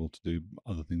were unable to do,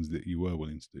 other things that you were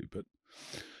willing to do. But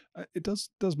it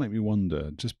does make me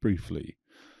wonder, just briefly.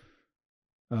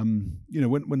 When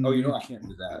I can't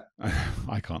do that.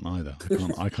 I can't either.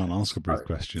 I can't ask a brief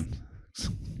question.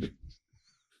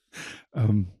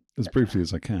 As briefly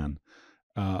as I can.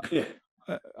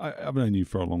 I've known you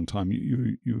for a long time.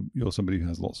 You're somebody who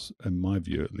has lots, in my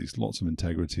view at least, lots of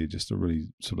integrity. Just a really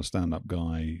sort of stand-up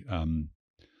guy.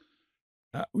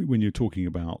 When you're talking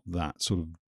about that sort of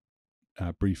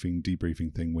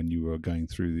debriefing thing, when you were going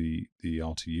through the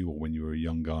RTU, or when you were a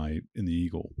young guy in the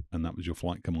Eagle, and that was your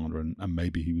flight commander, and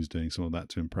maybe he was doing some of that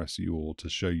to impress you or to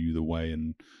show you the way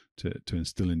and to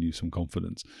instill in you some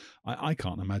confidence. I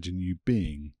can't imagine you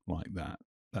being like that.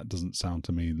 That doesn't sound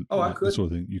to me like the sort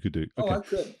of thing you could do. Okay. I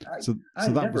could. I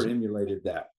never emulated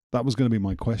that. That was going to be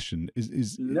my question.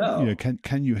 No.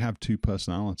 Can you have two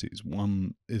personalities?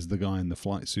 One is the guy in the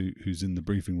flight suit who's in the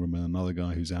briefing room, and another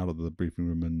guy who's out of the briefing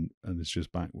room and is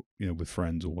just back, with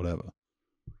friends or whatever.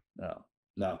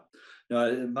 No.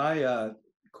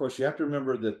 Of course, you have to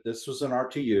remember that this was an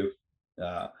RTU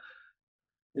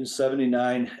in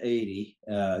 79, 80.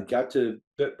 Got to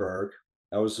Bitburg.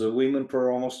 I was a wingman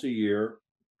for almost a year.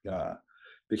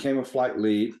 Became a flight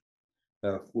lead.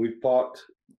 We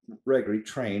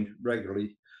trained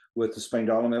regularly with the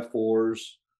Spangdahlem F4s,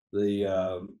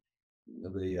 the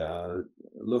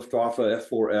Luftwaffe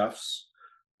F4Fs,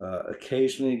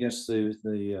 occasionally against the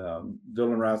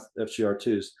Wilhelmrath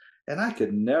FGR2s, and I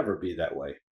could never be that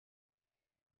way.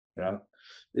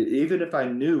 Even if I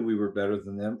knew we were better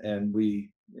than them, and we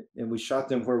shot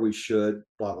them where we should,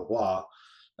 blah blah blah,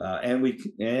 and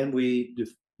we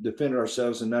defended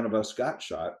ourselves, and none of us got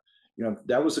shot.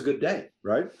 That was a good day,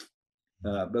 right?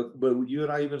 But you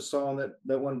and I even saw in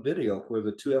that one video where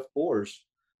the two F4s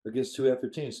against two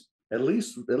F-15s, at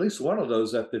least one of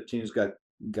those F-15s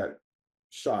got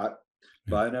shot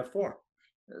by an F4.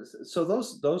 So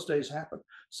those days happen.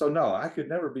 So no, I could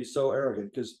never be so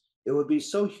arrogant, because it would be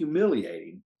so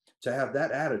humiliating to have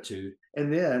that attitude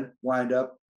and then wind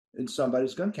up in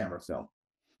somebody's gun camera film.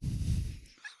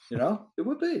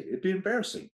 It'd be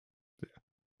embarrassing.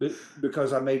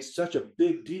 Because I made such a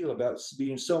big deal about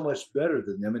being so much better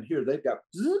than them, and here they've got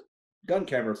gun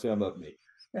camera film of me.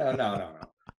 Yeah, no.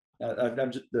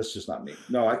 That's just not me.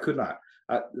 No, I could not.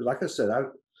 Like I said,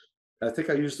 I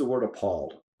think I used the word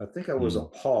appalled. I think I was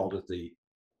appalled at the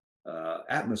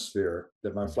atmosphere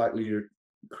that my flight leader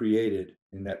created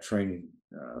in that training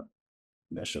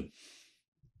mission.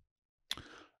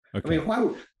 Okay. I mean,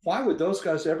 why would those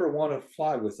guys ever want to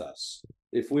fly with us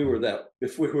if we were that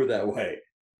way?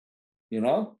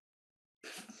 Yeah.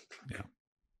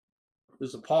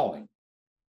 It's appalling.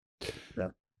 Yeah.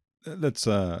 Let's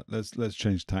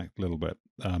change tack a little bit.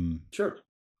 Sure.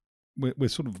 We're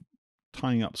sort of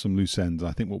tying up some loose ends.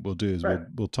 I think what we'll do is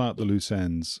we'll tie up the loose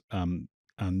ends. And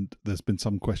there's been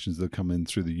some questions that come in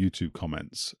through the YouTube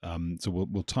comments. So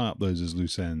we'll tie up those as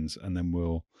loose ends, and then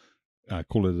we'll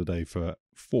call it a day for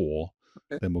 4.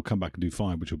 Okay. Then we'll come back and do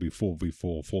 5, which will be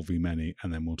 4v4, 4v-many,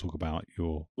 and then we'll talk about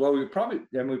your. Well, we probably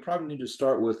need to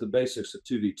start with the basics of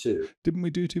 2v2. Didn't we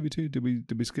do 2v2?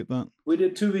 Did we skip that? We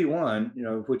did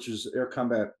 2v1, which is air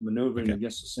combat maneuvering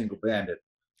against a single bandit,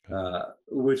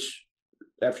 which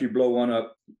after you blow one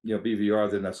up, BVR,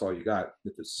 then that's all you got.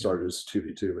 If it started as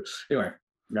 2v2, but anyway.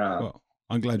 Well,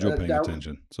 I'm glad you're paying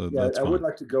attention. So that's fine. I would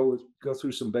like to go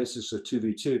through some basics of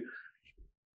 2v2,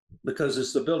 because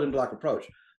it's the building block approach.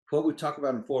 What we talk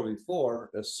about in 4v4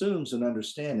 assumes an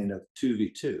understanding of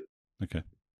 2v2. Okay.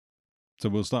 So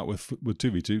we'll start with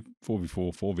 2v2,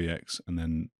 4v4, 4vx, and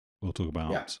then we'll talk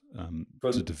about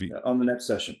to defeat on the next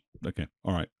session. Okay.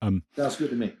 All right. Sounds good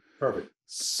to me. Perfect.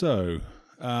 So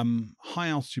high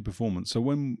altitude performance. So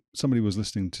when somebody was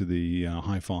listening to the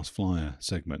high fast flyer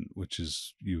segment, which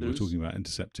is you were talking about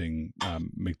intercepting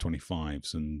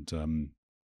MiG-25s, and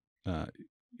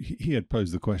he had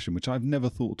posed the question, which I've never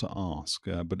thought to ask,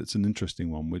 but it's an interesting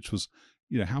one, which was,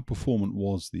 how performant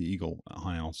was the Eagle at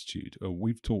high altitude?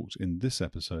 We've talked in this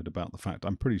episode about the fact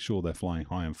I'm pretty sure they're flying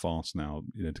high and fast now,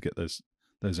 to get those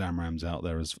those AMRAAMs out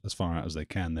there as far out as they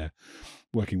can. They're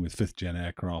working with 5th gen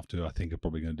aircraft who I think are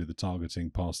probably going to do the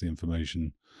targeting, pass the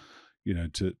information,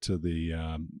 to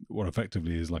the what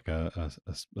effectively is like a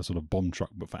sort of bomb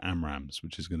truck, but for AMRAAMs,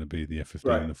 which is going to be the F-15,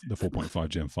 Right. the 4.5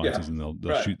 gen fighters, and they'll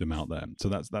shoot them out there. So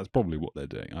that's probably what they're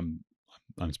doing.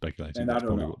 I'm speculating that's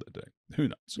probably what they're doing. Who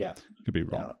knows? Yeah, could be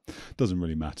wrong. Doesn't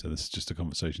really matter. This is just a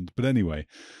conversation. But anyway,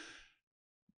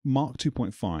 Mark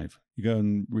 2.5. You go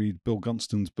and read Bill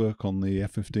Gunston's book on the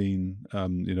F-15,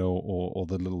 or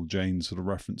the little Jane sort of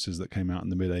references that came out in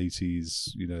the mid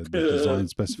 '80s. The design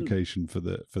specification for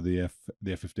the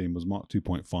F-15 was Mark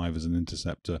 2.5 as an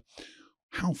interceptor.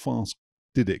 How fast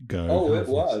did it go? Oh, it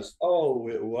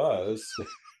was.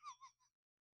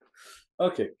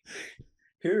 Okay,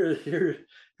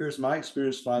 here's my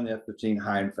experience flying the F-15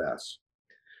 high and fast,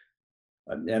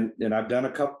 and I've done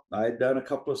a couple. I had done a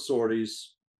couple of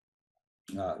sorties.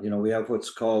 We have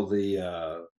what's called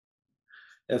the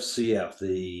FCF,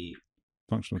 the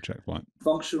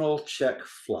functional check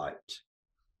flight,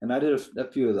 and I did a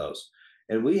few of those,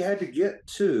 and we had to get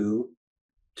to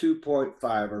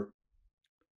 2.5 or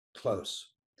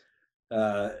close,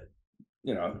 and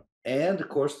of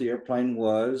course the airplane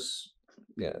was,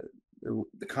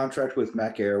 the contract with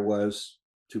Mac Air was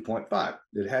 2.5.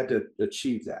 It had to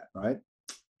achieve that, right?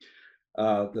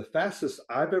 The fastest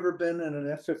I've ever been in an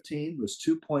F-15 was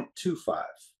 2.25.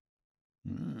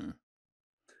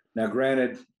 Now,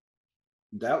 granted,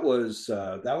 that was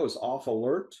off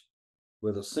alert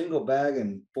with a single bag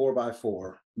and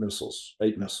 4x4 missiles,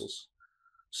 8 missiles.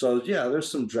 So yeah, there's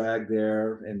some drag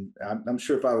there, and I'm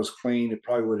sure if I was clean, it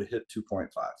probably would have hit 2.5.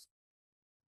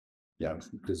 Yeah,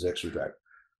 because extra drag.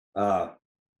 But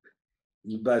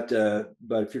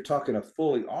if you're talking a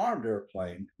fully armed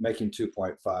airplane making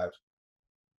 2.5.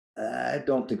 I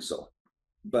don't think so,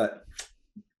 but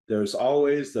there's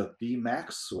always the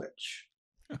VMAX switch.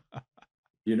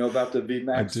 You know about the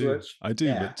VMAX switch? I do,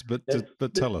 yeah. but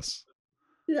tell us.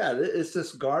 Yeah, it's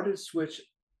this guarded switch.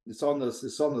 It's on the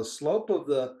slope of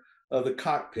the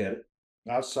cockpit,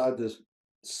 outside the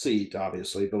seat,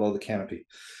 obviously below the canopy,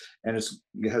 and it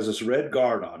has this red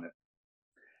guard on it.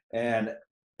 And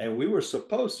we were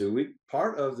supposed to.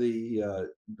 Part of the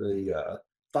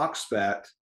Foxbat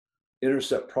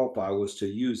intercept profile was to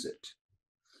use it,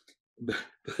 but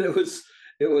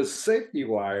it was safety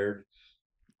wired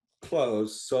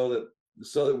closed so that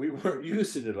we weren't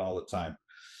using it all the time,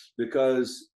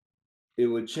 because it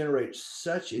would generate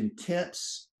such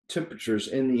intense temperatures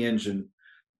in the engine,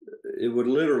 it would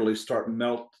literally start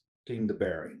melting the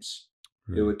bearings.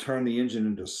 It would turn the engine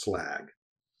into slag,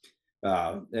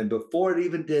 and before it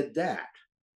even did that,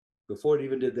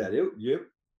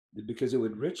 because it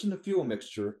would enrich the fuel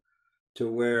mixture to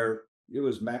where it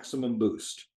was maximum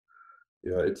boost.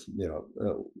 What's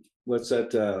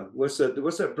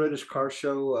that British car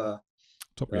show?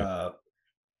 Top Gear.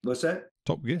 What's that?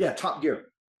 Top Gear. Yeah, Top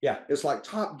Gear. Yeah, it's like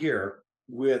Top Gear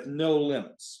with no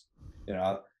limits.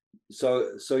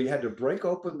 So you had to break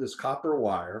open this copper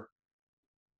wire,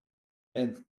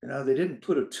 and they didn't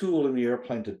put a tool in the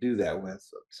airplane to do that with.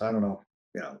 So I don't know.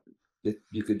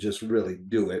 You could just really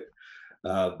do it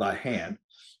by hand.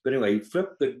 But anyway, you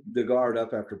flip the guard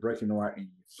up after breaking the wire, and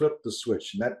you flip the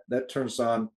switch, and that turns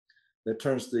the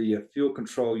fuel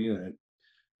control unit.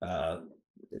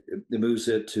 It moves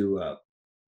it to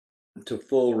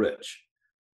full rich,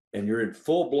 and you're in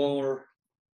full blower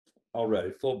already,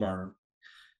 full burner.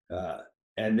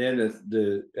 And then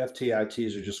the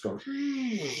FTITs are just going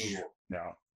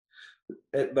now.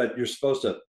 But you're supposed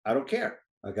to. I don't care.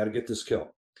 I got to get this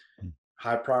kill.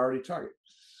 High priority target.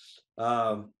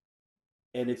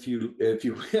 And if you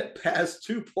went past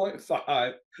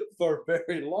 2.5 for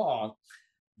very long,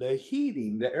 the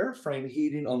airframe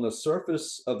heating on the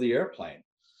surface of the airplane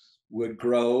would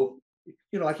grow.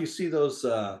 Like you see those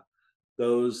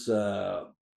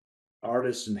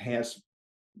artist enhanced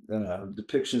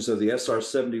depictions of the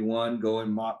SR-71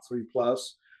 going Mach 3+,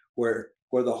 where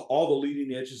all the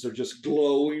leading edges are just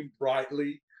glowing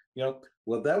brightly.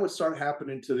 Well, that would start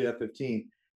happening to the F-15,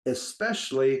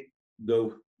 especially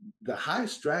the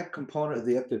highest drag component of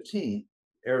the F-15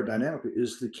 aerodynamically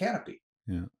is the canopy,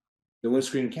 the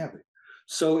windscreen canopy.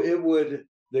 So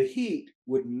the heat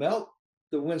would melt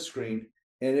the windscreen,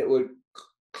 and it would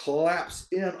collapse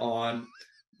in on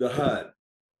the HUD.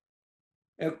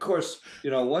 And of course,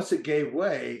 once it gave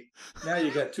way, now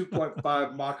you got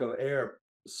 2.5 Mach of air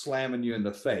slamming you in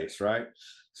the face, right?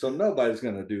 So nobody's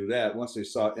going to do that once they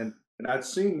saw it. And I'd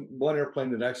seen one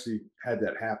airplane that actually had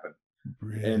that happen.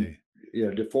 Really?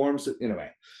 And deforms it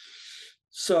anyway.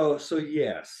 So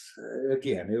yes,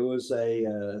 again, it was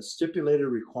a stipulated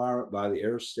requirement by the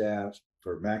air staff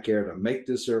for Mac Air to make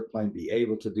this airplane be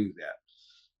able to do that.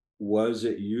 Was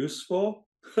it useful?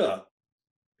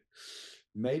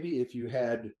 Maybe if you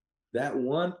had that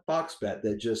one Foxbat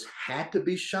that just had to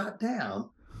be shot down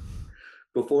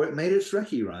before it made its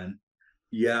recce run,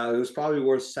 yeah, it was probably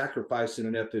worth sacrificing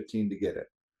an F-15 to get it.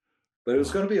 But it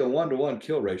was going to be a 1-to-1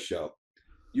 kill ratio.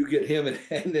 You get him,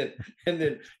 and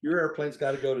then your airplane's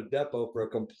got to go to depot for a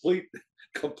complete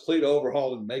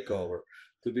overhaul and makeover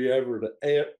to be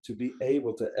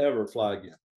able to ever fly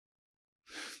again.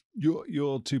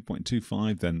 Your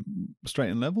 2.25 then straight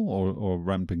and level or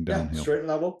ramping downhill? Yeah, straight and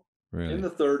level. Really? In the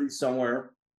 30s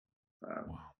somewhere.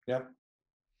 Wow. Yeah.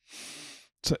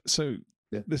 So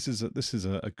yeah. This is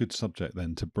a good subject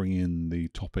then to bring in the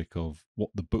topic of what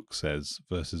the book says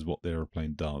versus what the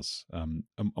airplane does. And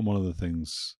one of the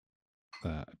things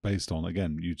based on,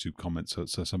 again, YouTube comments,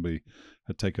 so somebody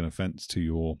had taken offense to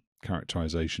your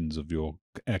characterizations of your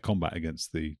air combat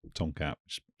against the Tomcat,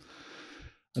 which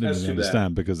I didn't really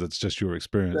understand because it's just your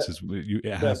experiences.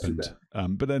 It happened.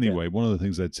 But anyway, one of the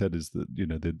things they'd said is that, you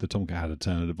know, the Tomcat had a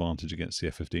turn advantage against the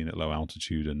F-15 at low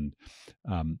altitude. And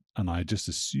I just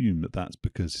assume that that's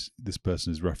because this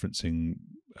person is referencing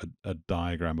a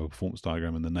diagram, a performance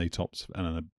diagram in the NATOPS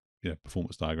and a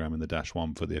performance diagram in the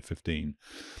 -1 for the F-15.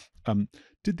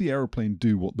 Did the aeroplane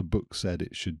do what the book said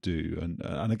it should do? And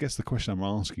I guess the question I'm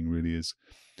asking really is,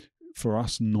 for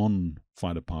us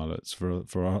non-fighter pilots, for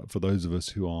those of us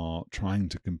who are trying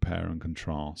to compare and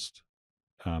contrast,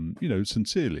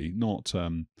 sincerely, not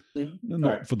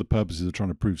for the purposes of trying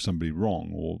to prove somebody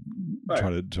wrong or try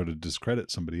to discredit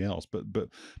somebody else, but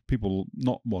people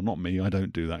not me, I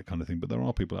don't do that kind of thing, but there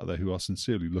are people out there who are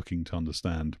sincerely looking to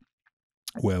understand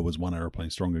where was one aeroplane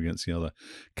stronger against the other.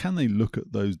 Can they look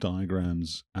at those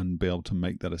diagrams and be able to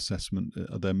make that assessment?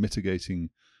 Are there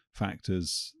mitigating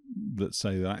factors that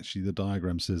say that actually the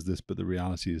diagram says this, but the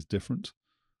reality is different?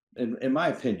 In my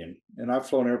opinion, and I've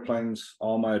flown airplanes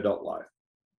all my adult life,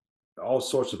 all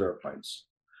sorts of airplanes.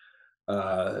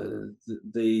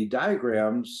 The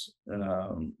diagrams,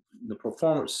 the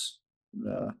performance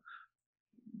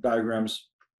diagrams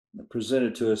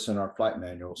presented to us in our flight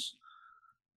manuals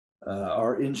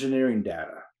are engineering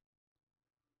data.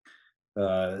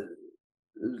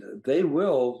 They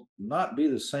will not be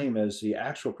the same as the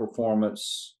actual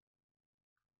performance,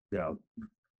 on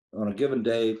a given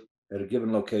day at a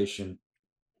given location,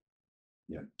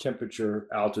 temperature,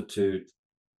 altitude,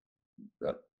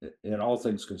 and all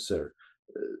things considered.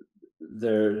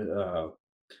 They're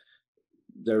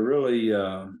really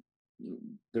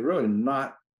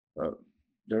not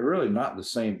the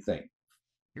same thing.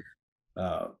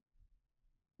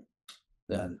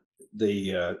 Then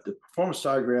the performance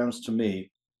diagrams to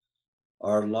me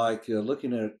are like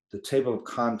looking at the table of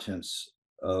contents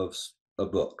of a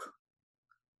book.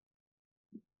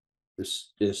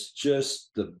 It's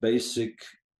just the basic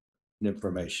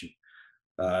information.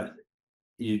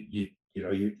 You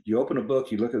open a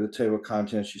book, you look at the table of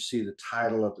contents, you see the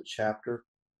title of the chapter,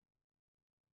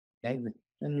 and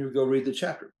you go read the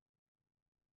chapter.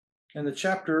 And the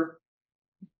chapter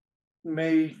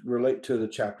may relate to the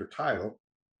chapter title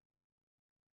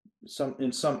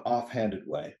in some offhanded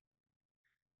way,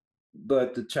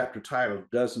 but the chapter title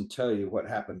doesn't tell you what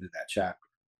happened in that chapter.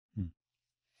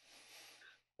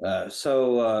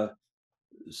 So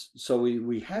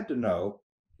we had to know,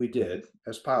 we did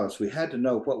as pilots, we had to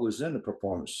know what was in the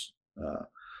performance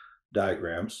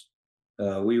diagrams.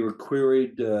 We were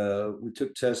queried, we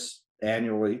took tests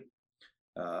annually,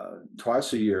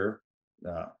 twice a year.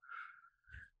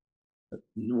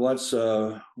 Once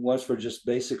for just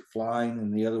basic flying,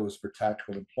 and the other was for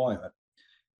tactical deployment.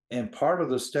 And part of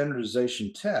the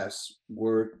standardization tests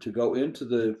were to go into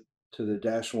the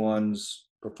 -1's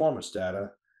performance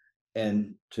data,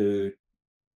 and to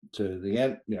the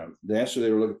end, the answer they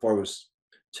were looking for was,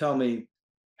 tell me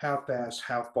how fast,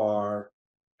 how far,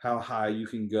 how high you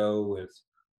can go with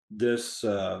this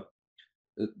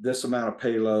this amount of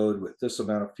payload, with this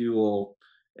amount of fuel,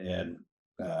 and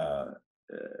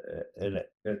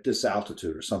at this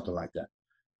altitude or something like that.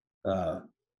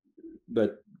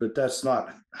 But that's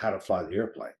not how to fly the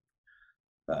airplane.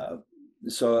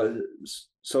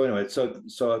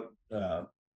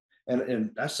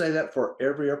 And I say that for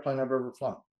every airplane I've ever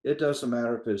flown. It doesn't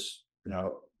matter if it's a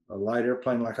light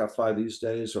airplane like I fly these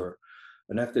days, or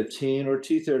an F-15 or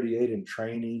T-38 in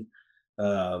training,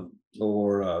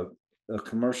 or a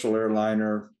commercial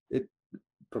airliner.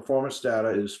 Performance data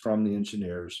is from the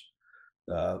engineers.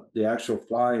 The actual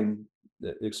flying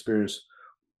experience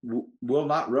will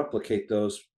not replicate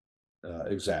those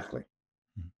exactly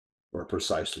or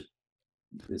precisely.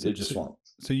 It just won't.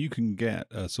 So you can get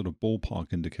a sort of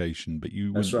ballpark indication, but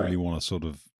you wouldn't really want to sort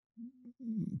of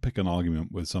pick an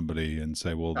argument with somebody and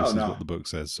say, well, this is what the book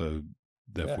says, so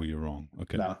therefore you're wrong.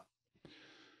 Okay. No,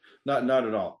 not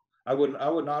at all. I would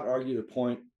not argue the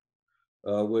point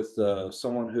with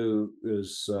someone who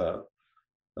is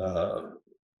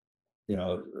you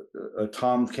know, a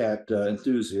tomcat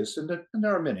enthusiast, and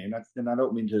there are many, and I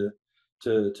don't mean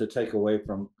to take away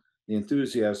from the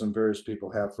enthusiasm various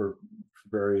people have for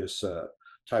various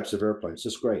types of airplanes.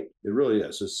 It's great. It really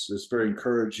is. It's very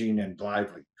encouraging and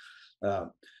lively.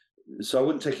 So I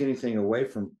wouldn't take anything away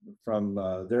from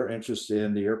their interest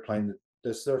in the airplane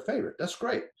that's their favorite. That's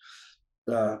great.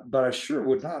 But I sure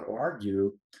would not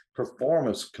argue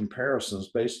performance comparisons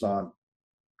based on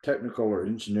technical or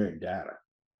engineering data.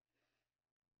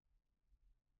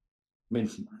 I mean,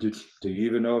 do you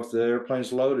even know if the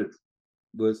airplane's loaded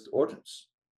with ordnance?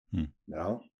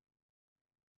 No.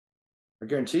 I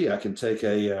guarantee you I can take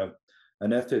an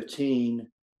F-15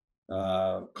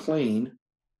 clean,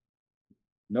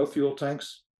 no fuel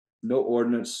tanks, no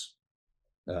ordnance,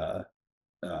 half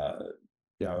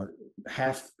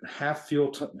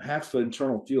fuel, half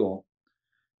internal fuel,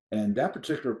 and that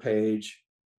particular page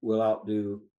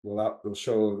will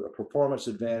show a performance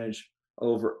advantage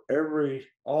over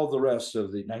all the rest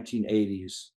of the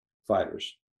 1980s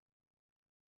fighters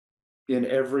at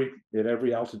every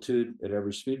altitude, at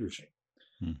every speed regime.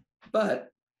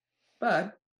 But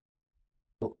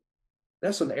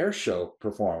that's an air show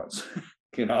performance,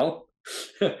 no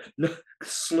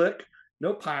slick,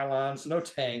 no pylons, no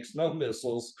tanks, no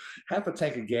missiles, half a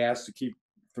tank of gas to keep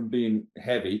from being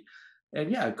heavy,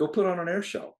 and go put on an air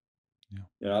show.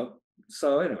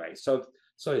 So anyway, so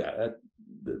yeah,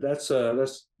 that's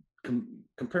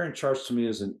comparing charts to me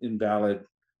is an invalid.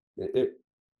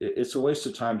 It's a waste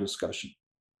of time discussion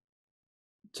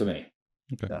to me.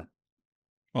 Okay. Yeah.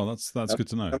 Well, that's good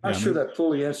to know. I'm not sure that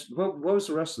fully answered. What was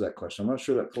the rest of that question? I'm not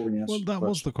sure that fully answered. Well, that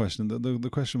was the question. The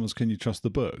question was, can you trust the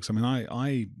books? I mean,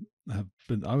 I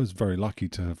was very lucky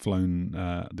to have flown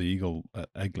the Eagle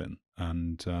at Eglin,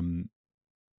 and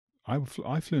I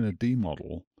flew in a D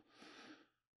model,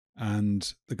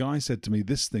 and the guy said to me,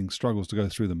 "This thing struggles to go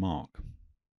through the mark.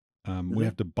 We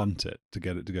have to bunt it to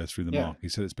get it to go through the mark." He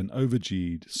said it's been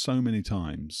over-G'd so many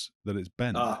times that it's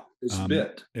bent. It's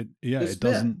bent. It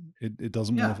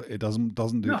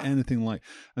doesn't do anything like.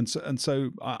 And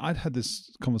so I'd had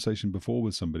this conversation before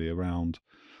with somebody around.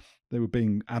 They were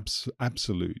being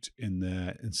absolute in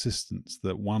their insistence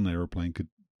that one aeroplane could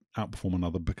outperform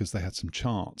another because they had some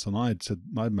charts, and I'd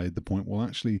made the point, well,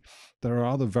 actually there are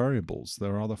other variables,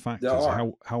 there are other factors.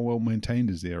 How well maintained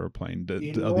is the aeroplane? Are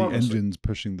the engines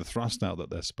pushing the thrust out that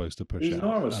they're supposed to push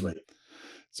enormously?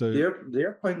 So the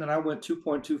airplane that I went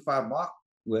 2.25 Mach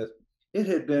with, it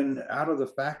had been out of the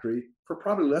factory for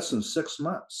probably less than 6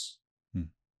 months.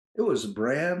 It was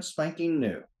brand spanking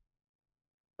new.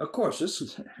 Of course,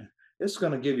 it's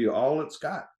going to give you all it's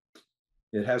got.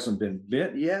 It hasn't been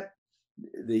bent yet.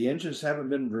 The engines haven't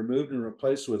been removed and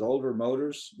replaced with older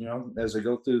motors, as they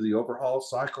go through the overhaul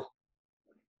cycle.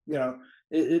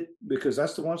 Because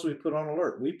that's the ones we put on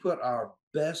alert. We put our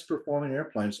best performing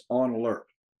airplanes on alert.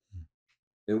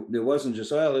 It wasn't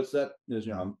just, it's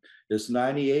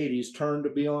 90-80's turn to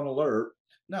be on alert.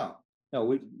 No,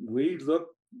 we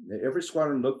looked, every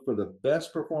squadron looked for the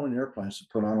best performing airplanes to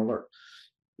put on alert.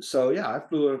 So I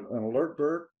flew an alert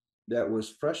bird that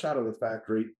was fresh out of the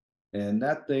factory, and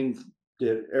that thing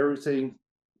did everything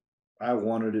I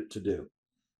wanted it to do.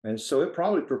 And so it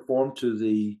probably performed to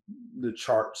the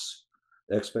charts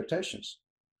expectations.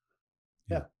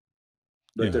 But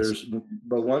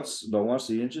once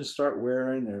the engines start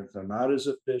wearing, they're not as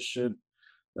efficient.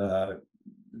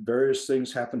 Various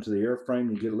things happen to the airframe.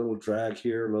 You get a little drag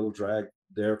here, a little drag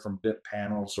there from bent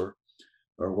panels or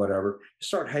whatever. You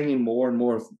start hanging more and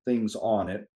more things on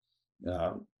it,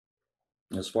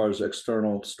 as far as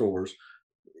external stores.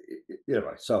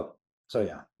 Anyway, so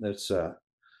that's that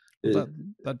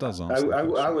does answer.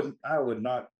 I would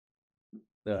not.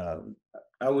 I'm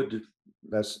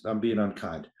being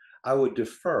unkind. I would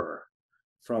defer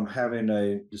from having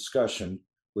a discussion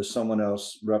with someone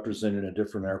else representing a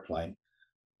different airplane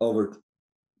over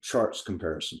charts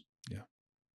comparison. Yeah.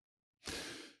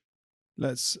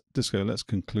 Let's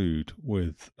conclude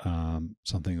with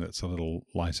something that's a little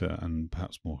lighter and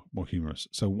perhaps more humorous.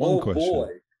 So one question.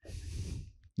 Boy.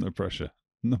 No pressure.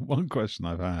 One question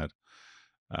I've had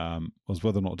was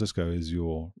whether or not disco is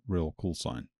your real call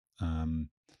sign.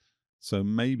 So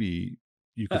maybe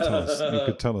you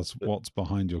could tell us what's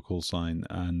behind your call sign,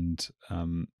 and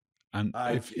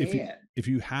if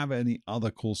you have any other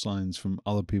call signs from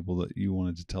other people that you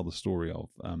wanted to tell the story of,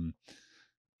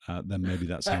 then maybe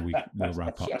that's how we'll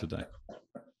wrap up today.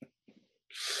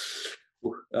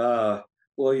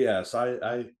 Well, yes,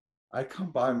 I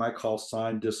come by my call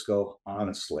sign Disco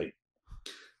honestly.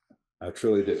 I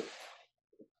truly do.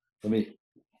 Let me.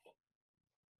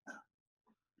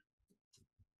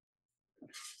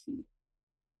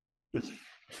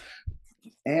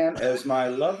 And as my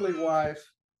lovely wife,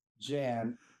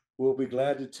 Jan, will be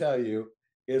glad to tell you,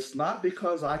 it's not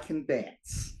because I can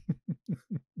dance.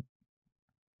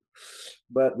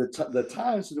 But the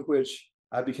times in which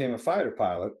I became a fighter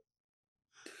pilot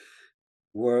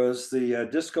was the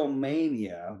disco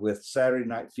mania with Saturday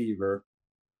Night Fever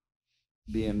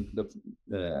being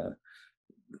the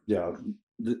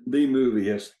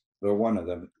movie, or one of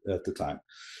them at the time,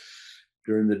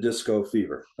 during the disco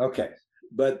fever. Okay,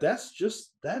 but that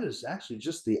is actually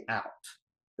just the out.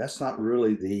 That's not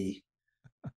really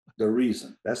the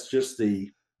reason. That's just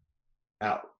the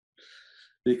out.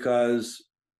 Because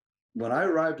when I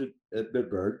arrived at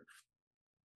Bitburg,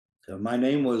 my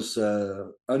name was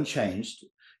unchanged.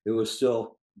 It was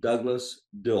still Douglas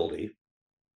Dildy,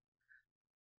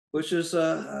 which is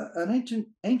an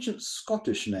ancient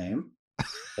Scottish name,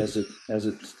 as it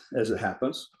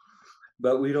happens.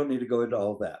 But we don't need to go into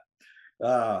all that.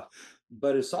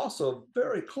 But it's also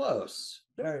very close,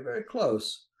 very, very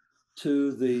close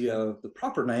to the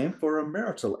proper name for a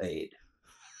marital aid.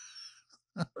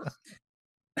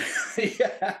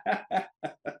 Yeah.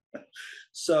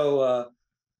 So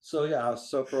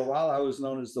for a while I was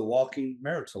known as the walking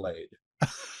marital aid.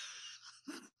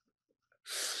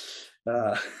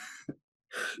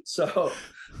 So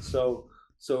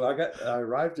I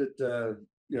arrived at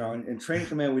in training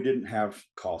command. We didn't have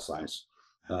call signs.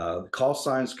 Call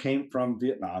signs came from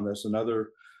Vietnam. That's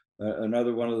another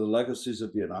one of the legacies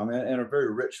of Vietnam, and a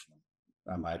very rich one,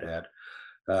 I might add.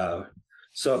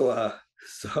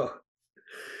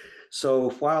 So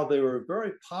while they were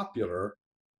very popular,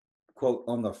 quote,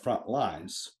 on the front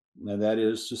lines, and that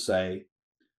is to say,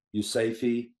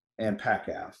 USAFE and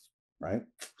PACAF, right?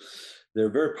 They're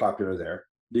very popular there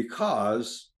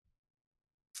because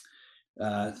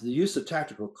the use of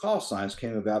tactical call signs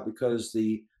came about because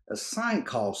the assigned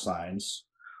call signs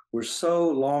were so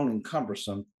long and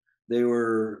cumbersome. They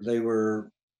were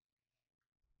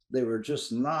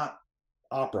just not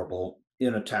operable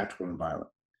in a tactical environment.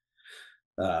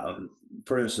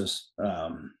 For instance,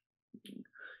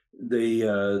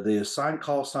 the assigned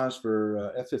call signs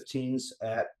for F-15s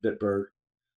at Bitburg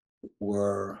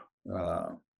were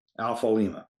Alpha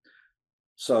Lima.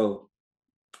 So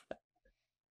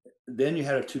then you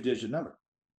had a 2-digit number,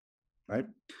 right?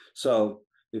 So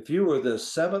if you were the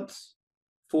 7th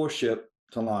ship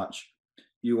to launch,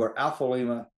 you were Alpha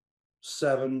Lima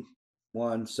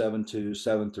 71, 72,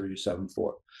 73,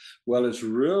 74. Well, it's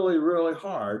really, really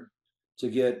hard to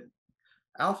get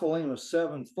Alpha Lima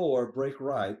 74 break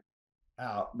right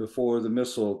out before the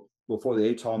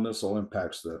ATOL missile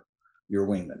impacts your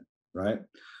wingman, right?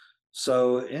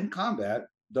 So in combat,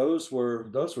 those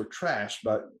were trashed,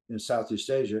 but in Southeast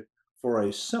Asia for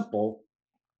a simple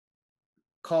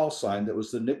call sign that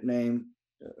was the nickname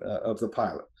of the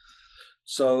pilot.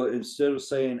 So instead of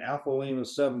saying Alpha Lima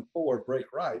 74 break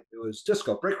right, it was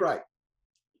Disco break right.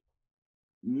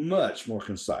 Much more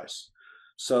concise.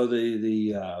 So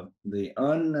the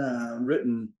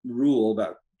unwritten rule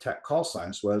about call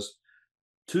signs was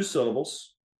 2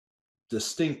 syllables,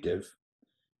 distinctive,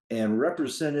 and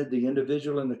represented the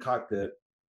individual in the cockpit,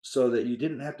 so that you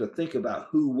didn't have to think about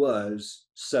who was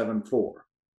 7-4.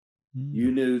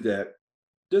 You knew that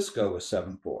Disco was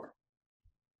 7-4,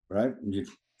 right?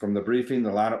 From the briefing, the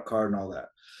lineup card, and all that.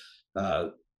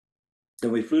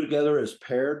 And we flew together as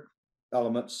paired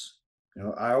elements.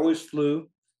 I always flew.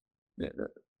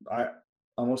 I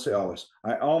almost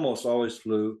always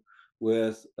flew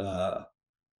with an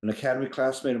academy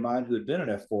classmate of mine who had been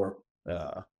an F4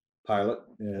 pilot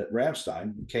at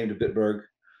Ramstein, came to Bitburg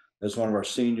as one of our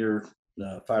senior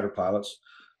fighter pilots,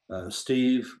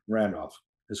 Steve Randolph.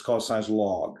 His call sign's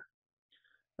Log.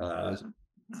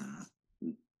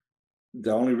 The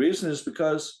only reason is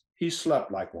because he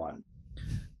slept like one.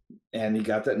 And he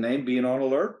got that name, being on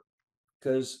alert,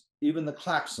 because even the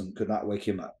klaxon could not wake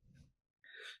him up.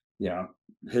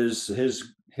 His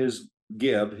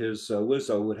Gib, his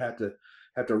Wizzo, would have to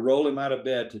roll him out of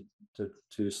bed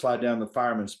to slide down the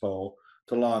fireman's pole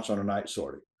to launch on a night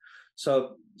sortie.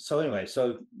 So anyway,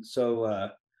 so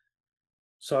I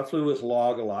flew with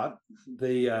Log a lot.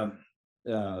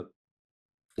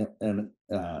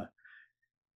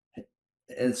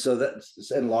 And so that's,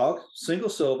 and Log, single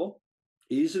syllable,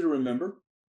 easy to remember,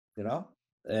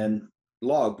 and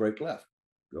Log break left,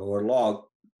 or Log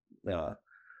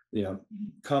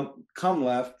come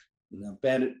left,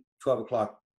 bandit 12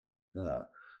 o'clock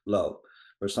low,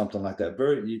 or something like that.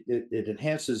 It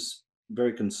enhances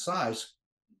very concise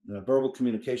verbal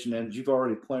communication. And you've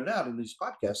already pointed out in these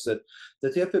podcasts that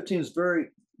the F-15 is very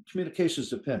communications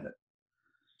dependent.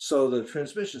 So the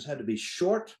transmissions had to be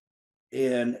short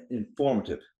and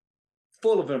informative,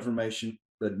 full of information,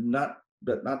 but not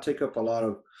take up a lot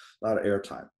of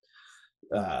airtime.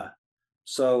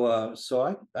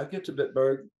 So I get to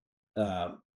Bitburg.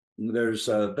 There's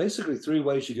basically 3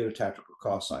 ways you get a tactical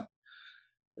call sign.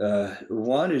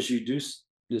 One is you do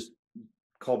just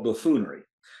called buffoonery.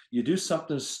 You do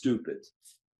something stupid.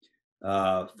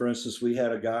 For instance, we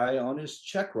had a guy on his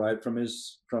check ride from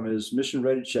his mission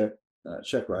ready check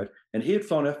ride, and he had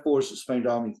flown F-4s at Spain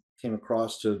Dom. Came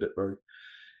across to Bitburg,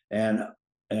 and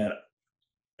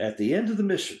at the end of the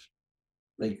mission,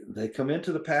 they come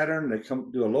into the pattern. They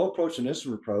come do a low approach and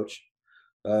instrument approach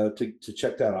to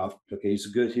check that off. Okay,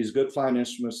 he's good flying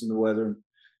instruments in the weather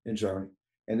in Germany,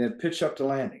 and then pitch up to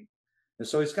landing. And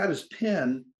so he's got his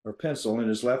pen or pencil in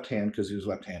his left hand because he was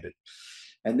left-handed,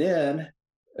 and then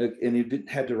he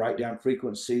had to write down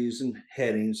frequencies and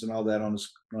headings and all that on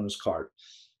his card,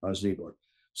 on his kneeboard.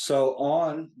 So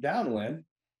on downwind,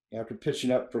 after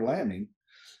pitching up for landing,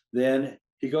 then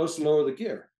he goes to lower the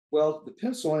gear. Well, the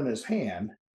pencil in his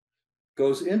hand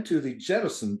goes into the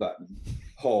jettison button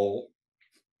hole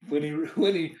when he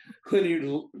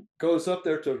goes up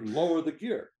there to lower the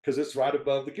gear, because it's right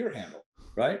above the gear handle,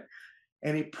 right?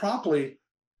 And he promptly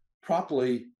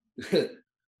shits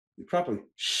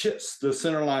the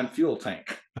centerline fuel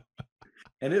tank,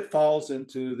 and it falls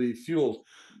into the fuel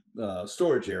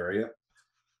storage area.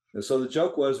 And so the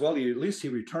joke was, well, at least he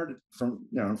returned it from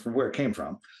where it came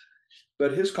from,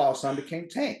 but his call sign became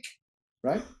tank,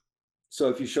 right? So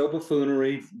if you show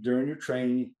buffoonery during your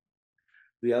training,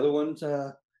 the other ones,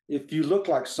 if you look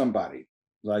like somebody,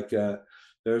 like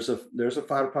there's a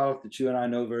fighter pilot that you and I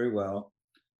know very well,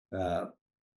 and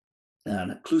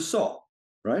Clouseau,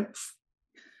 right?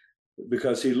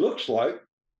 Because he looks like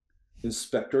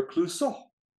Inspector Clouseau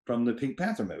from the Pink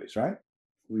Panther movies, right?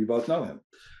 We both know him.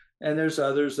 And there's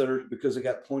others that are, because they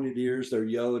got pointed ears, they're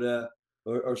Yoda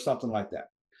or something like that.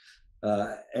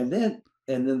 And then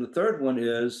the third one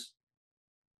is,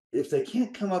 if they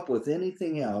can't come up with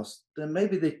anything else, then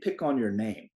maybe they pick on your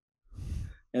name.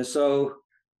 And so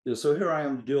here I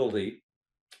am, Dildy,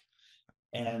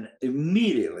 and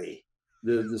immediately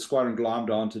the squadron glommed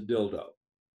onto Dildo,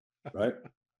 right?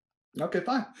 Okay,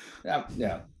 fine.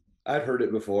 Yeah. I'd heard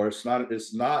it before. It's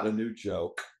not a new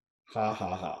joke. Ha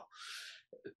ha ha.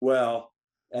 Well,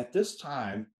 at this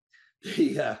time,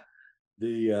 this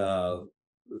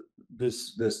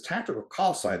tactical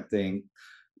call sign thing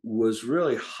was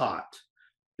really hot,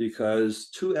 because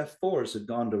 2 F-4s had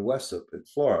gone to Wessup in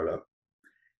Florida,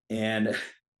 and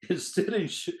instead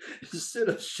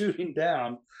of shooting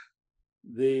down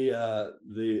the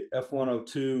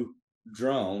F-102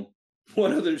 drone,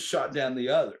 one of them shot down the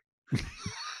other.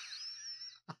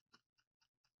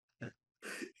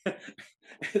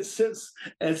 And since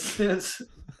this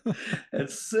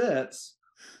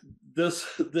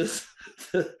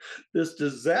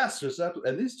disastrous,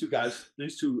 and these two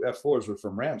F-4s were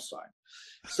from Ramstein.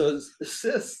 So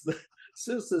since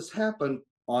this happened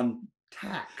on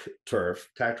TAC turf,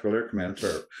 Tactical Air Command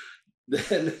turf,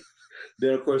 then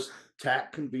of course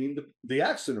TAC convened the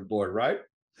accident board, right?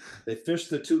 They fished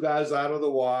the 2 guys out of the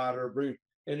water,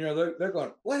 and they're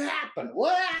going, what happened?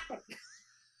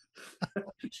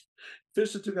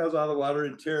 Fish the 2 guys out of the water,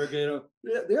 interrogate them.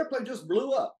 The airplane just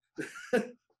blew up.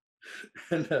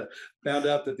 And found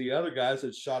out that the other guys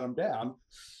had shot him down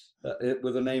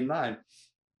with a name 9.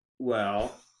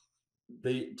 Well,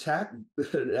 the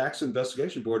Accident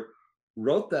Investigation Board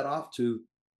wrote that off to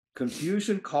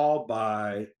confusion caused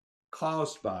by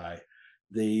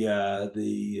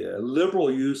the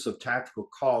liberal use of tactical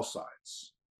call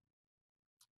signs.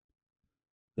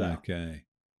 Okay.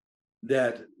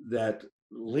 That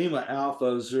Lima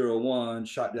Alpha 01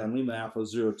 shot down Lima Alpha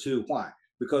 02. Why?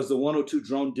 Because the 102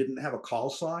 drone didn't have a call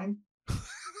sign.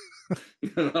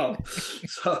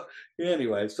 So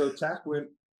anyway, so TAC went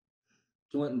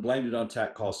and blamed it on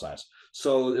TAC call signs.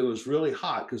 So it was really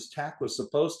hot, because TAC was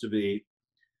supposed to be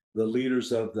the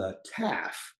leaders of the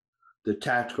TAF, the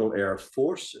Tactical Air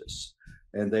Forces,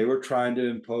 and they were trying to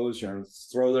impose,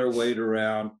 throw their weight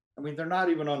around. I mean, they're not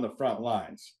even on the front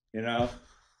lines,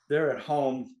 they're at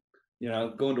home,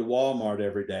 going to Walmart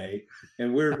every day,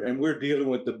 and we're dealing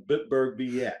with the Bitburg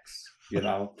BX,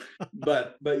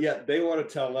 but yet they want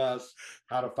to tell us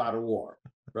how to fight a war,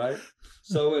 right?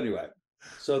 So anyway,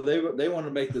 So they want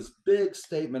to make this big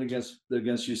statement against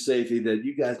USAFE that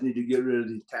you guys need to get rid of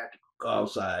these tactical call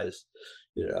signs.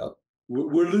 You know,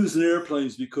 we're losing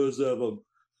airplanes because of them.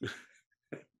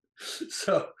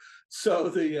 So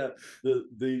the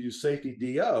USAFE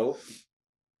DO,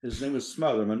 his name was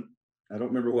Smotherman. I don't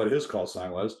remember what his call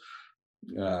sign was,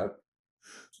 but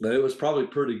it was probably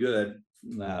pretty good.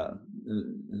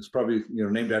 It's probably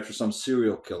named after some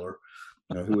serial killer,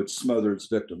 who would smother its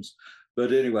victims.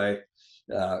 But anyway,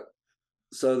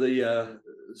 so the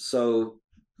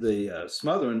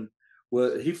Smotherman,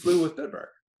 he flew with Bitburg,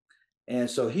 and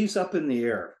so he's up in the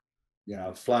air,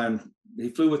 flying. He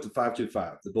flew with the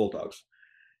 525, the Bulldogs,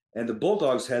 and the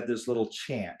Bulldogs had this little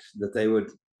chant that they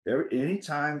would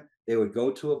anytime they would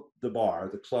go to the bar,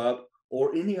 the club,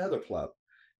 or any other club.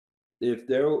 If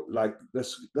they're like,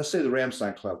 let's say the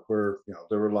Ramstein Club, where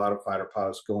there were a lot of fighter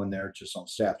pilots going there just on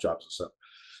staff jobs and stuff.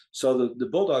 So the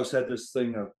Bulldogs had this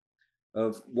thing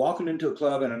of walking into a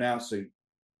club and announcing,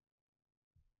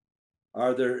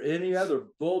 "Are there any other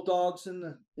Bulldogs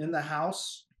in the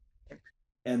house?"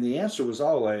 And the answer was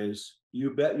always,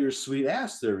 "You bet your sweet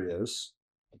ass there is."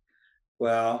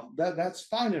 Well, that's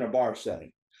fine in a bar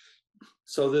setting.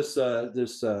 So this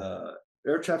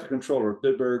air traffic controller,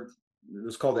 Bitburg, it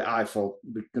was called the Eiffel,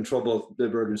 control both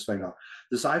Bitburg and Spangdahl.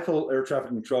 This Eiffel air traffic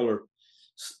controller,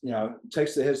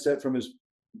 takes the headset from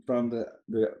the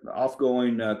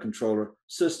offgoing controller,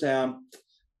 sits down,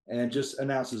 and just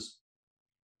announces,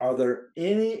 "Are there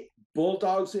any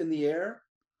Bulldogs in the air?"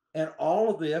 And all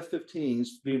of the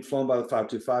F-15s being flown by the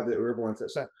 525 that were airborne at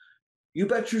that time, "You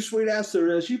bet your sweet ass there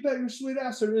is. You bet your sweet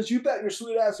ass there is. You bet your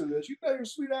sweet ass there is. You bet your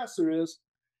sweet ass there is."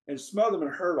 And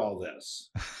Smotherman heard all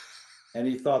this, and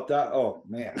he thought that, oh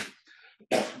man,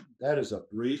 that is a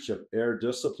breach of air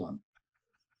discipline.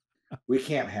 We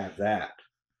can't have that.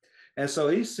 And so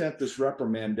he sent this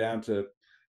reprimand down to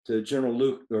General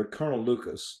Luke or Colonel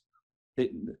Lucas.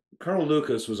 Colonel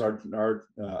Lucas was our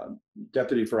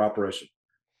deputy for operation.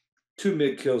 2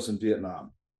 MiG kills in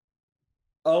Vietnam.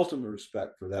 Ultimate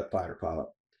respect for that fighter pilot.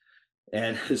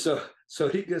 And so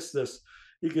he gets this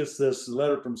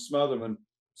letter from Smotherman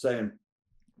saying,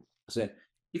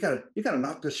 you gotta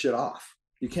knock this shit off.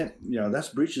 You can't, that's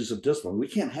breaches of discipline. We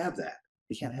can't have that.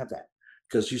 You can't have that.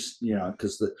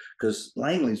 Because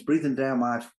Langley's breathing down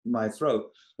my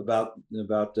throat about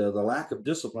the lack of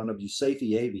discipline of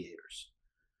USAFE aviators.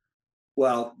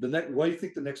 Well, what do you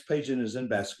think the next page in his in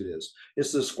basket is?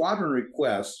 It's the squadron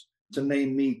request to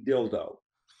name me Dildo.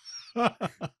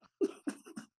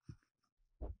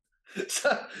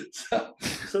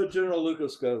 So General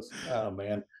Lucas goes, "Oh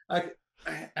man, I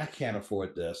can't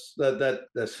afford this.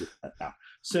 That's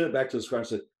send it back to the squadron and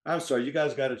said, I'm sorry, you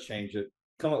guys got to change it.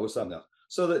 Come up with something else."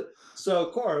 So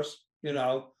of course,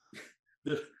 the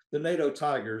NATO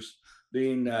Tigers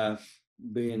being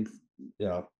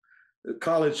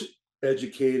college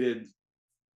educated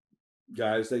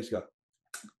guys, they just go,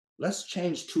 "Let's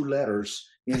change 2 letters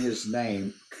in his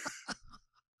name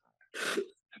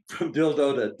from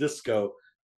Dildo to Disco,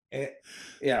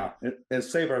 and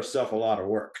save ourselves a lot of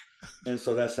work." And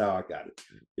so that's how I got it.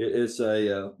 It's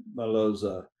one of those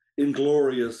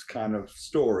inglorious kind of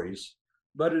stories,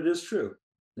 but it is true.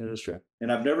 It is true.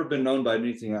 And I've never been known by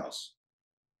anything else.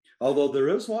 Although there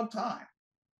is one time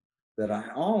that I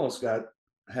almost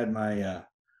had my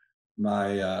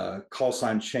call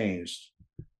sign changed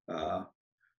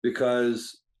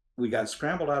because we got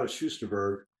scrambled out of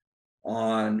Schusterberg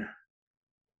on,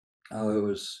 it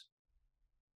was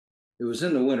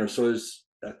in the winter. So it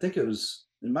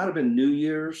might have been New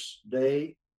Year's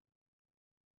Day,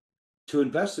 to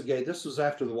investigate. This was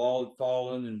after the wall had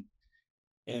fallen,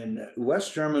 and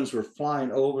West Germans were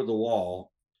flying over the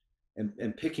wall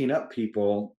and picking up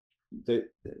people. They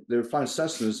were flying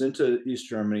Cessnas into East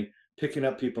Germany, picking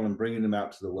up people and bringing them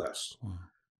out to the West,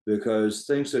 because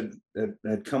things had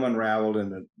come unraveled,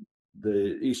 and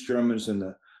the East Germans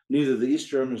and neither the East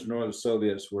Germans nor the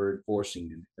Soviets were enforcing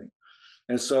anything.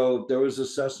 And so there was a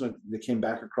Cessna that came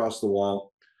back across the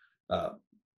wall,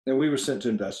 and we were sent to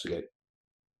investigate.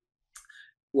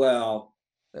 Well,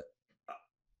 at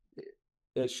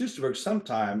Schusterberg,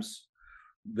 sometimes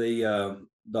the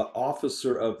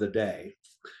officer of the day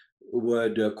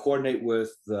would coordinate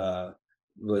with the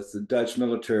Dutch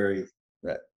military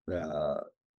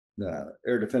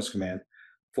Air Defense Command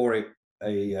for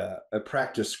a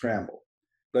practice scramble.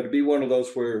 But it'd be one of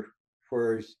those where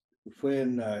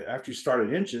when after you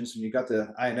started engines and you got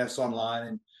the INS online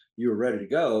and you were ready to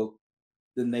go,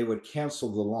 then they would cancel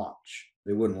the launch.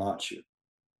 They wouldn't launch you.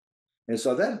 And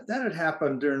so that had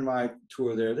happened during my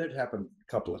tour there. That happened a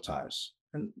couple of times,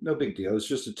 and no big deal. It's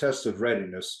just a test of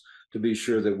readiness to be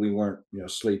sure that we weren't,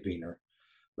 sleeping or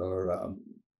or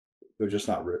they're just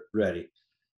not ready.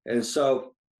 And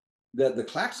so the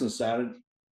klaxon sounded,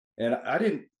 and I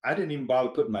didn't even bother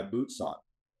putting my boots on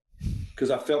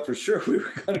because I felt for sure we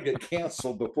were going to get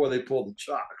canceled before they pulled the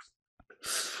chocks.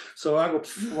 So I go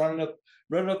running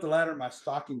up the ladder in my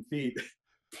stocking feet,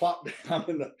 plop down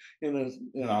in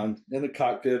the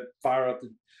cockpit, fire up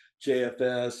the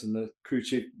JFS, and the crew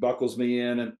chief buckles me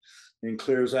in and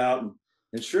clears out.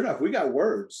 And sure enough, we got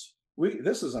words.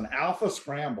 This is an alpha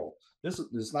scramble. This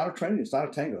is not a training. It's not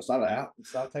a tango. It's not a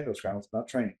tango scramble. It's not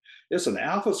training. It's an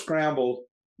alpha scramble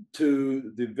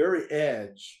to the very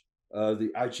edge of the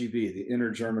IGB, the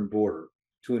inter-German border,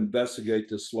 to investigate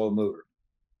this slow mover.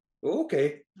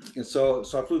 Okay, and so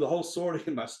I flew the whole sortie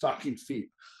in my stocking feet.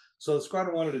 So the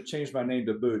squadron wanted to change my name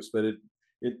to Boots, but it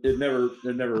never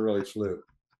really flew.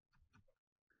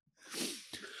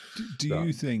 Do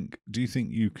you think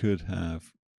you could have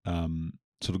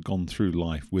sort of gone through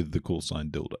life with the call sign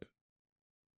Dildo?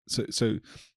 So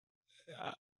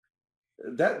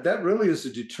that really is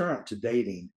a deterrent to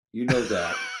dating. You know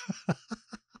that.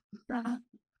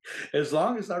 As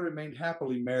long as I remained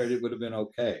happily married, it would have been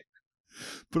okay.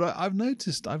 But I've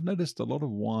noticed a lot of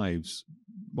wives.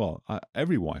 Well,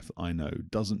 every wife that I know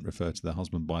doesn't refer to their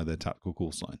husband by their tactical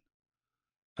call sign.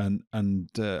 And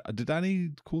did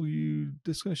Annie call you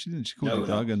Disco? She didn't. She called you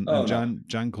Doug, and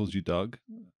Jan calls you Doug.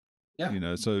 Yeah. You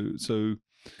know, so,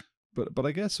 but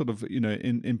I guess sort of, you know,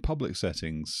 in public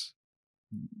settings,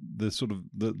 the sort of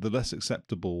the less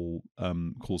acceptable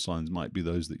call signs might be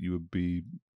those that you would be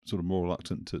sort of more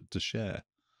reluctant to share.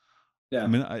 Yeah. I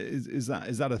mean, is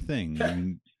that a thing? I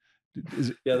mean,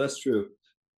 yeah, that's true.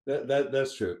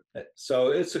 That's true.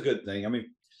 So it's a good thing. I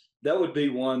mean, that would be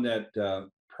one that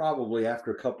probably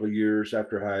after a couple of years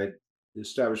after I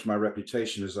established my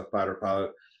reputation as a fighter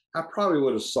pilot, I probably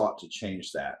would have sought to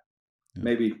change that. Yeah.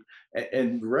 Maybe,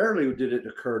 and rarely did it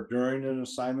occur during an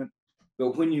assignment,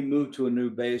 but when you move to a new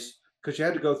base, because you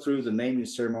had to go through the naming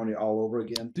ceremony all over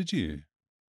again. Did you?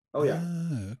 Oh yeah.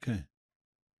 Okay.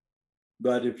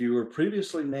 But if you were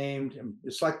previously named,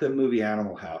 it's like the movie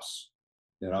Animal House.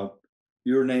 You know,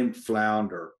 you were named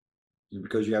Flounder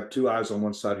because you have two eyes on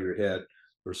one side of your head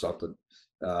or something.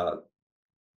 Or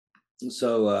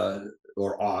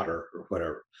Otter or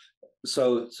whatever.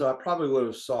 So I probably would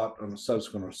have sought on a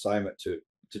subsequent assignment to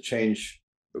change.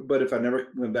 But if I never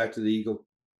went back to the Eagle,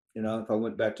 you know, if I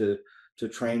went back to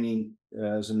training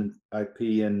as an IP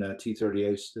in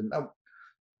T-38, then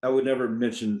I would never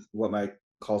mention what my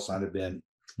call sign had been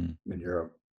in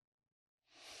Europe.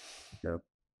 Yeah.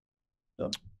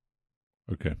 So.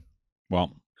 Okay.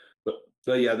 Well.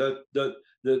 But yeah,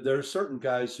 there are certain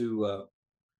guys who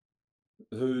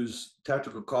whose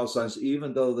tactical call signs,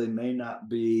 even though they may not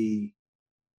be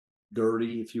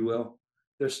dirty, if you will,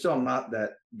 they're still not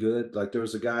that good. Like there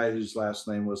was a guy whose last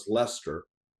name was Lester,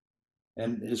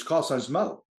 and his call sign's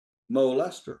Mo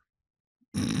Lester.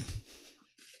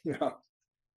 You know,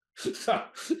 so,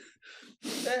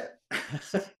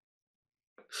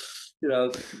 you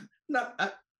know,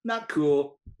 not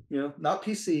cool. You know, not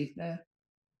PC.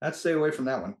 I'd stay away from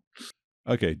that one.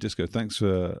 Okay, Disco, thanks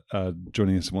for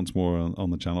joining us once more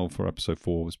on the channel for episode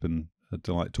 4. It's been a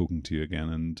delight talking to you again,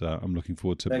 and I'm looking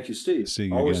forward to Thank you, Steve.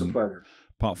 Seeing Always you again. A pleasure.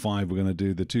 Part 5, we're going to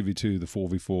do the 2v2, the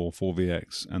 4v4,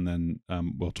 4vx, and then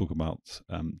we'll talk about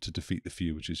To Defeat the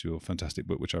Few, which is your fantastic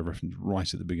book, which I referenced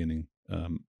right at the beginning,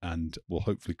 and will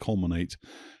hopefully culminate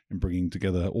in bringing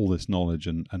together all this knowledge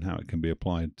and how it can be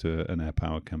applied to an air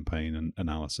power campaign and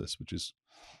analysis, which is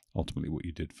ultimately what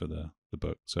you did for the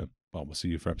book. So, well, we'll see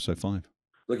you for episode 5.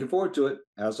 Looking forward to it,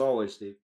 as always, Steve.